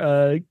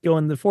you're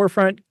going the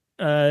forefront,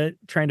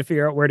 trying to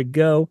figure out where to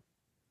go.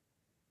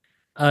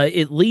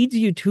 It leads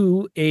you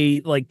to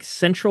a like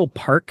Central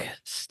Park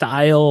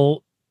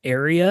style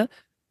area,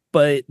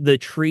 but the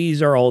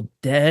trees are all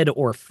dead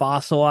or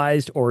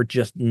fossilized or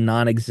just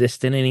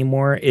non-existent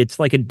anymore. It's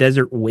like a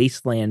desert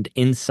wasteland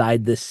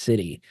inside this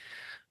city.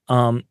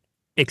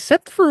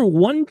 Except for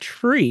one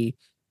tree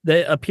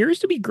that appears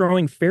to be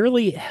growing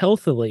fairly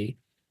healthily,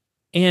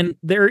 and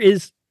there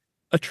is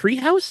a tree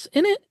house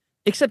in it.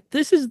 Except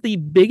this is the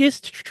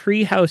biggest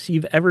tree house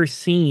you've ever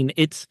seen.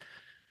 It's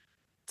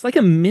like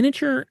a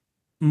miniature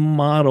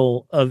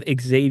model of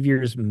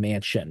Xavier's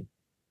mansion.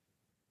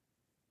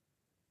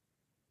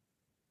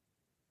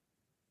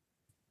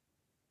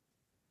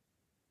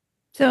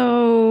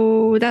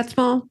 So that's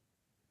small.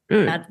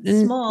 That's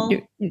And small.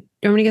 You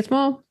want me to get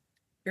small?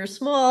 You're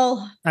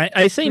small.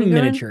 I say Keep going.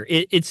 miniature.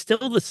 It's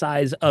still the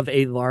size of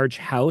a large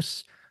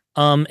house.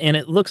 And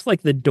it looks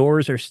like the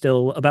doors are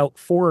still about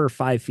 4 or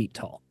 5 feet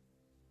tall.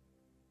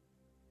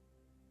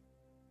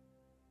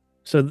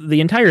 So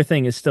the entire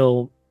thing is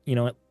still,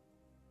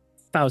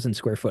 1,000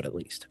 square foot at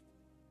least.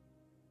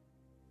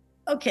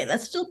 Okay,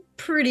 that's still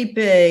pretty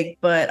big,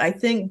 but I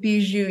think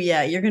Bijou,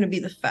 yeah, you're going to be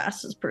the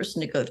fastest person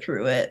to go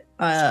through it.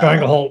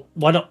 Stranglehold.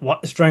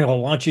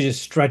 Stranglehold? Why don't you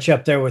just stretch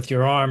up there with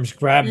your arms,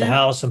 grab the Yeah.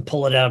 house, and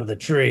pull it out of the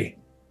tree?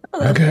 Oh,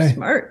 that's Okay.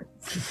 smart.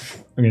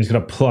 I'm just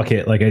gonna pluck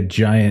it like a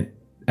giant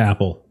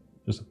apple.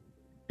 Just,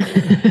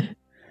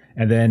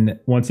 and then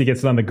once he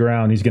gets it on the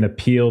ground, he's gonna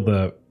peel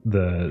the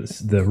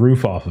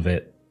roof off of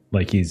it,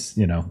 like he's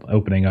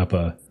opening up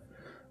a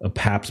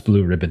Pabst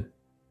Blue Ribbon.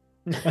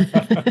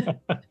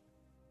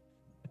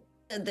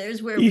 And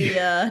there's where we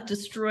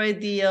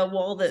destroyed the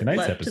wall that Tonight's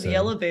led to episode the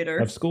elevator.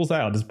 of School's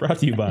Out is brought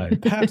to you by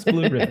Pabst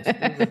Blue Ribbon.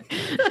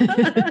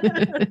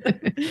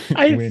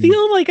 I When-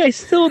 feel like I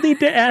still need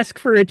to ask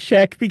for a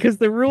check because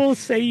the rules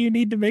say you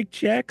need to make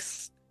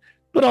checks,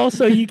 but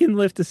also you can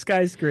lift a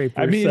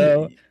skyscraper. I mean,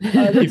 so if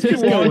let's you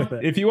just go want, with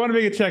it. if you want to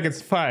make a check, it's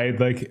fine.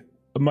 Like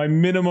my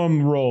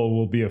minimum roll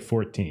will be a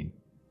 14,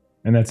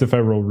 and that's if I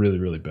roll really,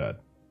 really bad.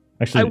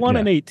 Actually, I want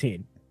yeah. an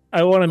 18.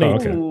 I want an Oh,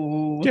 18. okay.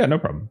 Ooh. Yeah, no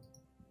problem.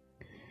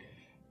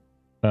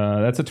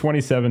 That's a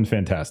 27.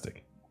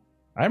 Fantastic.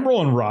 I'm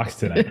rolling rocks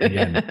tonight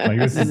again. Like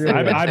this is,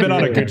 I've been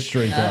on a good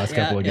streak the last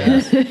couple of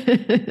games.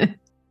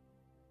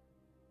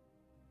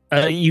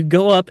 You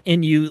go up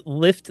and you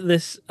lift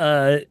this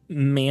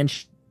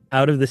mansion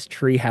out of this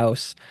tree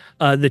house.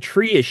 The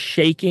tree is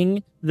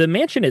shaking. The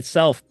mansion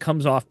itself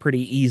comes off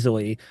pretty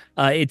easily.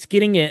 It's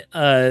getting it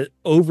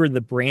over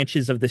the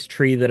branches of this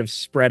tree that have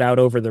spread out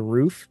over the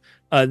roof.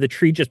 The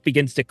tree just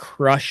begins to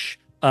crush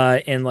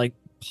and like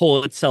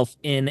pull itself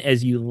in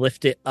as you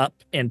lift it up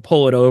and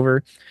pull it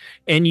over.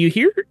 And you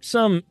hear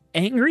some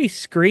angry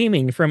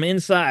screaming from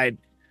inside.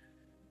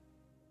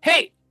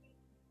 Hey,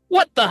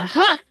 what the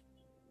huh?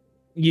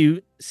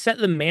 You set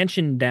the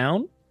mansion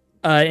down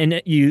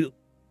and you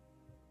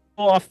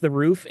pull off the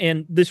roof.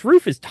 And this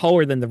roof is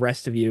taller than the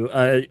rest of you.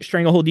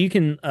 Stranglehold, you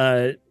can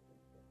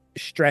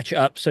stretch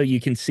up so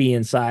you can see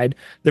inside.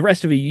 The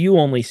rest of you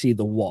only see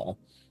the wall.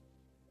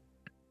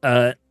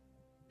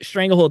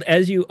 Stranglehold,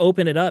 as you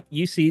open it up,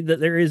 you see that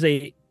there is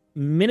a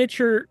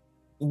miniature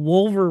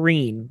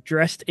Wolverine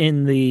dressed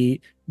in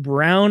the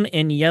brown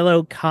and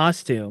yellow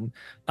costume.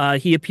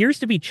 He appears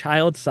to be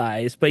child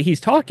size, but he's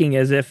talking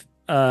as if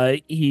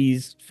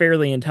he's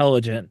fairly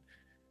intelligent.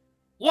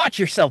 Watch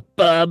yourself,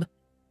 bub.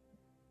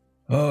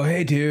 Oh,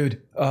 hey,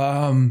 dude.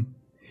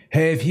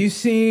 Hey, have you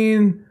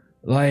seen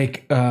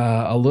like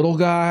a little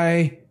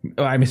guy?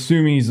 I'm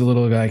assuming he's a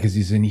little guy because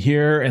he's in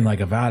here and like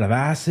a vat of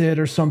acid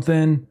or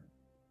something.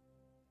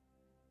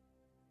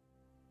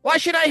 Why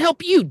should I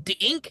help you,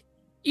 Dink?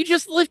 You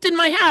just lived in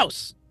my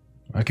house.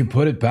 I can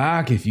put it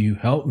back if you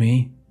help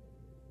me.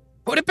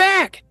 Put it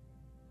back.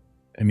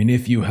 I mean,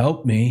 if you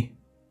help me.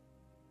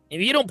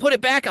 If you don't put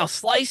it back, I'll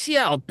slice you,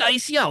 I'll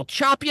dice you, I'll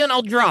chop you, and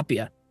I'll drop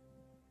you.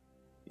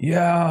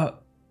 Yeah,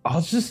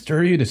 I'll just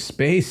stir you to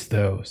space,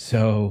 though,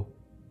 so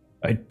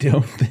I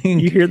don't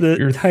think... You hear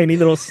the tiny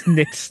little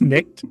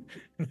snicked.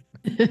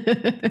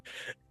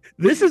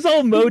 This is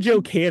all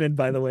Mojo canon,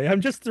 by the way.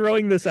 I'm just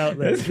throwing this out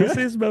there. This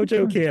is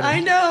Mojo canon. I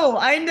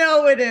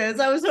know it is.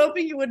 I was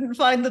hoping you wouldn't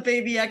find the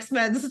baby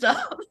X-Men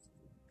stuff.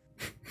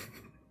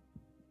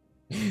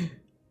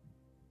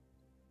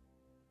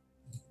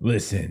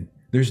 Listen,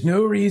 there's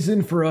no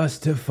reason for us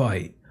to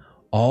fight.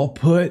 I'll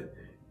put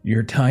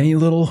your tiny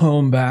little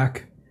home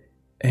back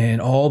and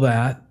all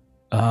that.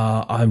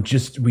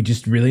 We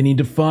just really need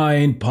to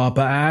find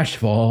Papa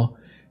Ashfall,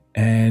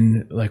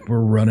 and like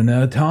we're running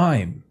out of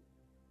time.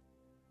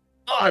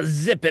 Oh,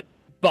 zip it,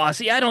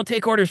 bossy. I don't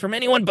take orders from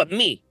anyone but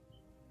me.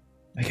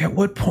 Like, at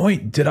what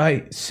point did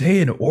I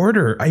say an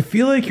order? I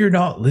feel like you're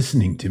not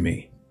listening to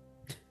me.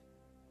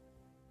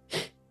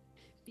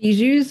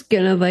 Bijou's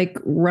gonna like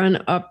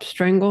run up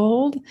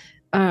Stranglehold,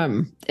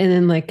 and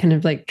then like kind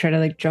of like try to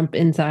like jump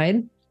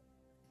inside.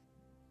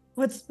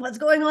 What's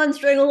going on,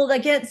 Stranglehold? I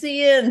can't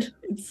see in.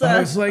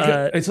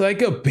 It's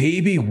like a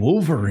baby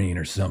Wolverine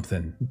or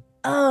something.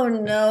 Oh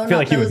no, not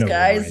like those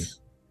guys.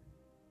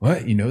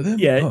 What? You know them?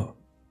 Yeah. Oh.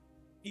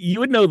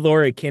 You would know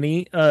Laura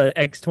Kinney,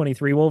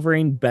 X-23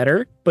 Wolverine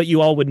better, but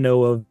you all would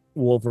know of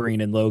Wolverine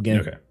and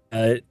Logan.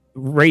 Okay.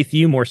 Wraith,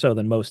 you more so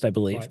than most, I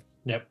believe. Right.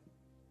 Yep.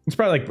 It's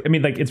probably like, I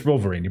mean, like it's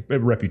Wolverine,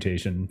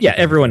 reputation. Yeah,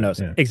 everyone knows.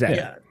 Yeah.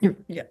 Exactly.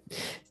 Yeah.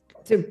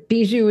 So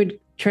Bijou would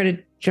try to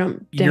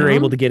jump down. You're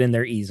able to get in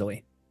there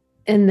easily.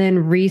 And then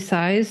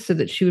resize so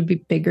that she would be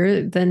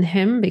bigger than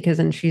him, because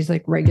then she's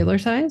like regular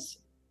size.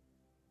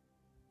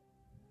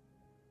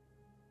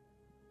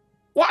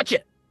 Watch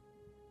it.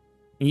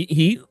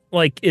 He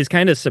like is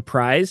kind of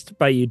surprised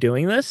by you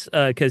doing this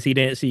because he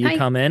didn't see you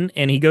come in,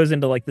 and he goes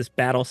into like this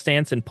battle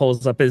stance and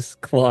pulls up his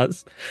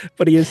claws,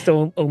 but he is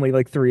still only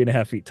like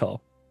 3.5 feet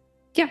tall.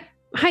 Yeah.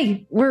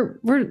 Hi. We're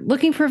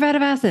looking for a vat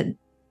of acid.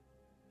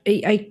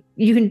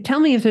 You can tell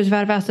me if there's a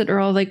vat of acid, or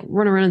I'll like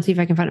run around and see if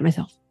I can find it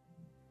myself.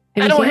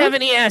 I don't have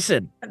any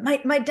acid.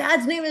 My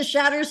dad's name is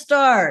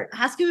Shatterstar.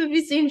 Ask him if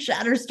he's seen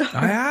Shatterstar.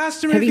 I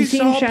asked him if he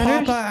saw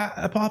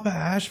Papa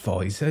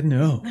Ashfall. He said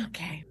no.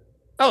 Okay.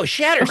 Oh,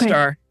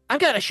 Shatterstar. Okay. I've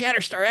got a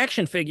Shatterstar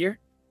action figure.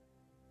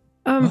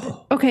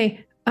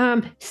 Okay.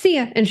 See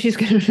ya. And she's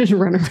gonna just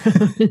run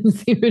around and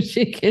see what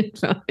she can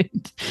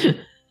find. I'm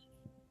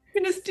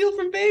gonna steal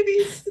from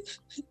babies.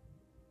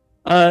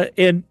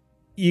 And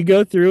you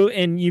go through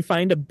and you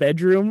find a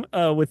bedroom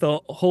with a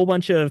whole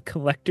bunch of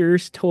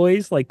collector's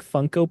toys, like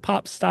Funko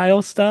Pop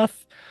style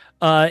stuff.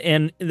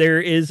 And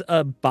there is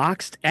a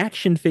boxed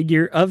action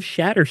figure of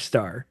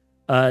Shatterstar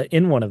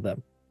in one of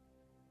them.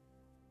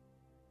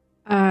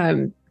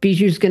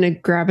 Bijou's gonna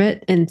grab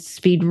it and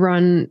speed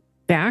run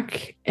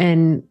back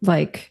and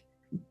like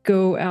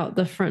go out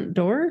the front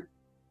door,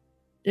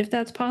 if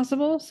that's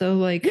possible. So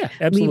like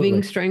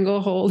leaving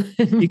Stranglehold.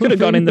 You could have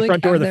gone in the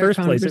front door in the first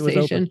place. It was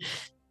open.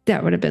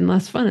 That would have been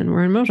less fun, and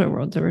we're in Mojo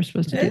World, so we're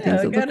supposed to do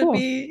things that look cool.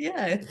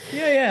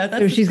 That's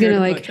so she's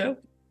gonna like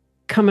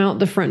come out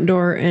the front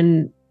door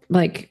and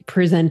like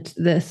present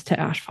this to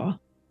Ashfall.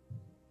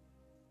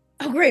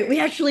 Oh, great. We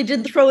actually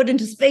did throw it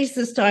into space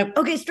this time.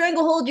 Okay,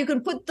 Stranglehold, you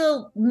can put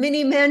the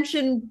mini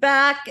mansion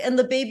back and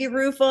the baby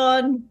roof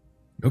on.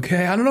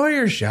 Okay, I don't know why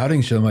you're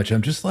shouting so much.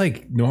 I'm just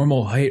like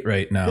normal height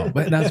right now,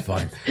 but that's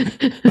fine.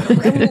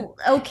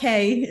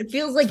 Okay. It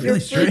feels like you're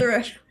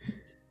further.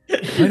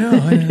 I know.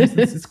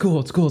 It's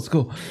cool.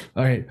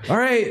 All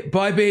right.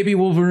 Bye, baby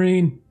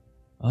Wolverine.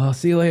 I'll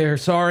see you later.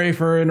 Sorry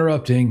for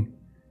interrupting.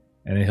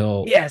 And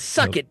he'll... Yeah,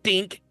 suck it,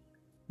 Dink.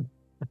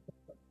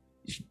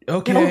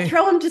 Okay. Don't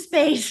throw him to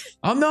space.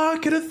 I'm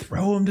not gonna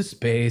throw him to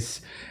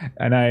space.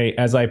 And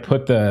as I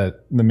put the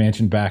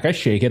mansion back, I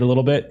shake it a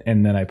little bit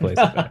and then I place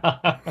it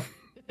back.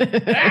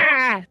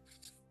 Ah!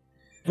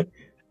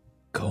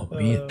 Call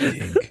me a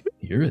Dink.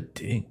 You're a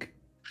dink.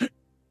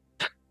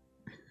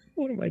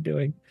 What am I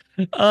doing?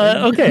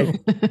 Okay.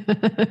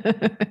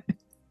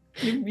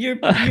 You're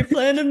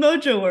playing in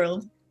Mojo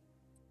World.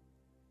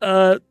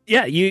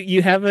 Yeah,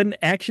 you have an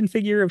action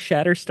figure of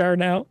Shatterstar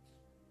now.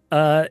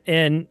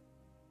 And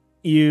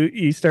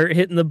you start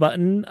hitting the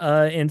button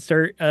and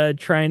start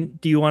trying.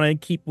 Do you want to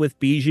keep with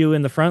Bijou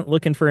in the front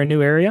looking for a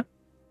new area?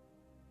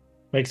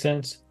 Makes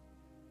sense.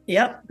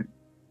 Yep.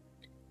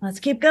 Let's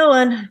keep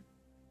going.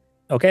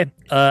 Okay.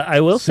 I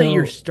will say So-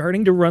 you're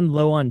starting to run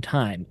low on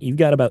time. You've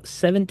got about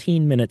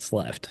 17 minutes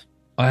left.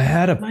 I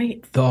had a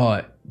Might-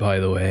 thought, by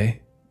the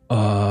way.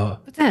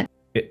 What's that?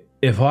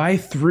 If I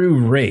threw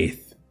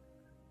Wraith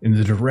in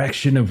the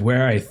direction of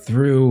where I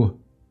threw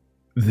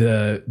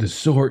the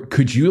sword,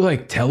 could you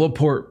like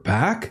teleport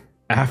back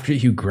after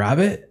you grab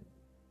it?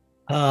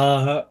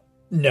 No.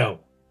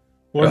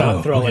 We're Oh,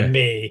 not throwing okay.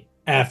 me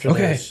after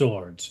Okay. those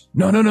swords.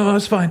 No,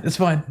 that's fine. That's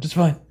fine. That's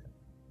fine.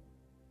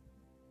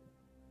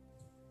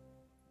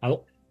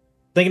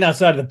 Thinking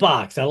outside of the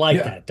box. I like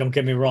Yeah. that. Don't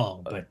get me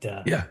wrong. But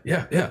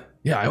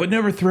Yeah. I would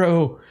never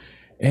throw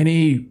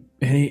any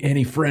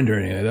friend or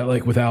anything like that,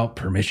 like without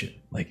permission.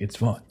 Like it's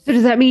fun. So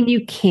does that mean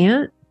you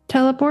can't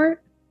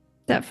teleport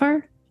that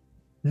far?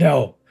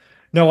 no,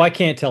 I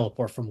can't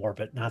teleport from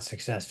orbit. Not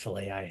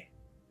successfully. Don't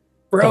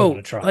Bro,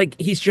 wanna try. like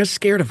he's just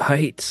scared of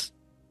heights.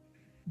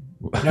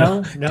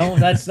 No,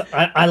 that's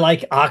I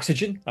like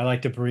oxygen. I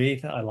like to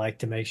breathe. I like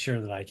to make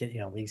sure that I get,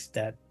 at least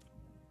that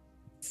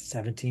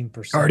 17%.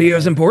 Cardio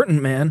is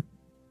important, man.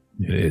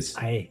 It is.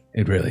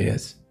 It really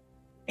is.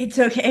 It's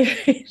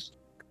okay.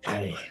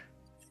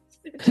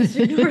 Just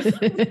ignore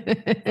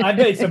them. I've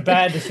made some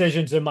bad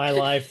decisions in my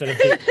life that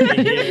have put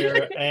me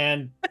here,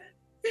 and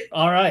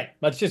all right,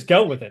 let's just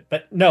go with it.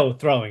 But no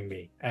throwing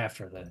me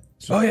after the.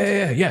 Oh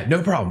yeah.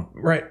 No problem.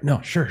 Right.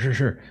 No,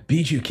 sure.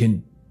 Bijou,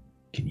 can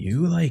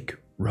you like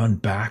run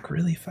back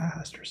really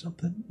fast or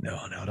something? No,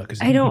 because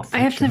I don't. I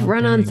have to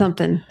run on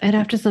something. I'd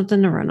have to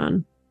something to run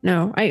on.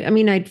 No, I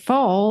mean I'd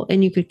fall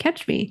and you could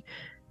catch me,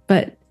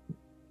 but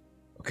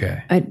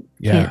Okay. I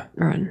can't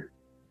run.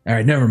 All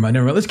right, never mind.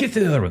 Let's get to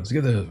the other ones.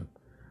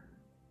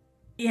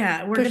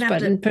 Yeah, we're Push gonna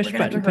button, have to push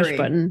button, push hurry.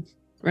 button.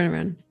 Run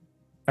around.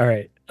 All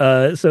right.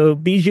 So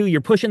Bijou,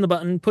 you're pushing the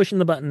button.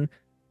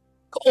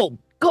 Cold,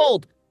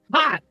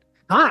 hot.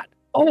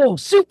 Oh,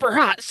 super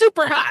hot.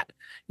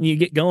 And you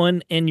get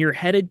going and you're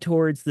headed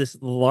towards this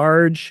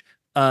large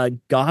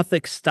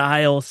Gothic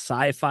style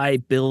sci-fi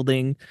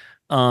building.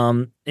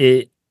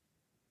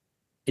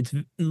 It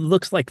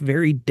looks like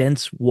very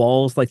dense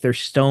walls, like they're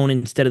stone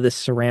instead of this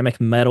ceramic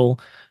metal.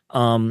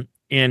 And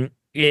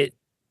it's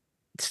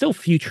still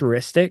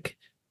futuristic,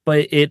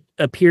 but it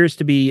appears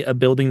to be a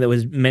building that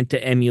was meant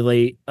to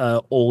emulate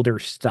older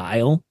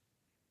style,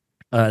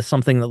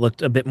 something that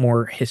looked a bit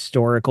more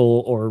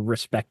historical or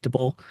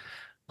respectable.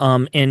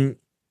 And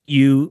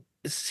you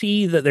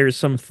see that there's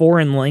some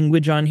foreign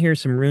language on here,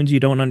 some runes you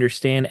don't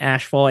understand.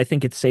 Ashfall, I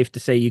think it's safe to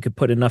say you could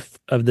put enough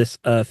of this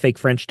fake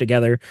French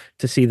together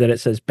to see that it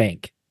says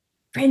bank.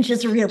 French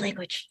is a real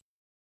language.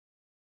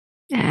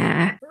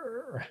 Ah.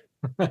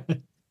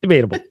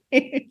 Debatable.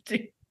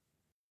 To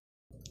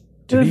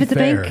So be if it's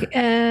fair, a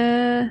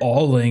bank,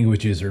 all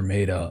languages are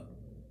made up.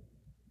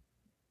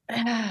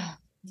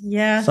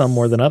 Yes. Some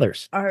more than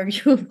others.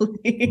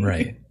 Arguably.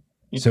 Right.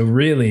 So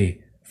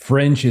really,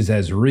 French is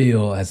as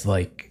real as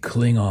like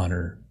Klingon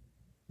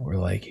or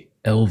like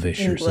Elvish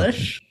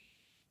English.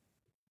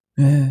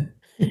 or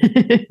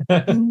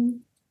something.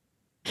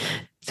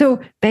 so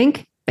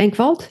bank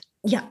vault.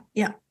 Yeah.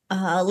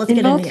 Let's In get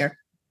in vault? here.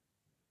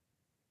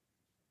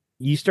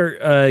 You start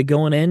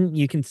going in,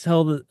 you can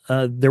tell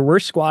that there were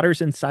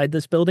squatters inside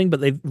this building, but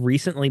they've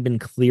recently been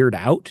cleared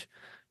out.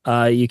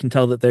 You can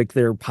tell that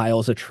there are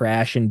piles of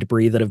trash and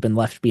debris that have been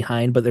left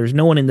behind, but there's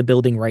no one in the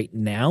building right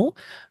now.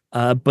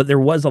 But there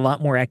was a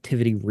lot more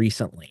activity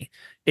recently.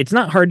 It's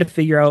not hard to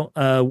figure out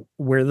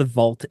where the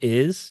vault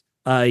is.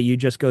 You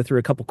just go through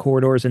a couple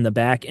corridors in the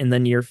back, and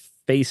then you're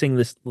facing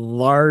this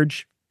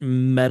large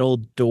metal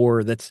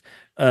door that's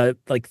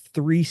like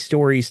 3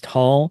 stories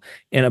tall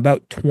and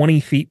about 20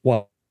 feet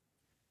wide.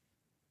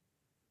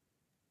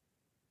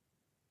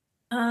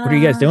 What are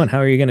you guys doing? How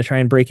are you going to try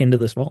and break into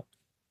this vault?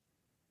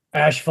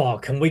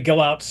 Ashfall, can we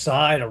go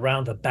outside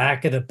around the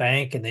back of the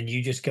bank and then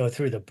you just go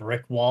through the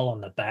brick wall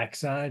on the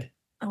backside?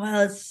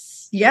 Well,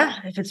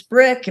 if it's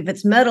brick, if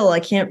it's metal, I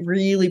can't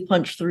really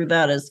punch through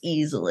that as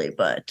easily.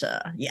 But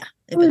yeah,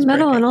 if It was it's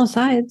metal brick, on all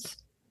sides.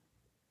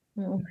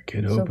 well, I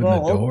could So open the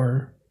vault.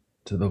 door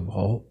to the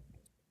vault.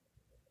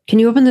 Can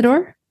you open the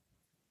door?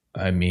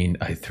 I mean,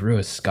 I threw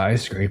a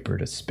skyscraper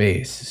to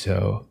space,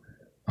 so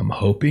I'm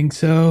hoping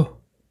so.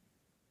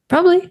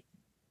 Probably.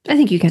 I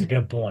think you That's a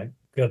can.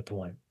 good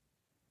point.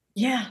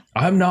 yeah.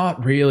 I'm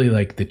not really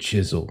like the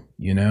chisel,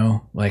 you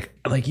know? Like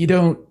you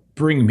don't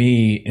bring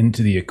me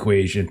into the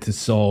equation to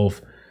solve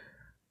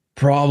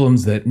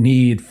problems that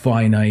need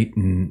finite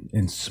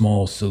and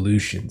small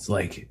solutions.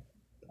 Like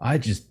I'm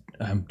just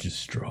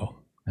strong.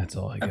 That's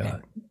all I Okay.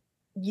 got. So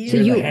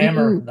You're you- the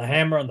hammer. you- The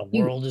hammer on the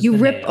world is You the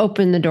rip nail.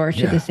 open the door to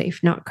Yeah. the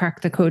safe, not crack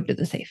the code to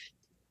the safe.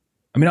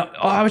 I mean,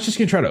 I was just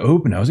gonna try to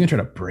open it. I was gonna try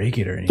to break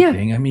it or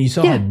anything. Yeah. I mean, you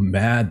saw Yeah. how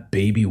mad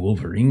baby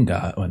Wolverine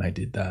got when I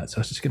did that, so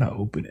I was just gonna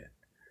open it.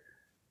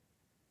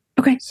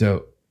 Okay.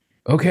 So,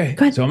 okay.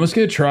 Go ahead. So I'm just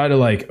gonna try to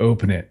like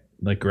open it,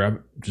 like grab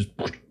it, just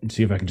and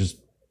see if I can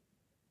just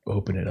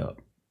open it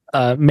up.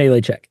 Melee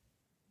check.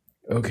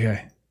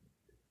 Okay.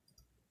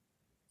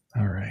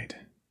 All right.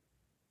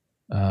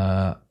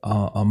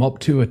 I'm up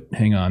to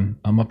hang on.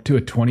 I'm up to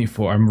a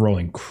 24. I'm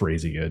rolling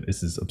crazy good.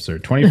 This is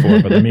absurd.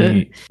 24, but let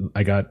me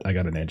I got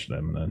an edge that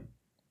I'm gonna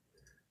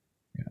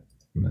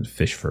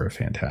fish for a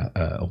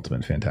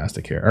ultimate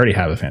fantastic here. I already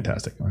have a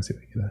fantastic. I want to see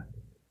if I can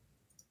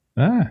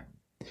get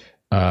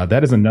that.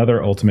 That is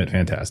another ultimate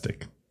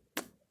fantastic.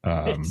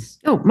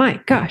 Oh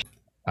my gosh.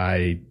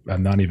 I'm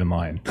not even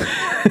lying.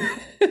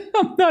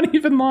 I'm not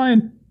even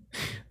lying.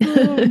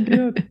 Oh my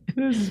god.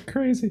 This is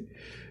crazy.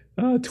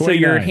 29. So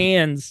your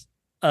hands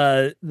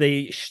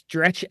they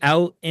stretch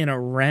out and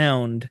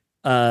around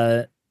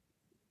the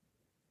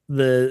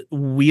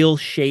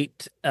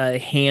wheel-shaped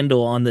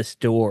handle on this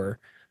door.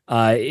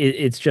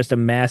 It's just a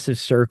massive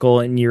circle,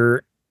 and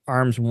your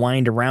arms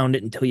wind around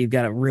it until you've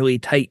got a really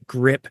tight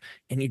grip,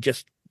 and you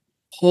just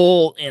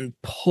pull and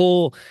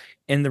pull,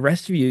 and the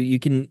rest of you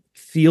can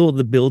feel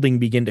the building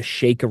begin to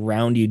shake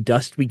around you.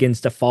 Dust begins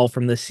to fall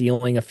from the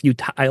ceiling. A few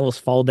tiles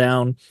fall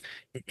down.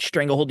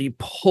 Stranglehold, you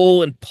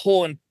pull and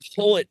pull and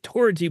pull it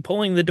towards you,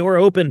 pulling the door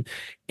open,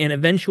 and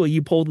eventually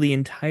you pull the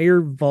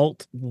entire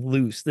vault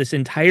loose. This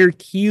entire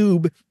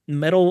cube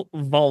metal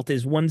vault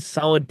is one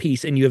solid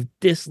piece, and you have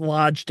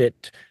dislodged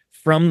it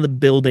from the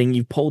building.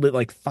 You pulled it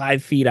like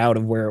 5 feet out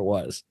of where it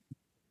was.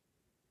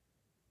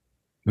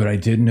 But I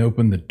didn't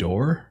open the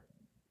door?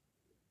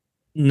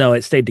 No,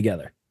 it stayed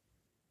together.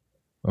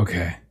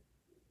 Okay.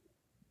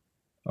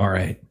 All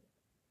right.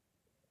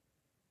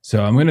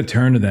 So I'm going to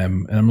turn to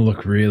them and I'm going to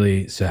look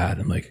really sad.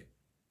 I'm like,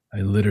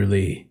 I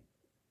literally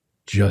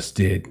just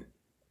did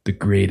the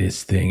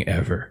greatest thing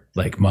ever.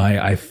 Like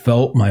I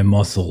felt my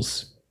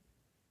muscles,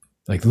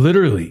 like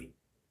literally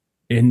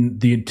in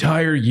the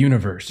entire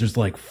universe. There's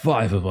like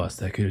 5 of us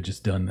that could have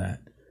just done that.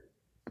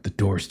 But the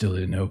door still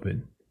didn't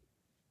open.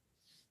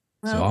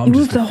 So Well, I'm You just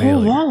moved a the whole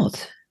failure.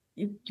 vault.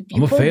 You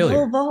I'm a pulled the failure.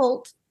 whole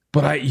vault.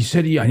 But you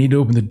said I need to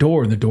open the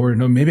door, and the door,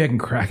 no, maybe I can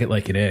crack it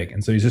like an egg.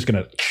 And so he's just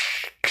gonna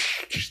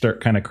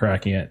start kind of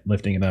cracking it,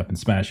 lifting it up, and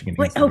smashing it.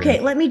 Wait, against the okay,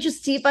 ground. let me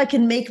just see if I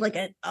can make like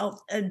a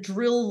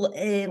drill,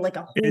 like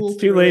a hole. It's too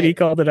through late. He it.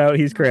 called it out.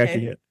 He's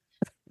cracking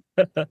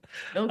Okay.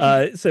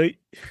 it. So you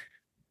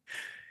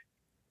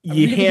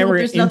really hope hammer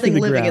there's it into nothing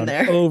the living in ground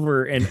there.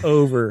 over and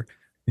over.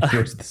 He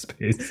throws the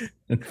space.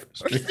 No,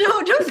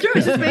 don't throw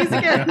his face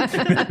again.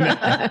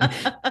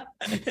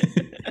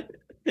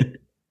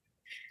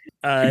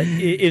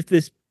 If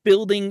this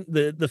building,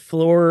 the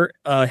floor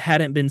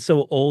hadn't been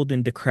so old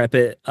and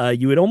decrepit,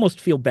 you would almost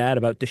feel bad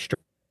about destroying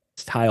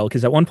this tile,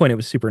 because at one point it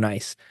was super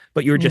nice,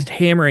 but you were just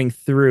hammering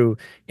through,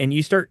 and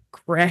you start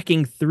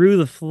cracking through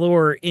the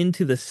floor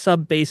into the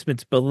sub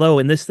basements below,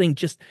 and this thing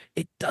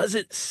it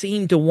doesn't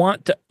seem to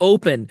want to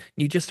open.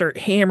 You just start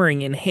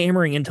hammering and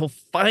hammering until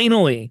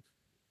finally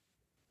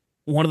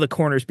one of the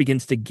corners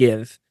begins to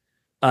give,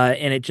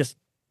 and it just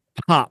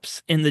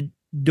pops, and the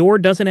door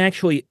doesn't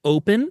actually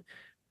open,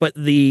 but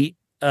the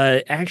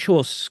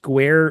actual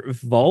square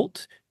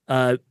vault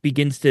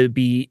begins to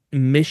be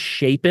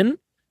misshapen,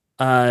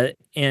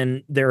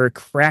 and there are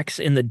cracks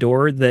in the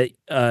door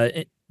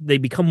that they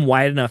become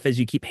wide enough as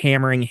you keep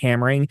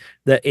hammering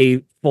that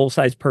a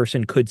full-size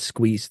person could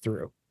squeeze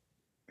through.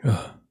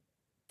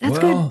 That's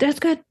good. That's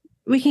good.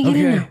 We can get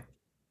in now.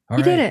 All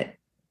You did right. it.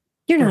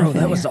 You're not a Bro,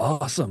 that was failure.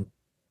 awesome.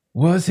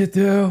 Was it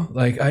though?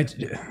 Like I'm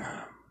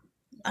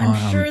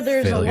sure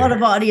there's a lot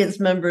of audience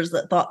members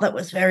that thought that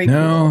was very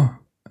cool.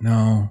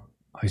 No,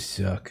 I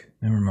suck.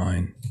 Never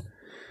mind.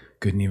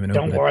 Couldn't even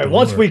open Don't the worry. door.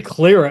 Once we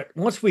clear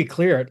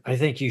it, I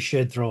think you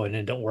should throw it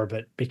into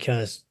orbit,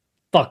 because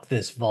fuck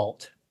this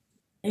vault.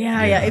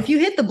 Yeah. Yeah. If you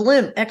hit the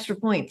blimp, extra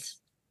points.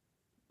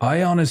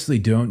 I honestly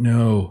don't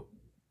know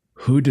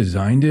who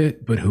designed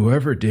it, but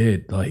whoever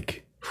did,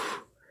 like,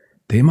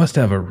 they must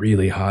have a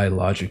really high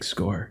logic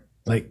score.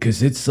 Like,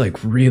 because it's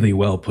like really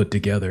well put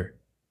together.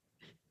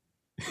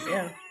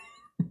 Yeah.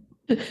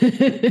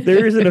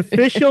 There is an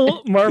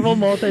official Marvel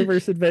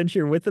Multiverse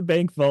adventure with the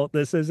bank vault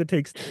that says it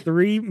takes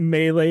 3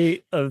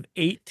 melee of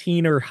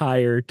 18 or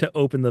higher to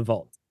open the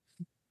vault.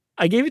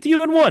 I gave it to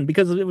you in 1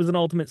 because it was an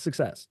ultimate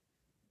success.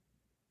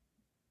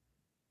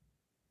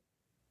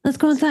 Let's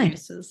go inside.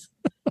 Excuses.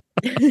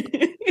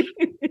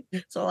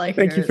 That's all I hear.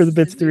 Thank you for the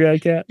bits, 3-Eye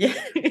Cat.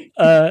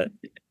 Yeah.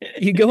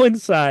 You go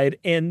inside,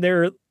 and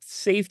there are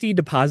safety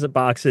deposit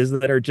boxes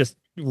that are just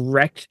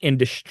wrecked and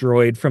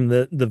destroyed from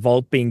the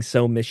vault being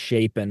so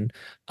misshapen.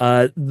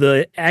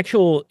 The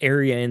actual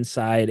area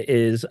inside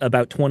is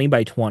about 20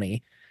 by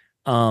 20.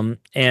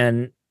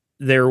 And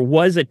there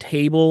was a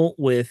table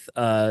with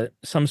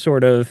some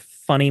sort of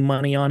funny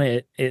money on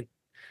it.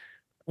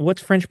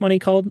 What's French money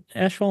called,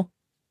 Ashfall?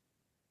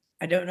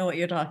 I don't know what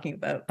you're talking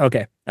about.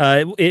 Okay.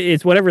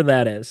 It's whatever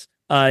that is.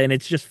 And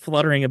it's just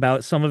fluttering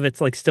about. Some of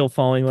it's like still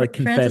falling like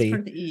France is confetti. part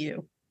of the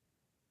EU.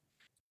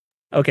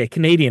 Okay,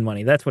 Canadian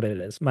money. That's what it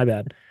is. My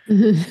bad.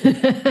 Just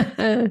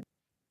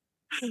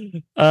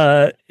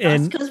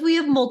And because we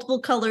have multiple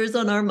colors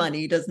on our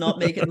money does not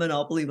make it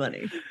Monopoly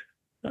money.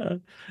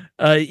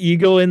 you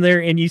go in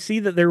there and you see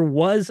that there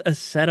was a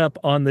setup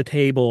on the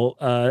table,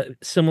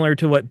 similar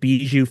to what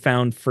Bijou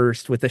found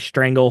first, with a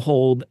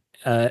stranglehold,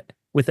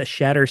 with a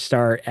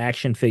Shatterstar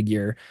action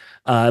figure.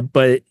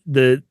 But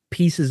the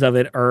pieces of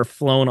it are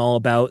flown all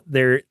about.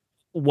 There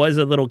was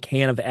a little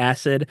can of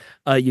acid.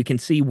 You can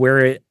see where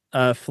it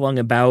flung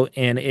about,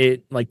 and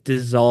it like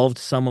dissolved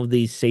some of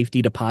these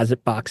safety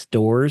deposit box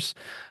doors.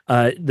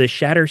 The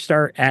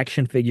Shatterstar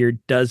action figure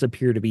does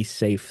appear to be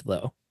safe,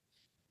 though.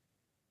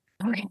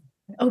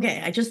 Okay,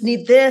 I just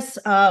need this.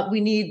 We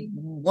need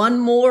one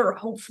more.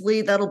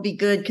 Hopefully that'll be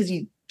good because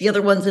the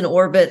other one's in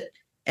orbit,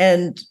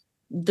 and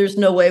there's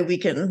no way we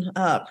can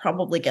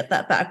probably get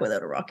that back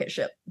without a rocket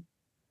ship.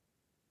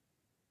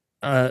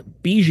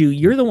 Bijou,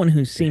 you're the one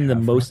who's seen the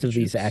have most rocket of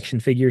these ships? action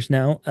figures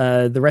now.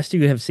 The rest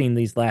of you have seen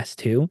these last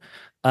two.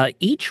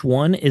 Each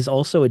one is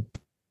also a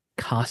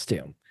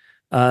costume.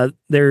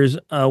 There's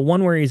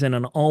one where he's in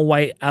an all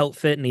white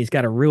outfit and he's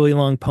got a really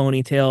long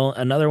ponytail.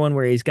 Another one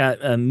where he's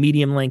got a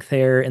medium length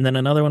hair, and then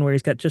another one where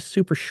he's got just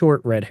super short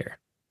red hair.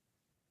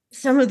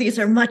 Some of these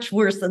are much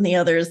worse than the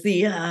others.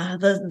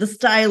 The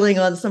styling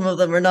on some of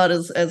them are not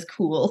as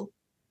cool.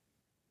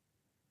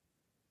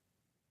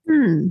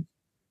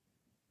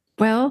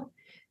 Well,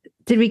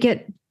 do we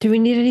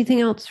need anything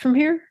else from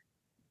here?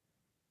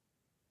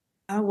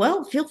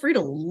 Well, feel free to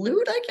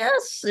loot, I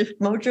guess. If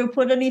Mojo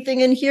put anything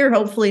in here,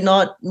 hopefully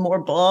not more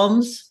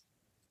bombs.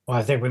 Well,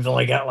 I think we've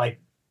only got like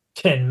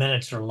 10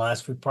 minutes or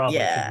less. We probably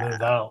could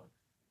move out.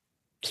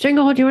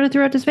 Stranglehold, do you want to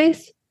throw out to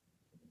space?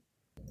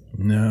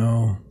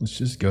 No, let's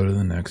just go to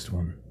the next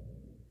one.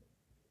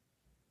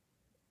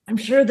 I'm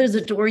sure there's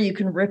a door you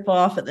can rip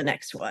off at the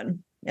next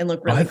one and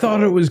look really I thought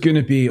cool. it was going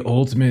to be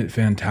ultimate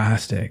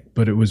fantastic,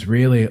 but it was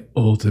really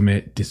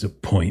ultimate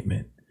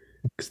disappointment.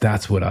 Because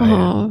that's what I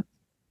am.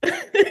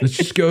 Let's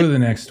just go to the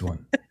next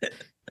one.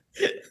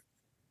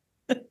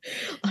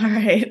 All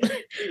right.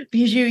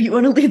 Bijou, you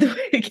want to lead the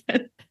way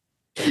again?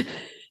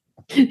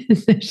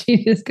 So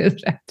she just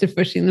goes back to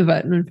pushing the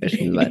button and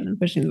pushing the button and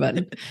pushing the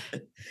button.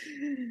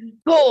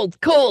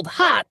 Cold,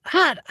 hot.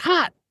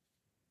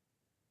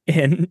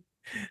 And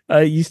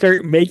you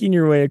start making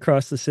your way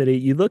across the city.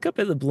 You look up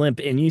at the blimp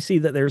and you see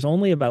that there's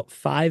only about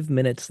 5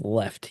 minutes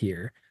left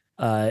here.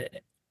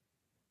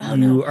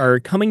 You are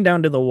coming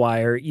down to the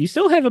wire. You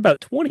still have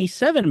about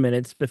 27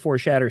 minutes before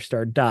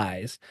Shatterstar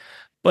dies,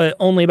 but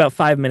only about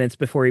 5 minutes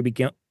before he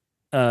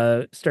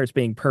starts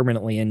being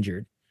permanently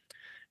injured.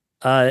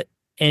 And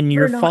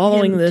you're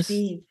following this.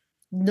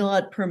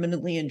 Not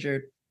permanently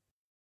injured.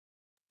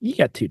 You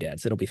got two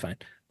dads. It'll be fine.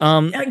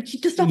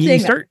 Just stop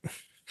saying that.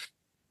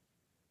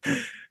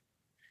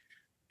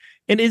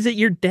 And is it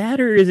your dad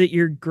or is it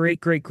your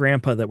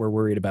great-great-grandpa that we're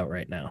worried about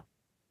right now?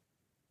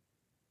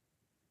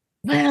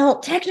 Well,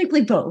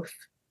 technically both.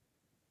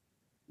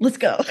 Let's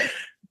go.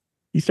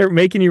 You start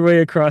making your way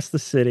across the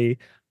city,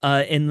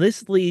 and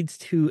this leads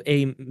to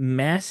a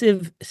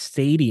massive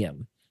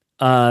stadium.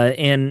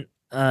 And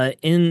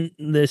in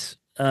this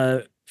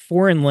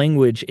foreign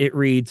language, it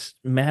reads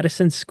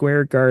Madison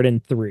Square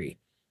Garden 3.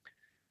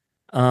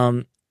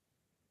 The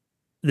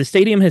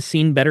stadium has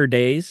seen better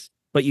days,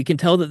 but you can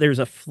tell that there's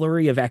a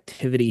flurry of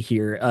activity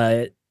here.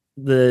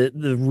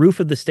 The roof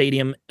of the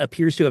stadium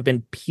appears to have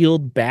been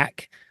peeled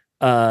back.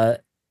 The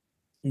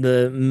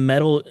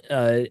metal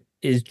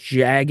is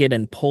jagged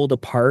and pulled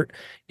apart,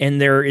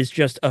 and there is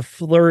just a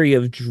flurry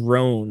of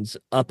drones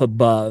up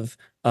above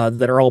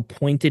that are all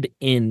pointed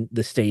in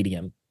the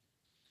stadium.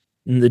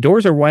 And the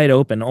doors are wide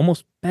open,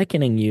 almost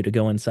beckoning you to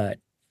go inside.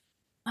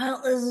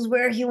 Well, this is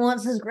where he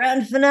wants his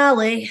grand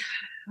finale.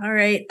 All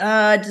right.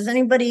 Does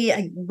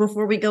anybody,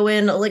 before we go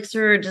in,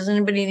 Elixir, does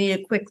anybody need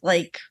a quick,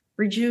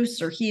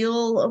 rejuice or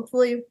heal,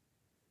 hopefully?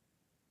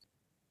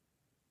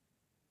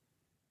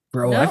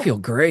 Bro, I feel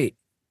great.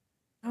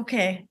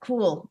 Okay,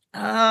 cool.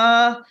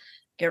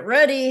 Get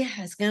ready.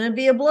 It's going to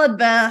be a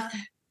bloodbath.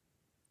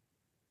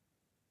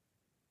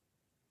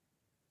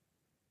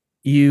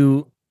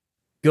 You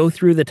go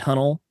through the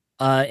tunnel,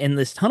 and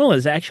this tunnel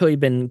has actually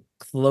been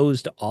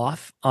closed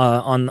off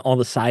on all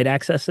the side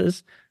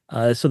accesses.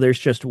 So there's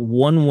just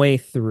one way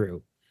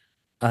through.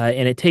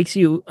 And it takes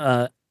you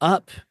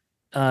up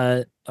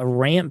a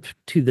ramp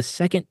to the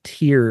second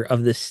tier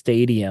of the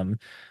stadium,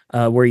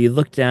 where you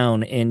look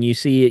down and you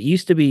see it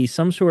used to be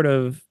some sort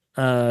of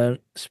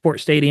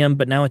sports stadium,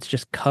 but now it's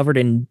just covered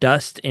in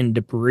dust and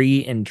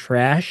debris and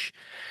trash.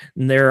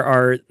 And there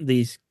are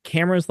these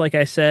cameras, like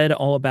I said,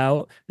 all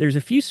about. There's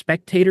a few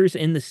spectators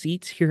in the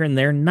seats here and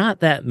there,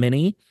 not that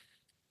many.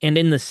 And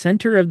in the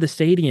center of the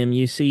stadium,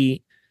 you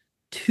see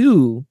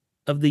two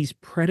of these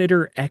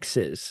Predator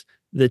X's,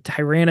 the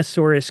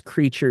Tyrannosaurus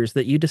creatures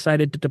that you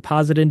decided to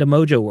deposit into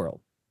Mojo World.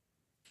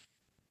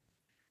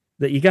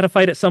 That you got to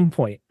fight at some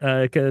point,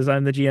 because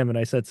I'm the GM and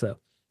I said so.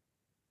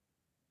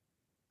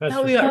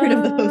 How we got rid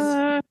of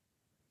those?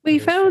 We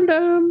found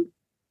them.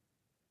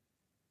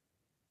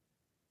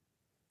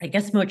 I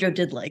guess Mojo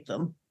did like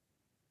them.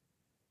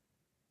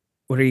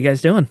 What are you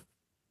guys doing?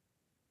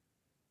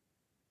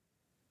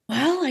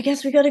 Well, I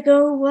guess we gotta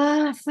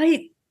go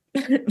fight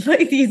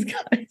fight these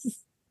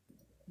guys.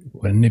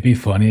 Wouldn't it be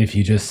funny if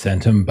you just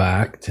sent him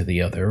back to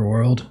the other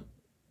world?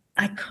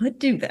 I could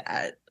do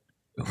that.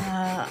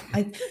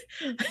 I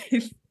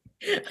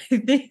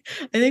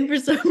think for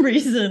some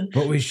reason.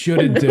 But we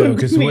shouldn't do,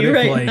 because what if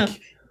right now,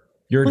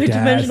 your my dad's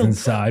dimensional-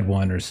 inside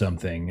one or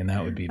something, and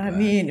that would be bad. I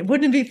mean,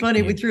 wouldn't it be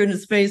funny if we threw it into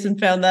space and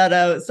found that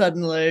out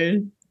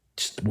suddenly?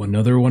 Just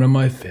another one of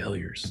my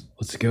failures.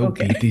 Let's go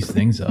beat these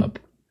things up.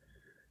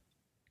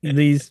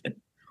 These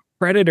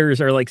predators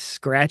are like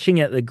scratching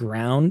at the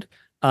ground,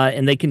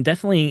 and they can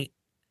definitely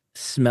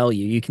smell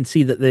you. You can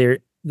see that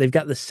they've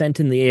got the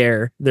scent in the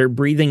air. They're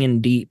breathing in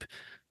deep,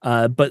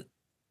 but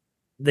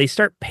they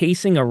start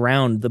pacing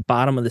around the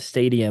bottom of the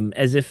stadium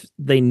as if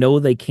they know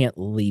they can't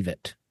leave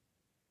it.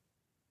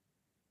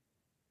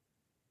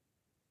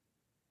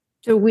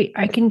 So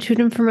I can shoot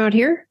him from out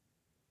here?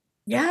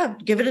 Yeah,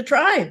 give it a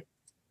try.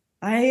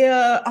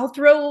 I'll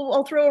throw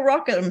a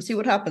rock at him, see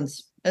what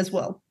happens as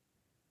well.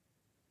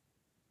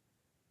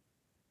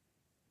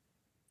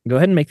 Go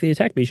ahead and make the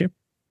attack, Bijou.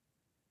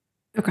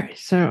 Okay,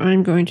 so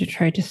I'm going to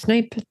try to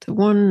snipe at the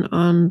one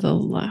on the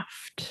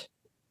left.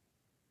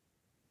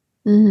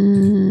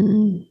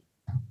 I'm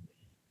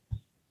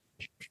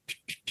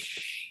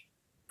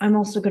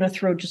also going to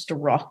throw just a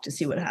rock to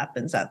see what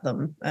happens at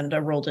them, and I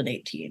rolled an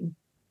 18.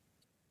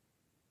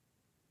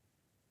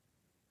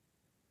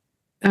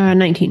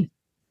 19.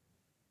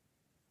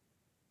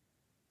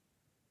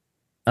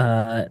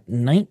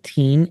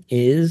 19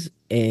 is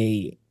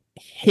a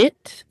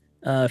hit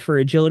for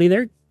agility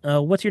there.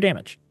 What's your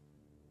damage?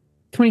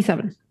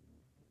 27.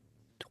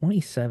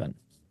 27.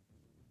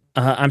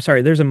 I'm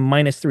sorry, there's a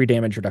 -3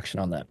 damage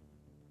reduction on that.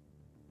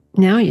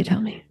 Now you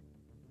tell me.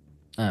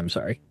 I'm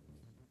sorry.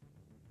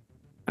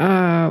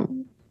 12.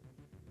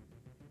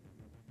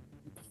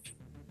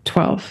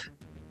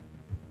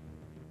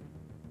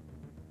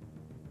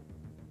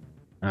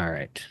 All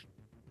right.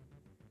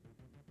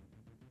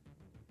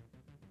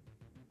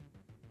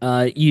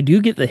 You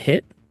do get the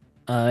hit,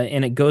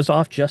 and it goes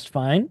off just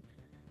fine.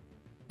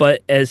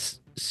 But as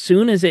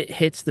soon as it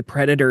hits the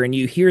predator and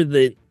you hear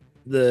the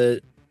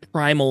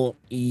primal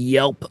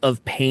yelp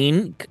of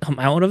pain come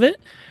out of it,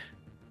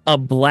 a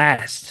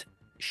blast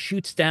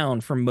shoots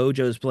down from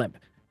Mojo's blimp.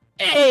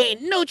 Hey,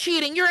 no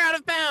cheating! You're out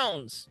of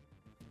bounds!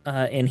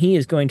 And he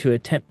is going to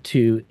attempt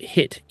to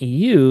hit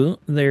you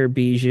there,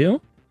 Bijou.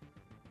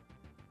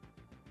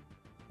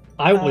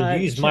 I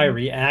would use my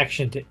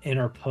reaction to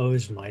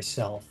interpose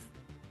myself.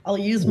 I'll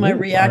use my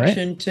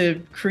reaction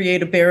to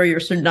create a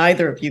barrier so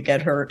neither of you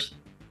get hurt.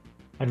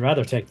 I'd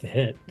rather take the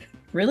hit.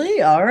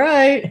 Really? All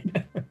right.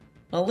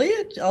 I'll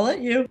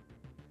let you.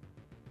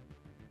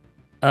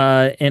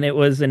 And it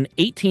was an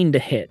 18 to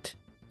hit,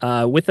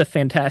 with a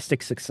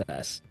fantastic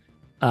success.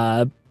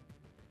 So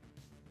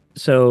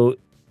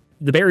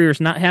the barrier's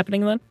not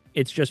happening then?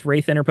 It's just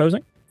Wraith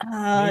interposing?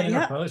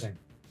 Interposing.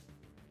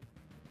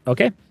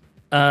 Okay.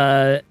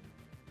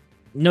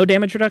 No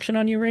damage reduction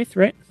on you, Wraith,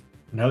 right?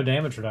 No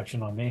damage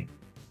reduction on me.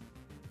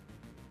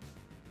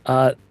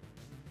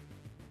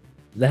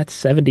 That's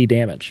 70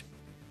 damage.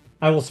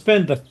 I will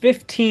spend the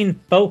 15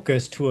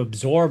 focus to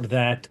absorb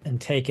that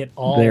and take it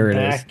all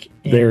back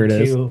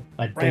into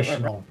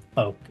additional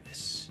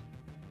focus.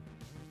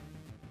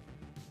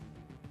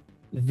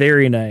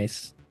 Very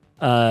nice.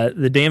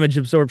 The damage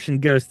absorption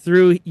goes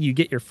through. You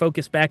get your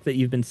focus back that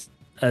you've been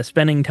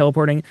spending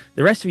teleporting.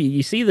 The rest of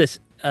you see this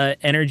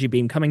energy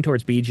beam coming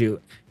towards Bijou,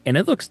 and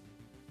it looks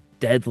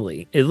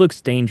deadly. It looks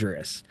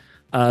dangerous.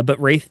 But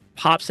Wraith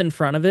pops in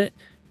front of it,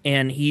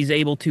 and he's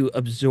able to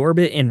absorb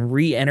it and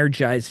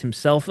re-energize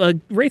himself.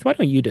 Wraith, why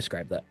don't you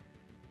describe that?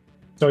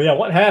 So yeah,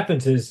 what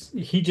happens is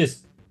he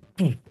just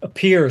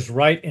appears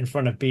right in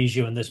front of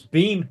Bijou, and this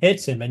beam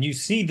hits him, and you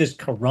see this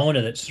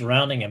corona that's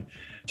surrounding him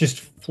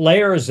just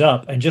flares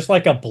up, and just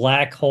like a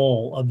black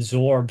hole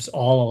absorbs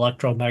all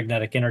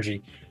electromagnetic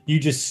energy. You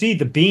just see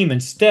the beam,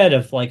 instead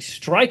of like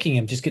striking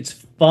him, just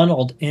gets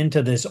funneled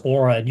into this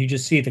aura, and you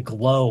just see the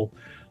glow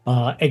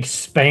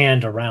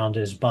expand around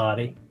his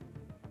body.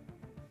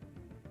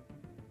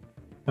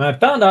 And I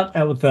found out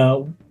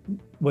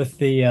with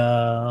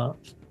the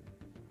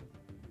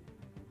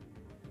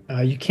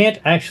you can't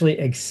actually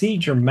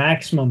exceed your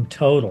maximum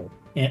total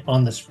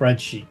on the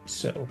spreadsheet.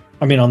 So,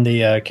 I mean, on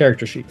the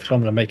character sheet. So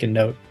I'm going to make a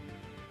note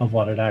of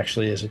what it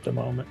actually is at the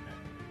moment.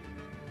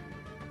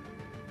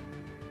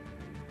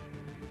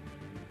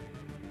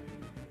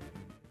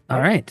 All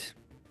right.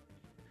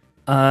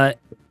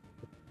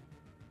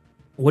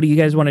 What do you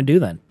guys want to do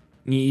then?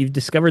 You've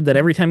discovered that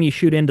every time you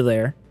shoot into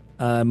there,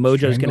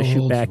 Mojo's going to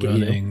shoot back at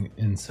you.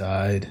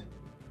 Inside.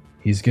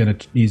 He's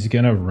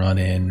gonna run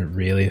in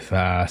really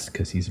fast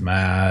because he's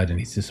mad and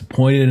he's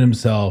disappointed in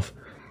himself.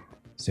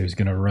 So he's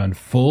gonna run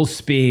full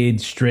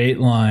speed, straight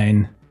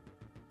line.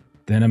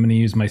 Then I'm gonna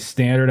use my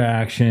standard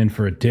action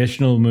for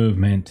additional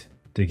movement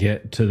to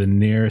get to the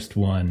nearest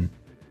one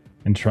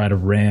and try to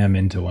ram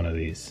into one of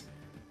these.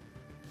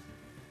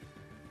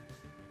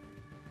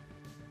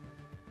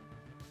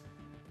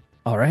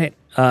 All right.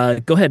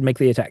 Go ahead, make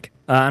the attack.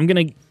 I'm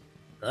gonna.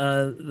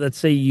 Let's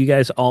say you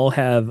guys all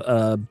have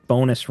a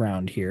bonus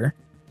round here.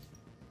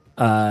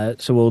 So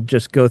we'll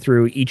just go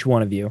through each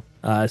one of you,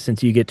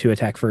 since you get to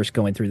attack first,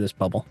 going through this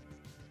bubble,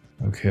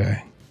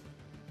 Okay.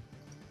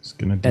 Just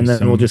gonna do and then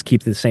some we'll just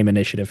keep the same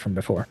initiative from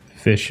before.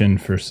 fishing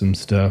for some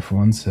stuff.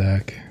 One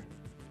sec.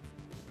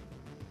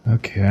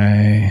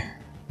 Okay.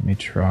 Let me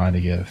try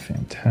to get a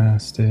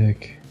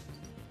fantastic.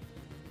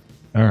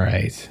 All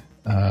right.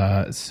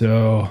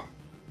 So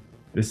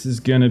this is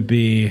gonna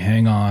be.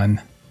 Hang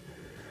on.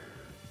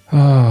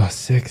 Oh,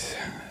 6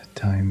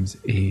 times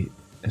 8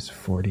 is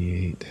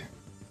 48.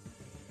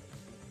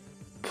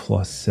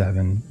 Plus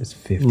 7 is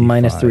 50.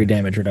 Minus 3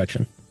 damage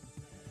reduction.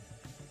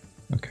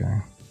 Okay.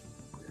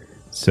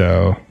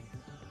 So.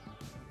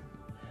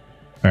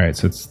 All right.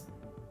 So it's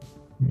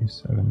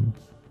 7.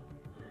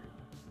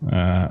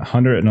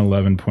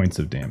 111 points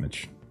of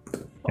damage.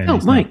 And Oh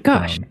he's my not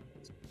gosh.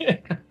 prone.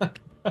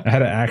 I had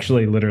to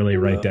actually literally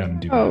write down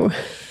and do Oh.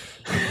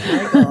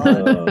 My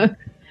God.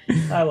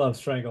 I love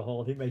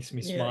Stranglehold. He makes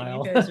me Yeah,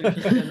 smile. you guys are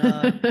just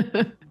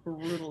gonna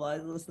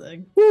brutalize this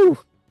thing. Woo!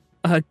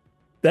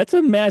 That's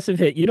a massive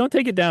hit. You don't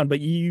take it down,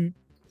 but you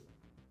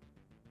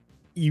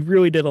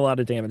really did a lot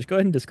of damage. Go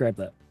ahead and describe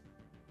that.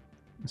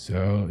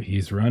 So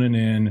he's running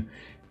in,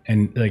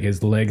 and like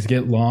his legs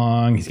get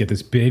long. He's got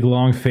this big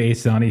long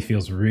face on. He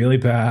feels really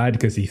bad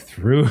because he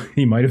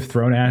might have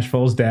thrown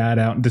Ashfall's dad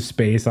out into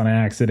space on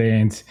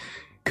accident.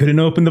 Couldn't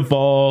open the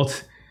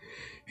vault.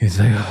 He's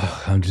like,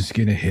 oh, I'm just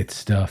gonna hit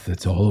stuff.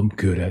 That's all I'm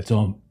good at. That's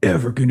all I'm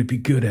ever gonna be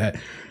good at.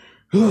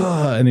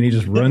 And then he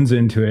just runs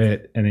into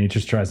it, and then he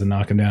just tries to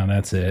knock him down.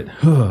 That's it.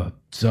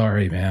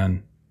 Sorry,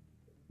 man.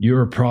 You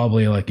were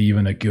probably like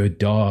even a good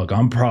dog.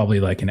 I'm probably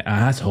like an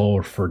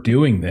asshole for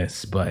doing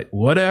this, but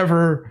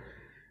whatever.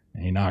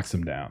 And he knocks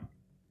him down.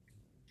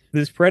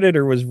 This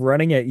predator was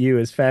running at you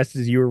as fast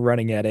as you were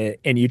running at it,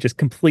 and you just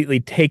completely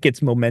take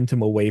its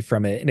momentum away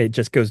from it, and it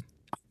just goes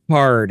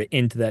hard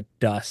into that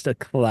dust. A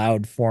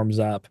cloud forms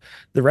up.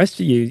 The rest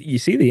of you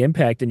see the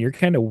impact, and you're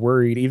kind of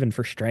worried even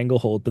for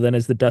Stranglehold. But then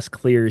as the dust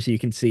clears, you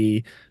can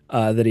see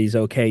that he's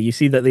okay. You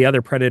see that the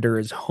other predator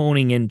is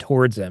honing in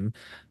towards him.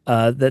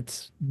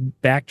 That's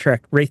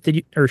backtrack. Wraith,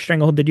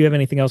 Stranglehold, did you have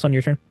anything else on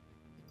your turn?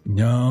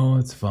 No,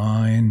 it's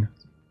fine.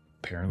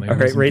 Apparently, it All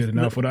right, wasn't Wraith, good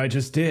enough what I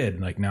just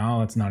did. Like,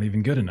 no, it's not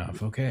even good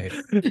enough. Okay.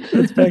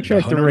 Let's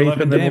backtrack to Wraith,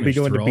 111 and then we'll be damage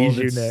going to through all of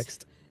Bijou its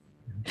next.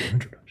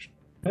 introduction.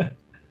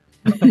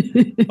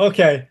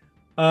 Okay.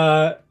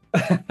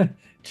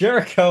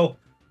 Jericho,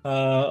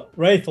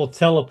 Wraith will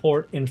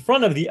teleport in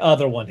front of the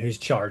other one who's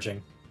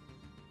charging.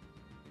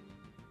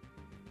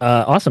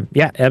 Awesome.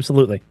 Yeah,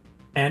 absolutely.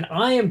 And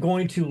I am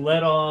going to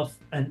let off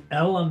an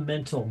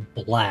elemental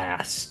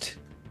blast.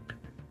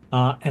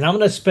 And I'm going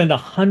to spend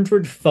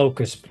 100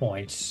 focus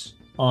points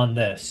on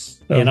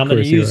this. Of And I'm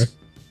going to course you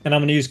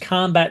use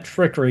combat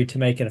trickery to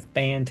make it a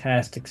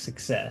fantastic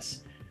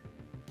success.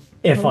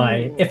 If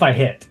I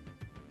hit.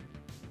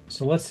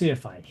 So let's see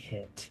if I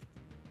hit.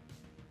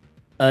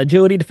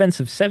 Agility defense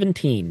of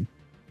 17.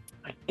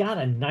 I got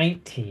a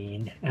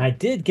 19, and I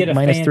did get a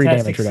Minus 3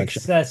 fantastic damage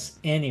reduction. success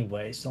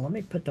anyway. So let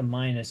me put the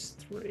minus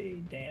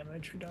 3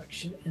 damage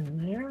reduction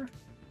in there.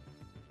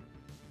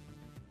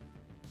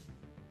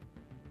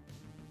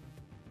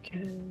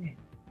 Okay.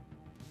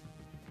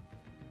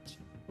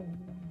 4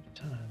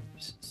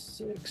 times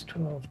 6,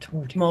 12,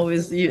 20.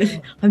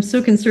 I'm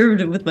so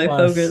conservative with my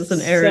Plus focus,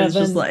 and Aaron's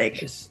just 7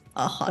 like is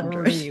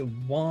 100.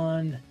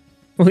 31.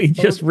 Well, he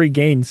just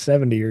regained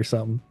 70 or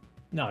something.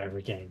 No, I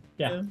regained.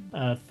 Yeah.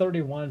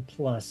 31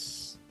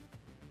 plus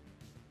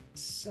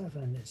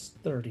 7 is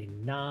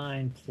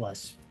 39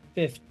 plus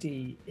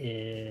 50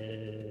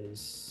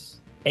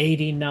 is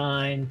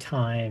 89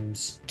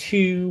 times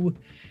 2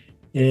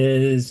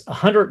 is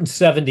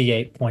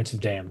 178 points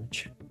of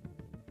damage.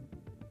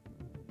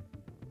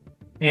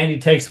 And he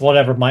takes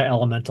whatever my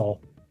elemental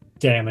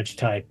damage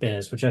type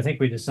is, which I think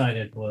we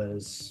decided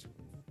was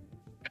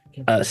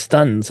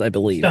Stuns, I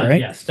believe, stun.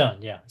 right? Yeah,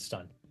 stun. Yeah,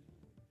 stun.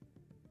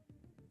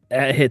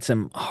 That hits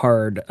him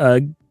hard.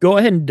 Go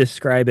ahead and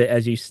describe it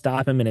as you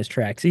stop him in his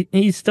tracks.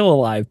 He's still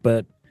alive,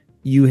 but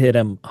you hit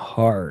him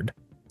hard.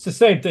 It's the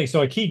same thing. So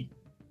like he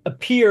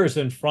appears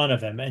in front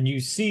of him, and you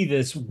see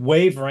this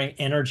wavering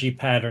energy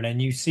pattern,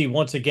 and you see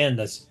once again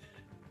this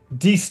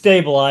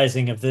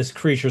destabilizing of this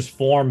creature's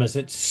form as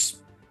its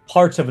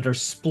parts of it are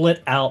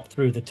split out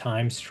through the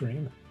time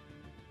stream.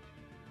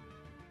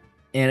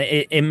 And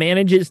it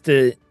manages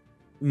to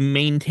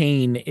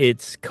maintain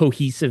its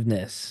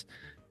cohesiveness,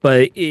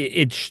 but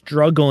it's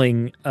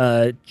struggling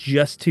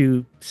just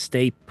to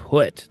stay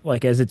put,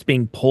 like as it's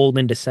being pulled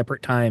into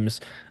separate time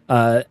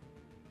and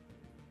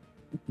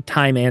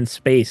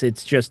space.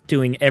 It's just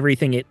doing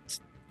everything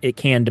it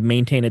can to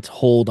maintain its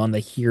hold on the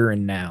here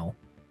and now.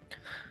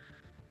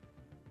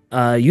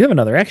 You have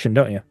another action,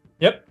 don't you?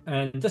 Yep.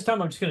 And this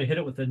time I'm just going to hit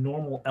it with a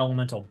normal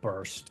elemental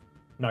burst.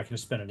 I'm not going to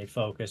spend any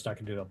focus. Not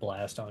going to do a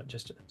blast on it.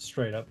 Just a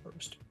straight up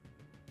burst.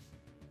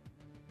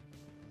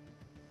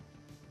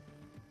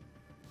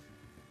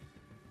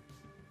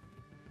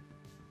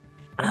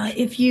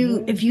 If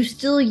you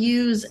still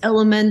use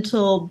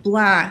elemental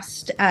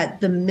blast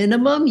at the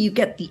minimum, you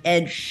get the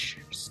edge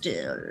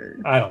still.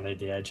 I don't need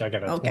the edge. I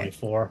got a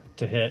 24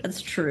 to hit.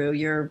 That's true.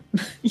 You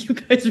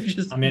guys are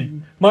just. I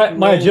mean,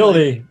 my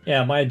agility.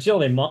 Yeah, my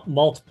agility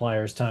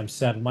multiplier is times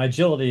 7. My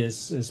agility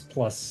is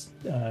plus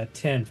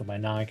 10 for my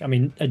 9. I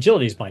mean,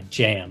 agility is my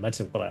jam. That's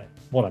what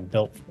I'm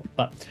built for.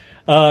 But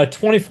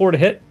 24 to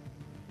hit.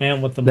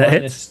 And with the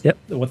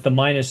with the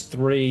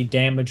 -3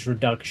 damage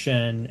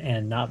reduction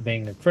and not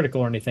being a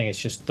critical or anything, it's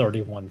just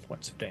 31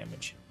 points of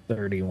damage.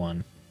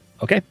 31.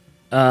 Okay.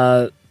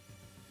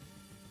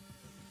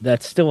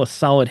 That's still a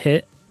solid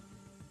hit.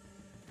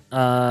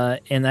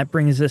 And that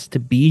brings us to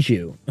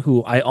Bijou,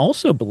 who I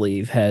also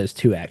believe has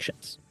 2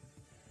 actions.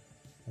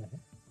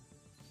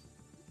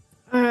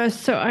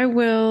 So I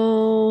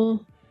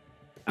will.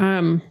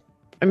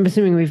 I'm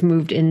assuming we've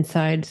moved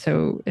inside,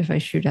 so if I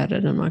shoot at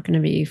it, I'm not going to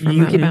be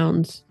out of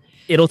bounds.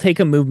 It'll take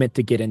a movement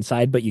to get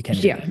inside, but you can.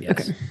 Yeah.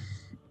 Yes.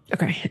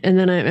 Okay. And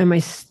then am I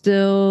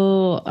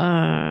still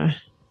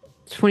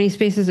 20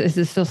 spaces? Is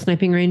this still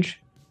sniping range?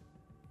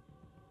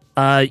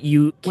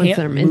 You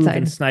can't move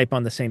and snipe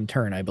on the same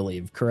turn, I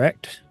believe.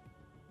 Correct?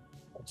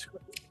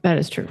 That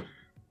is true.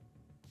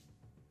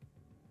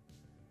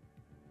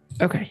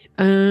 Okay.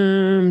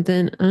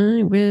 Then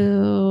I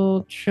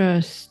will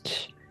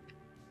just.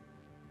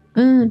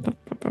 Which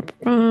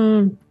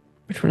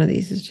one of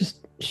these is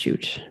just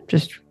shoot?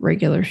 Just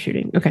regular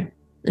shooting. Okay.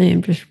 I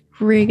am just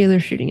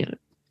regular shooting at it.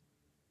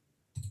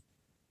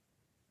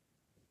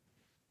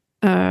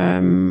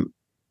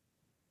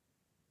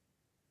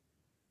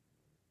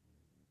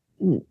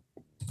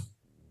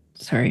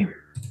 Sorry.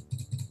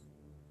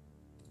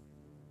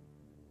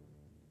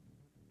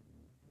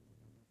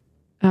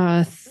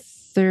 Uh,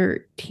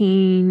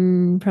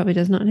 13 probably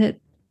does not hit.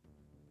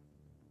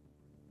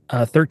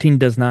 13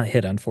 does not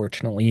hit,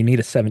 unfortunately. You need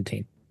a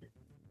 17.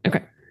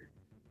 Okay.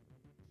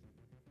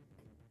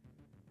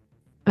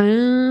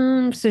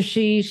 So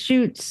she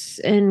shoots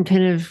and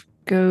kind of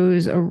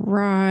goes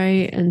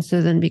awry, and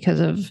so then because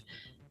of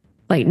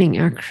lightning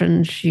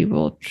action, she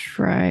will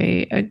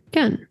try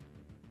again.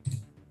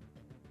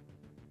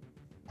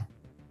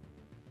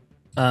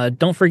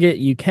 Don't forget,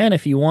 you can,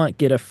 if you want,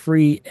 get a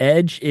free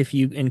edge if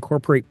you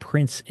incorporate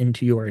Prince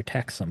into your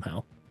attack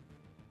somehow.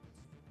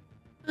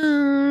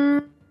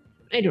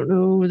 I don't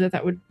know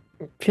that would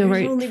feel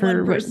right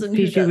for what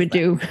Bijou would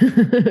do.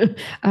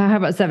 How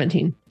about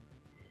 17?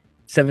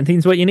 17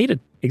 is what you needed.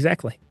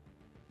 Exactly.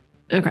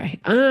 Okay.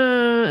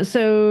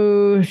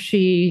 So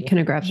she kind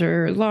of grabs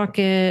her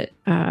locket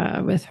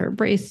with her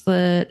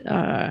bracelet.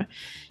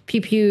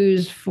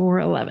 Pew-pews for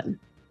 11.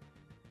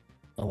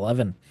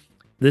 11.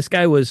 This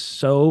guy was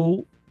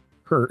so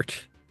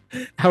hurt.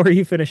 How are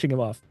you finishing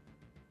him off?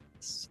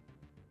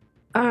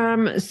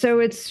 So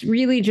it's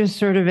really just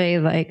sort of a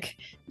like,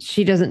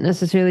 she doesn't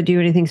necessarily do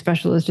anything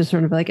special. It's just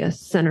sort of like a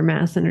center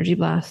mass energy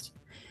blast.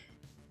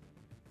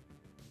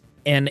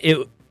 And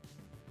it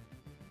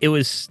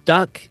was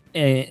stuck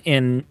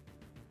in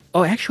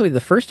oh, actually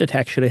the first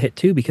attack should have hit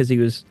too because he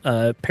was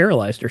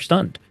paralyzed or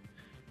stunned.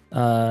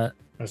 That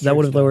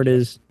would have lowered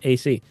his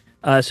AC.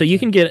 So you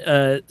can get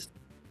a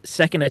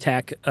second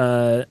attack.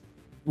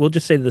 We'll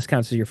just say this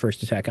counts as your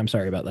first attack. I'm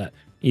sorry about that.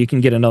 You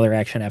can get another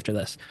action after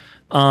this.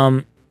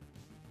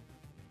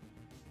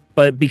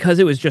 But because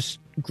it was just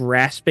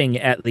grasping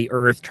at the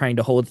earth, trying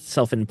to hold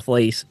itself in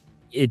place,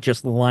 it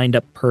just lined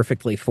up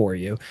perfectly for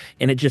you.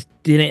 And it just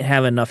didn't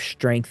have enough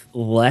strength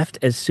left.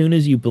 As soon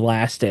as you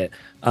blast it,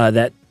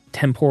 that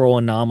temporal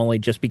anomaly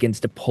just begins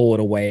to pull it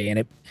away.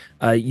 And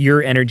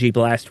your energy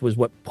blast was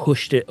what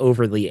pushed it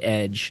over the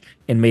edge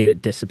and made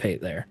it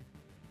dissipate there.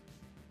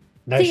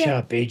 Nice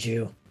shot,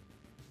 Bijou.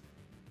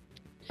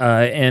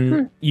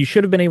 And you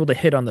should have been able to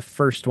hit on the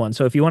first one.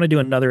 So if you want to do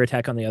another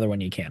attack on the other one,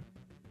 you can.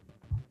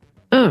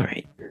 All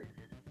right.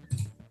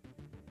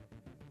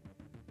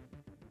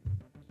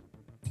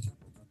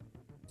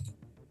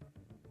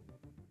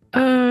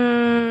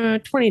 Uh,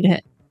 20 to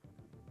hit.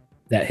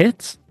 That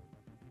hits.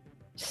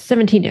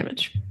 17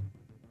 damage.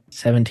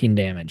 17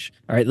 damage.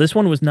 All right, this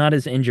one was not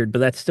as injured, but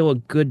that's still a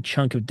good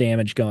chunk of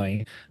damage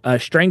going.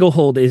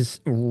 Stranglehold is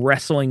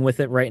wrestling with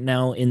it right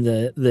now in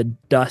the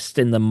dust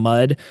and the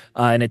mud,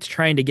 and it's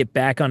trying to get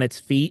back on its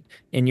feet,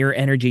 and your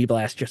energy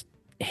blast just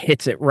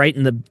hits it right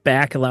in the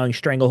back, allowing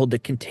Stranglehold to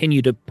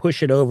continue to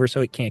push it over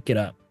so it can't get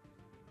up.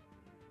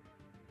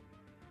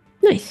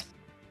 Nice.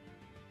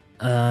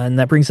 And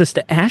that brings us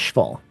to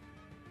Ashfall.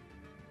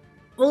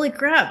 Holy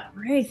crap,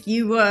 Wraith,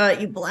 you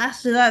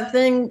blasted that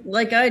thing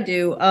like I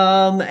do.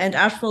 And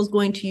Ashfall's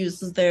going to use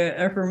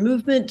her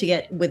movement to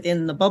get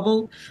within the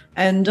bubble.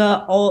 And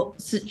I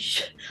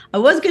was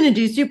going to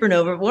do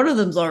Supernova, but one of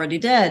them's already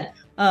dead.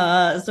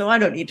 So I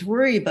don't need to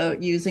worry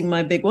about using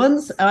my big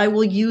ones. I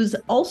will use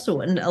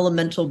also an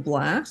elemental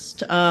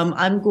blast.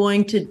 I'm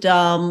going to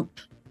dump.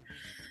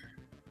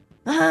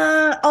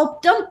 I'll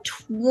dump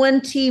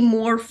 20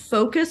 more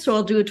focus, so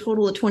I'll do a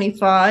total of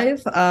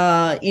 25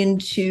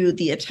 into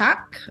the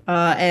attack,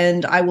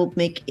 and I will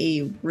make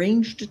a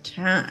ranged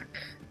attack.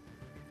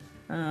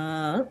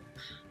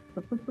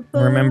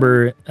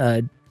 Remember,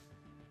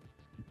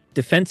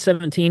 defense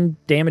 17,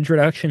 damage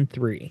reduction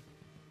 3.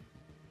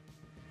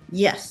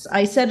 Yes,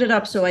 I set it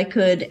up so I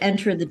could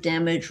enter the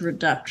damage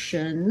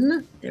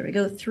reduction. There we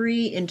go,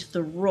 3 into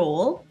the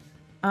roll.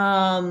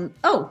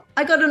 Oh,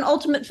 I got an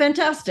ultimate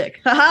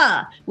fantastic.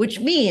 Haha, which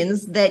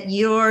means that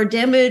your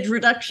damage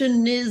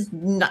reduction is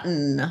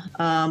nothing.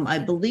 I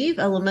believe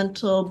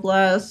elemental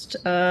blast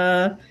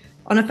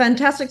on a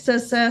fantastic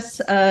success,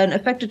 an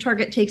affected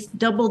target takes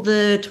double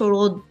the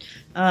total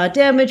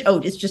damage. Oh,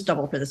 it's just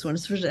double for this one.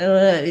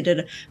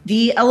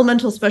 The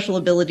elemental special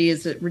ability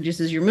is it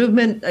reduces your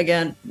movement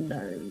again.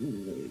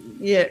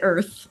 Yeah,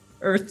 earth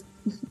theater.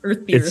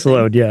 It's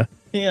slowed, yeah.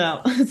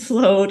 Yeah, it's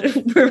slowed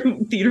for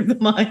theater of the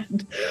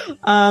mind.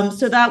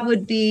 So that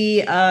would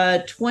be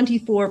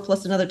 24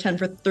 plus another 10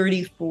 for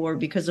 34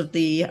 because of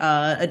the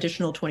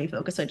additional 20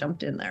 focus I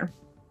dumped in there.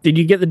 Did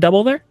you get the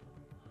double there?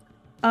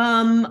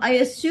 I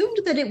assumed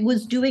that it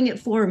was doing it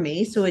for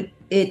me, so it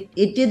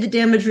did the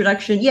damage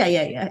reduction.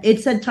 Yeah.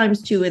 It said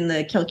 ×2 in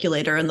the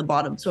calculator in the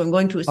bottom, so I'm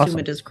going to assume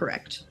it is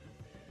correct.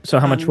 So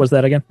how much was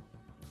that again?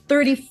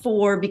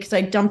 34 because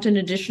I dumped an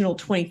additional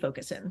 20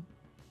 focus in.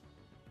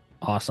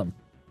 Awesome.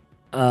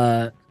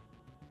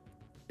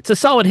 It's a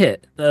solid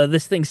hit.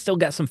 This thing's still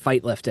got some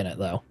fight left in it,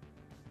 though.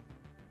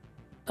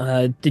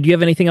 Did you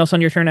have anything else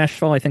on your turn,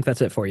 Ashfall? I think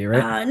that's it for you,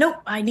 right? Nope.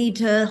 I need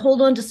to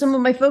hold on to some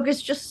of my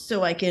focus just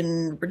so I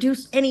can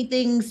reduce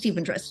anything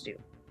Steven tries to do.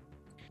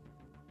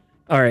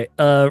 All right.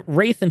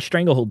 Wraith and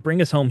Stranglehold,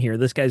 bring us home here.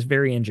 This guy's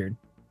very injured.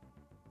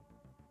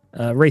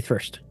 Wraith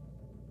first.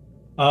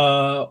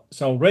 So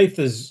Wraith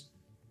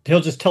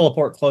he'll just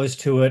teleport close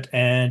to it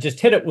and just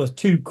hit it with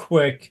 2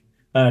 quick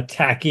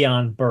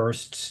tachyon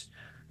bursts.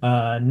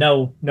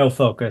 No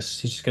focus.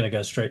 He's just gonna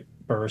go straight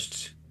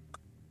bursts.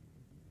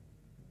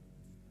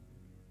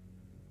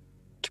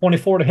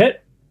 24 to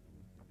hit.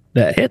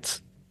 That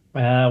hits.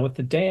 With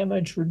the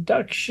damage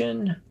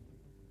reduction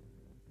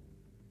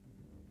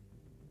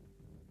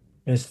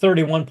is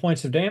 31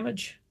 points of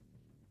damage.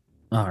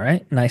 All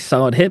right. Nice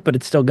solid hit, but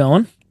it's still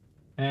going.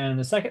 And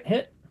the second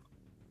hit,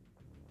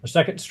 the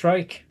second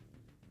strike.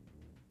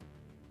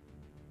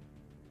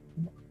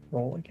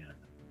 Roll again.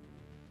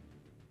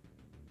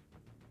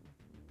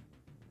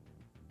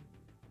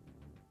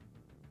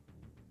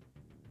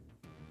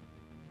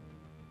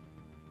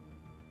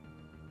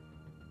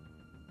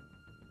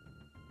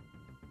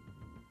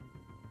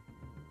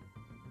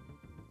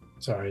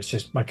 Sorry, it's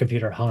just my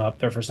computer hung up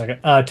there for a second.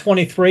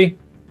 23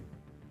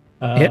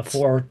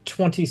 for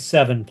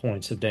 27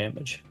 points of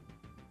damage.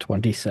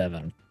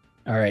 27.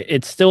 All right.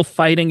 It's still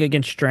fighting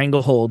against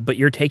Stranglehold, but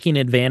you're taking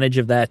advantage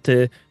of that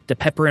to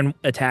pepper in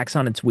attacks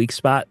on its weak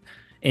spot,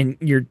 and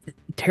you're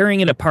tearing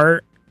it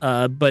apart,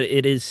 but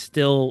it is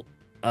still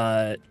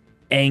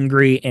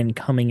angry and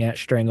coming at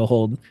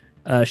Stranglehold.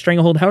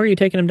 Stranglehold, how are you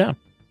taking him down?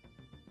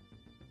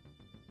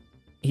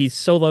 He's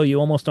so low you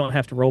almost don't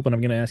have to roll, but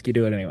I'm going to ask you to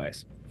do it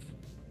anyways.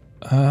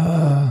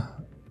 I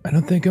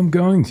don't think I'm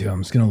going to.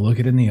 I'm just going to look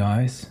it in the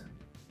eyes.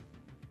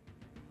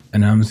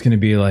 And I'm just going to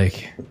be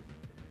like,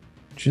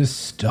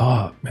 just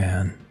stop,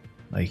 man.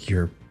 Like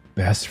your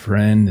best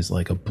friend is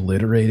like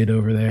obliterated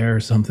over there or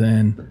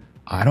something.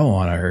 I don't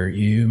want to hurt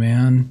you,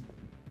 man.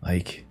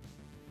 Like,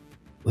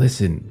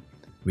 listen,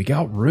 we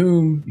got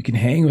room. You can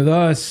hang with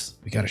us.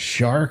 We got a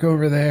shark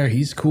over there.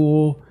 He's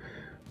cool.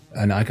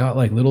 And I got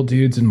like little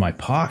dudes in my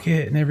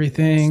pocket and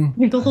everything.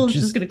 Nicholas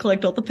is just going to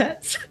collect all the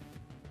pets.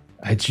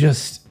 I'm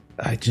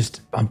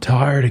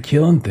tired of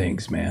killing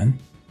things, man.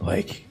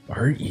 Like,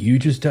 aren't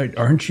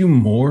you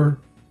more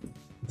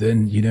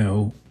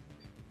than,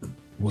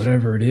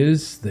 whatever it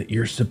is that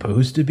you're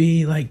supposed to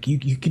be? Like,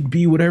 you can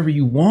be whatever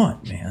you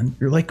want, man.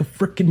 You're like a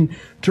freaking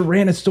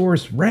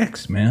Tyrannosaurus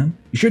Rex, man.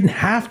 You shouldn't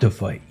have to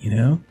fight,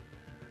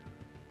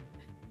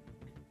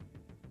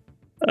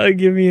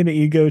 Give me an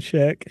ego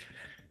check.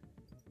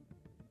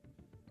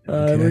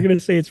 Okay. We're going to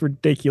say it's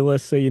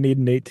ridiculous, so you need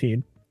an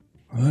 18.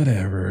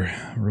 Whatever.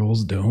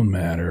 Rolls don't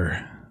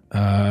matter.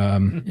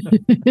 That's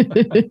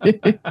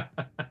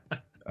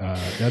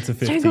a 15.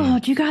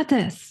 Stranglehold, you got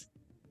this.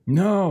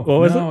 No,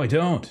 I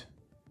don't.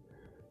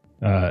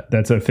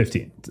 That's a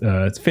 15.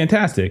 It's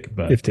fantastic,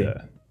 but 15.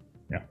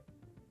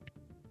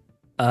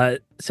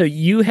 So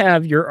you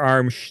have your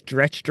arm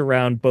stretched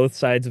around both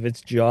sides of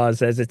its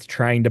jaws as it's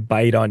trying to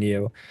bite on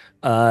you.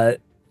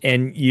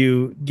 And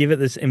you give it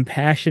this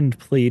impassioned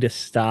plea to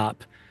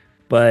stop,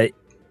 but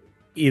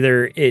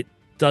either it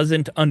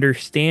doesn't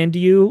understand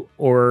you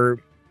or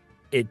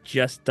it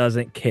just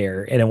doesn't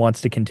care and it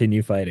wants to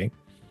continue fighting.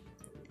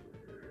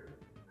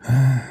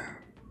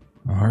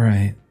 All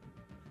right.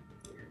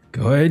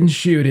 Go ahead and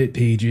shoot it,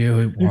 PJ.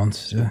 It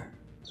wants to.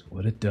 It's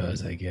what it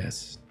does, I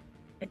guess.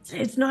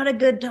 It's not a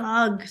good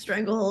dog,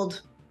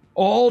 Stranglehold.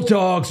 All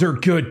dogs are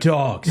good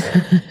dogs.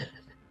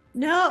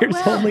 No, There's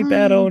only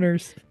bad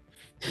owners.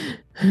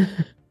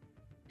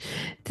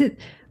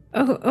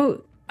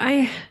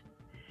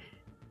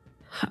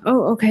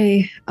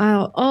 Okay.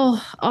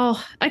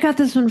 I got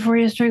this one for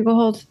you,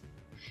 Stranglehold.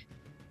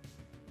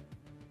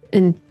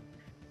 And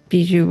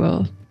Bijou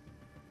will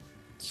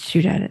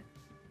shoot at it.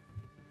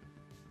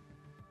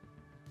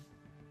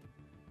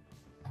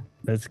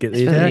 Let's get I the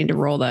suppose I attack. need to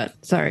roll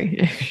that.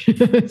 Sorry.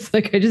 It's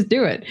like I just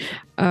do it.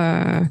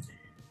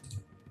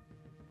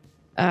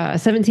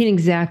 17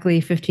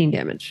 exactly, 15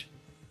 damage.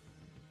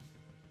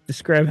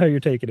 Describe how you're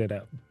taking it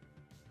out.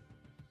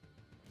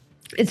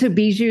 And so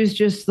Bijou's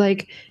just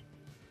like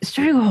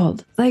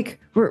stranglehold. Like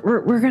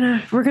we're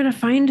gonna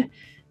find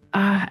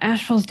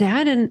Ashfall's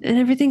dad, and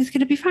everything's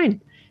gonna be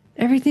fine.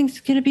 Everything's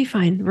gonna be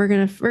fine. We're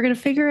gonna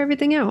figure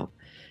everything out.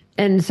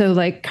 And so,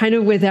 like, kind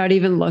of without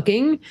even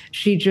looking,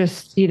 she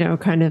just,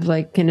 kind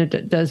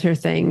of does her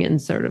thing,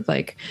 and sort of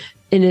like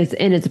in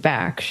its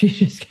back, she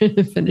just kind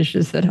of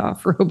finishes it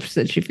off, or hopes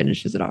that she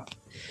finishes it off.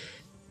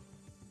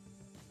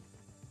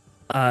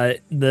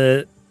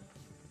 The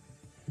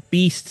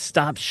beast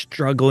stops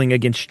struggling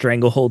against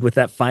Stranglehold with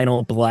that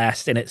final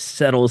blast, and it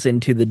settles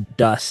into the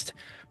dust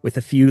with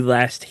a few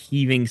last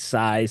heaving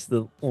sighs.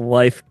 The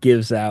life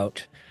gives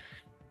out,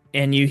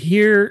 and you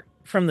hear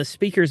from the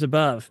speakers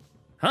above,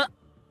 "Huh?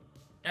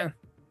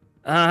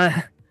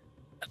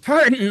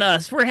 Pardon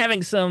us, we're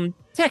having some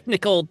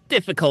technical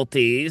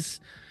difficulties.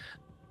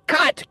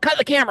 Cut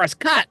the cameras,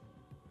 cut."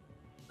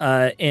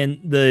 And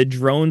the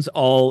drones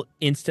all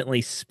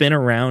instantly spin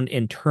around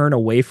and turn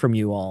away from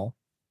you all.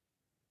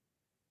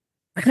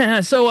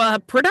 So,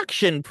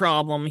 production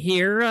problem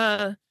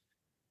here.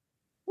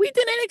 We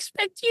didn't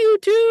expect you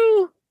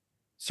to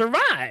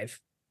survive.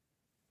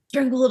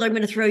 Stranglehold, I'm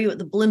going to throw you at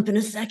the blimp in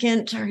a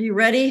second. Are you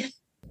ready?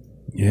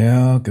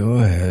 Yeah, go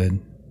ahead.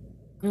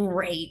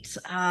 Great.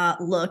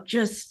 Look,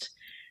 just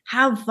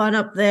have fun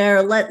up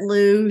there. Let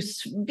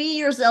loose. Be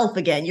yourself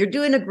again. You're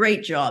doing a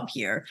great job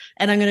here.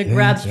 And I'm going to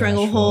grab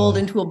Stranglehold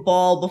into a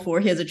ball before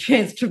he has a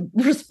chance to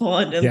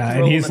respond. And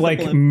and he's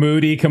like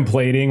moody,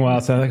 complaining while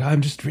outside, like,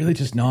 I'm just really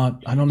just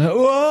not. I don't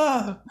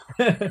know.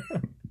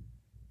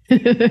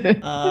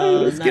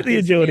 Let's get the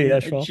agility,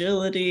 Ashfall.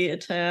 Agility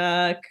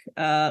attack.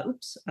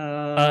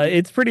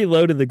 It's pretty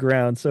low to the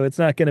ground, so it's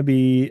not going to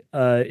be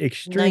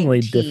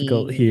extremely 19.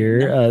 difficult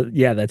here.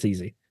 Yeah, that's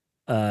easy.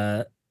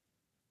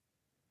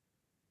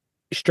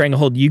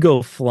 Stranglehold, you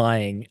go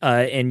flying,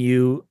 and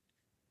you,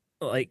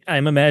 like,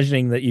 I'm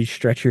imagining that you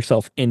stretch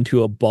yourself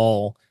into a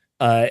ball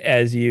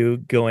as you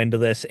go into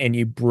this, and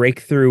you break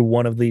through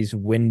one of these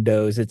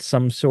windows. It's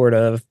some sort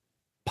of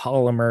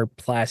polymer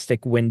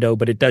plastic window,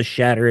 but it does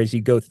shatter as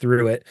you go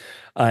through it,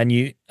 and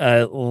you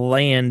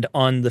land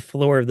on the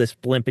floor of this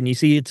blimp, and you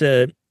see it's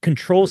a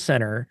control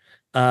center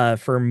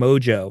for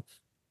Mojo.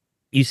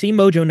 You see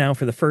Mojo now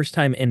for the first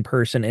time in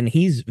person, and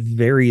he's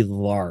very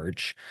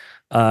large.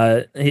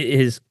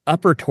 His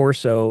upper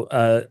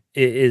torso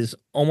is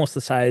almost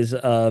the size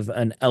of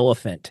an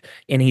elephant,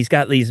 and he's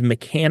got these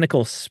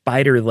mechanical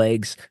spider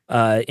legs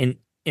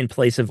in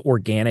place of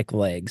organic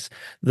legs.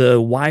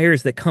 The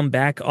wires that come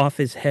back off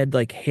his head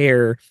like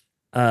hair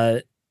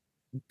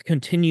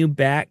continue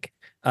back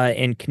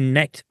and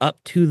connect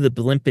up to the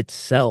blimp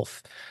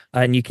itself.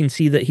 And you can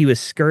see that he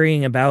was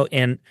scurrying about,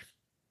 and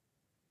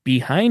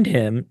behind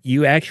him,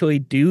 you actually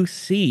do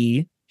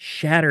see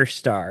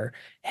Shatterstar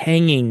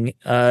hanging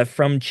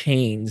from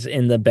chains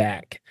in the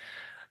back.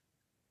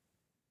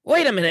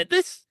 Wait a minute,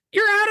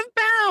 you're out of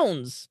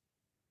bounds.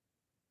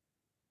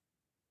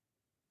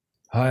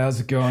 Hi, how's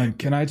it going?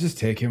 Can I just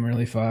take him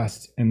really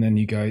fast, and then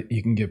you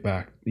can get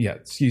back? Yeah,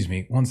 excuse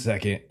me, 1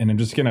 second. And I'm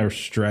just gonna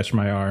stretch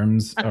my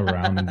arms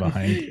around and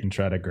behind and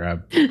try to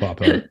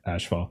pop out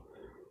Ashfall.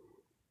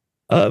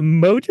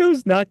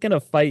 Mojo's not gonna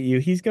fight you.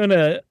 He's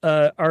gonna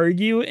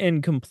argue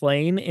and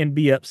complain and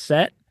be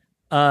upset.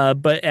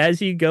 But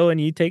as you go and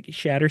you take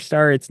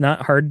Shatterstar, it's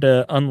not hard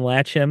to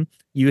unlatch him.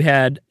 You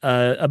had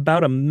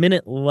about a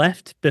minute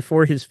left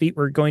before his feet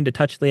were going to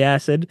touch the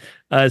acid,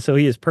 so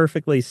he is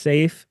perfectly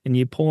safe, and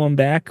you pull him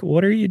back.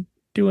 What are you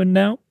doing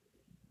now?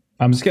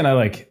 I'm just gonna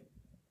like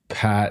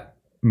pat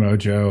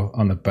Mojo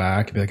on the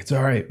back and be like, it's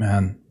all right,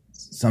 man.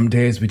 Some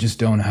days we just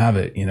don't have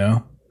it, you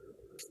know?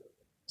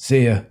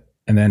 See ya.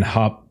 And then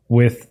hop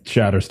with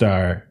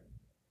Shatterstar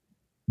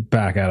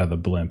back out of the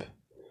blimp.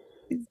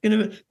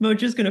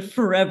 Mojo's gonna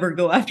forever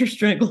go after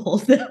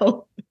Stranglehold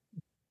though.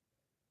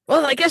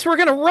 Well, I guess we're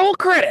gonna roll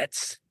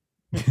credits.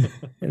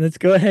 And let's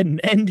go ahead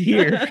and end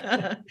here.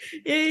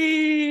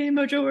 Yay,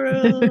 Mojo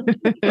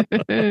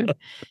World.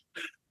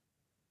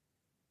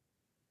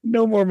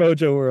 No more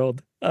Mojo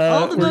World.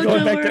 All the we're Mojo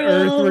going back World. to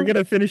Earth. We're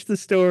gonna finish the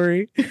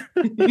story.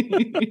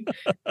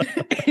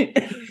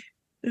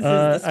 This is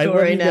the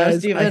story now, guys.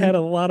 Steven. I had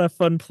a lot of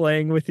fun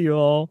playing with you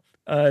all.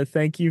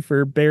 Thank you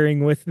for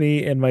bearing with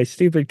me and my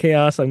stupid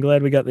chaos. I'm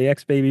glad we got the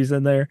X babies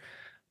in there.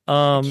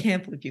 I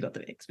can't believe you got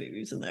the X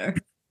babies in there.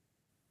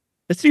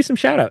 Let's do some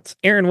shout outs.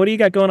 Aaron, what do you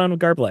got going on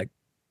with Garblag?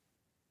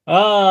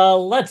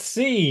 Let's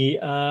see.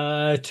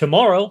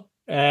 Tomorrow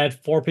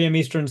at 4 p.m.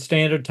 Eastern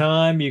Standard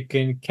Time, you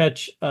can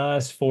catch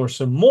us for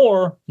some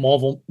more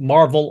Marvel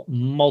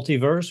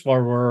Multiverse,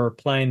 where we're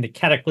playing the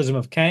Cataclysm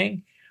of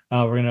Kang.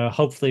 We're going to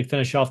hopefully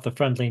finish off the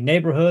Friendly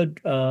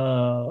Neighborhood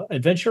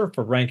adventure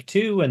for rank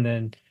 2, and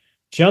then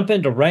jump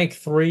into rank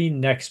 3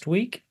 next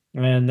week.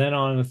 And then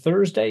on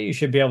Thursday, you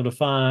should be able to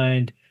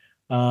find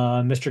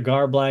Mr.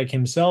 Garblag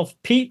himself,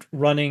 Pete,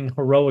 running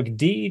Heroic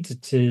Deeds.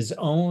 It's his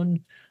own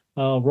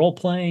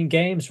role-playing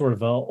game, sort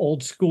of a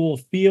old school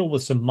feel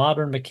with some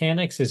modern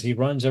mechanics as he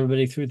runs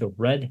everybody through the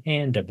Red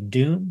Hand of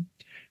Doom.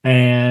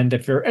 And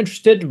if you're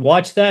interested,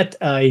 watch that.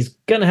 He's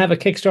going to have a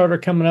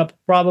Kickstarter coming up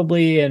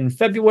probably in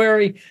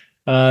February.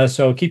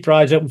 So keep your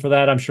eyes open for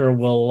that. I'm sure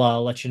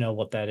we'll let you know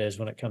what that is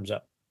when it comes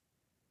up.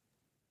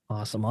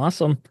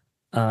 Awesome.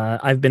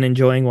 I've been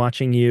enjoying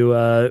watching you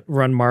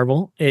run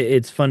Marvel.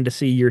 It's fun to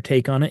see your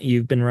take on it.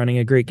 You've been running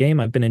a great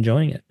game. I've been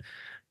enjoying it.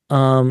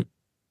 Thank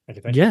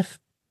you. Jeff,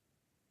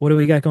 what do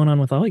we got going on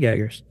with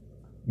Ollygaggers?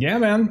 Yeah,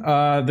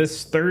 man.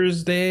 This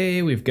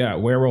Thursday, we've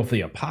got Werewolf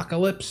the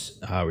Apocalypse,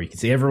 where you can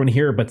see everyone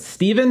here but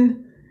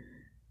Steven.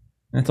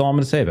 That's all I'm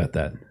going to say about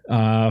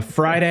that.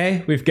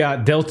 Friday, we've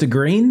got Delta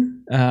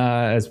Green,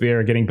 as we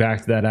are getting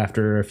back to that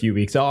after a few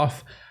weeks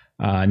off.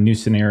 New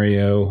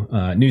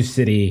scenario, new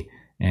city,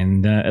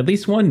 and at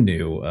least one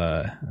new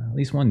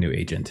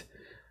agent.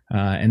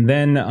 And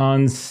then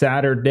on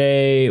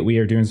Saturday, we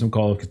are doing some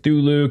Call of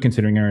Cthulhu,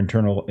 continuing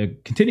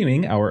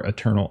our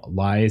Eternal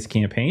Lies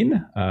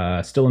campaign.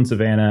 Still in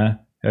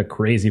Savannah, a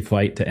crazy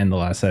fight to end the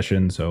last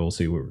session, so we'll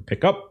see where we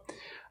pick up.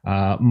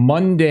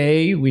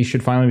 Monday, we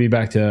should finally be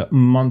back to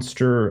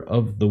Monster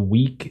of the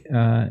Week,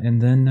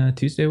 and then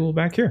Tuesday we'll be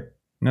back here.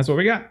 And that's what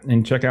we got.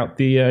 And check out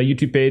the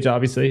YouTube page,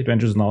 obviously,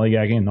 Adventures in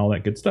Lollygagging and all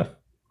that good stuff.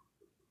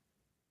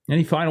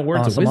 Any final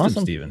words of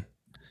wisdom, Stephen?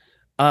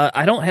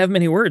 I don't have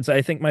many words.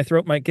 I think my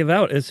throat might give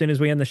out as soon as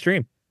we end the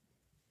stream.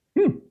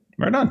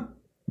 Right on.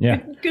 Yeah.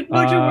 Good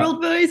Mojo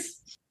World boys.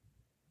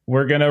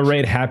 We're going to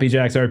rate Happy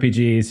Jack's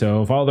RPG,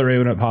 so follow the rate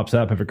when it pops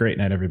up. Have a great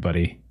night,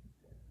 everybody.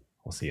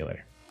 We'll see you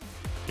later.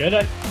 Good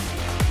night.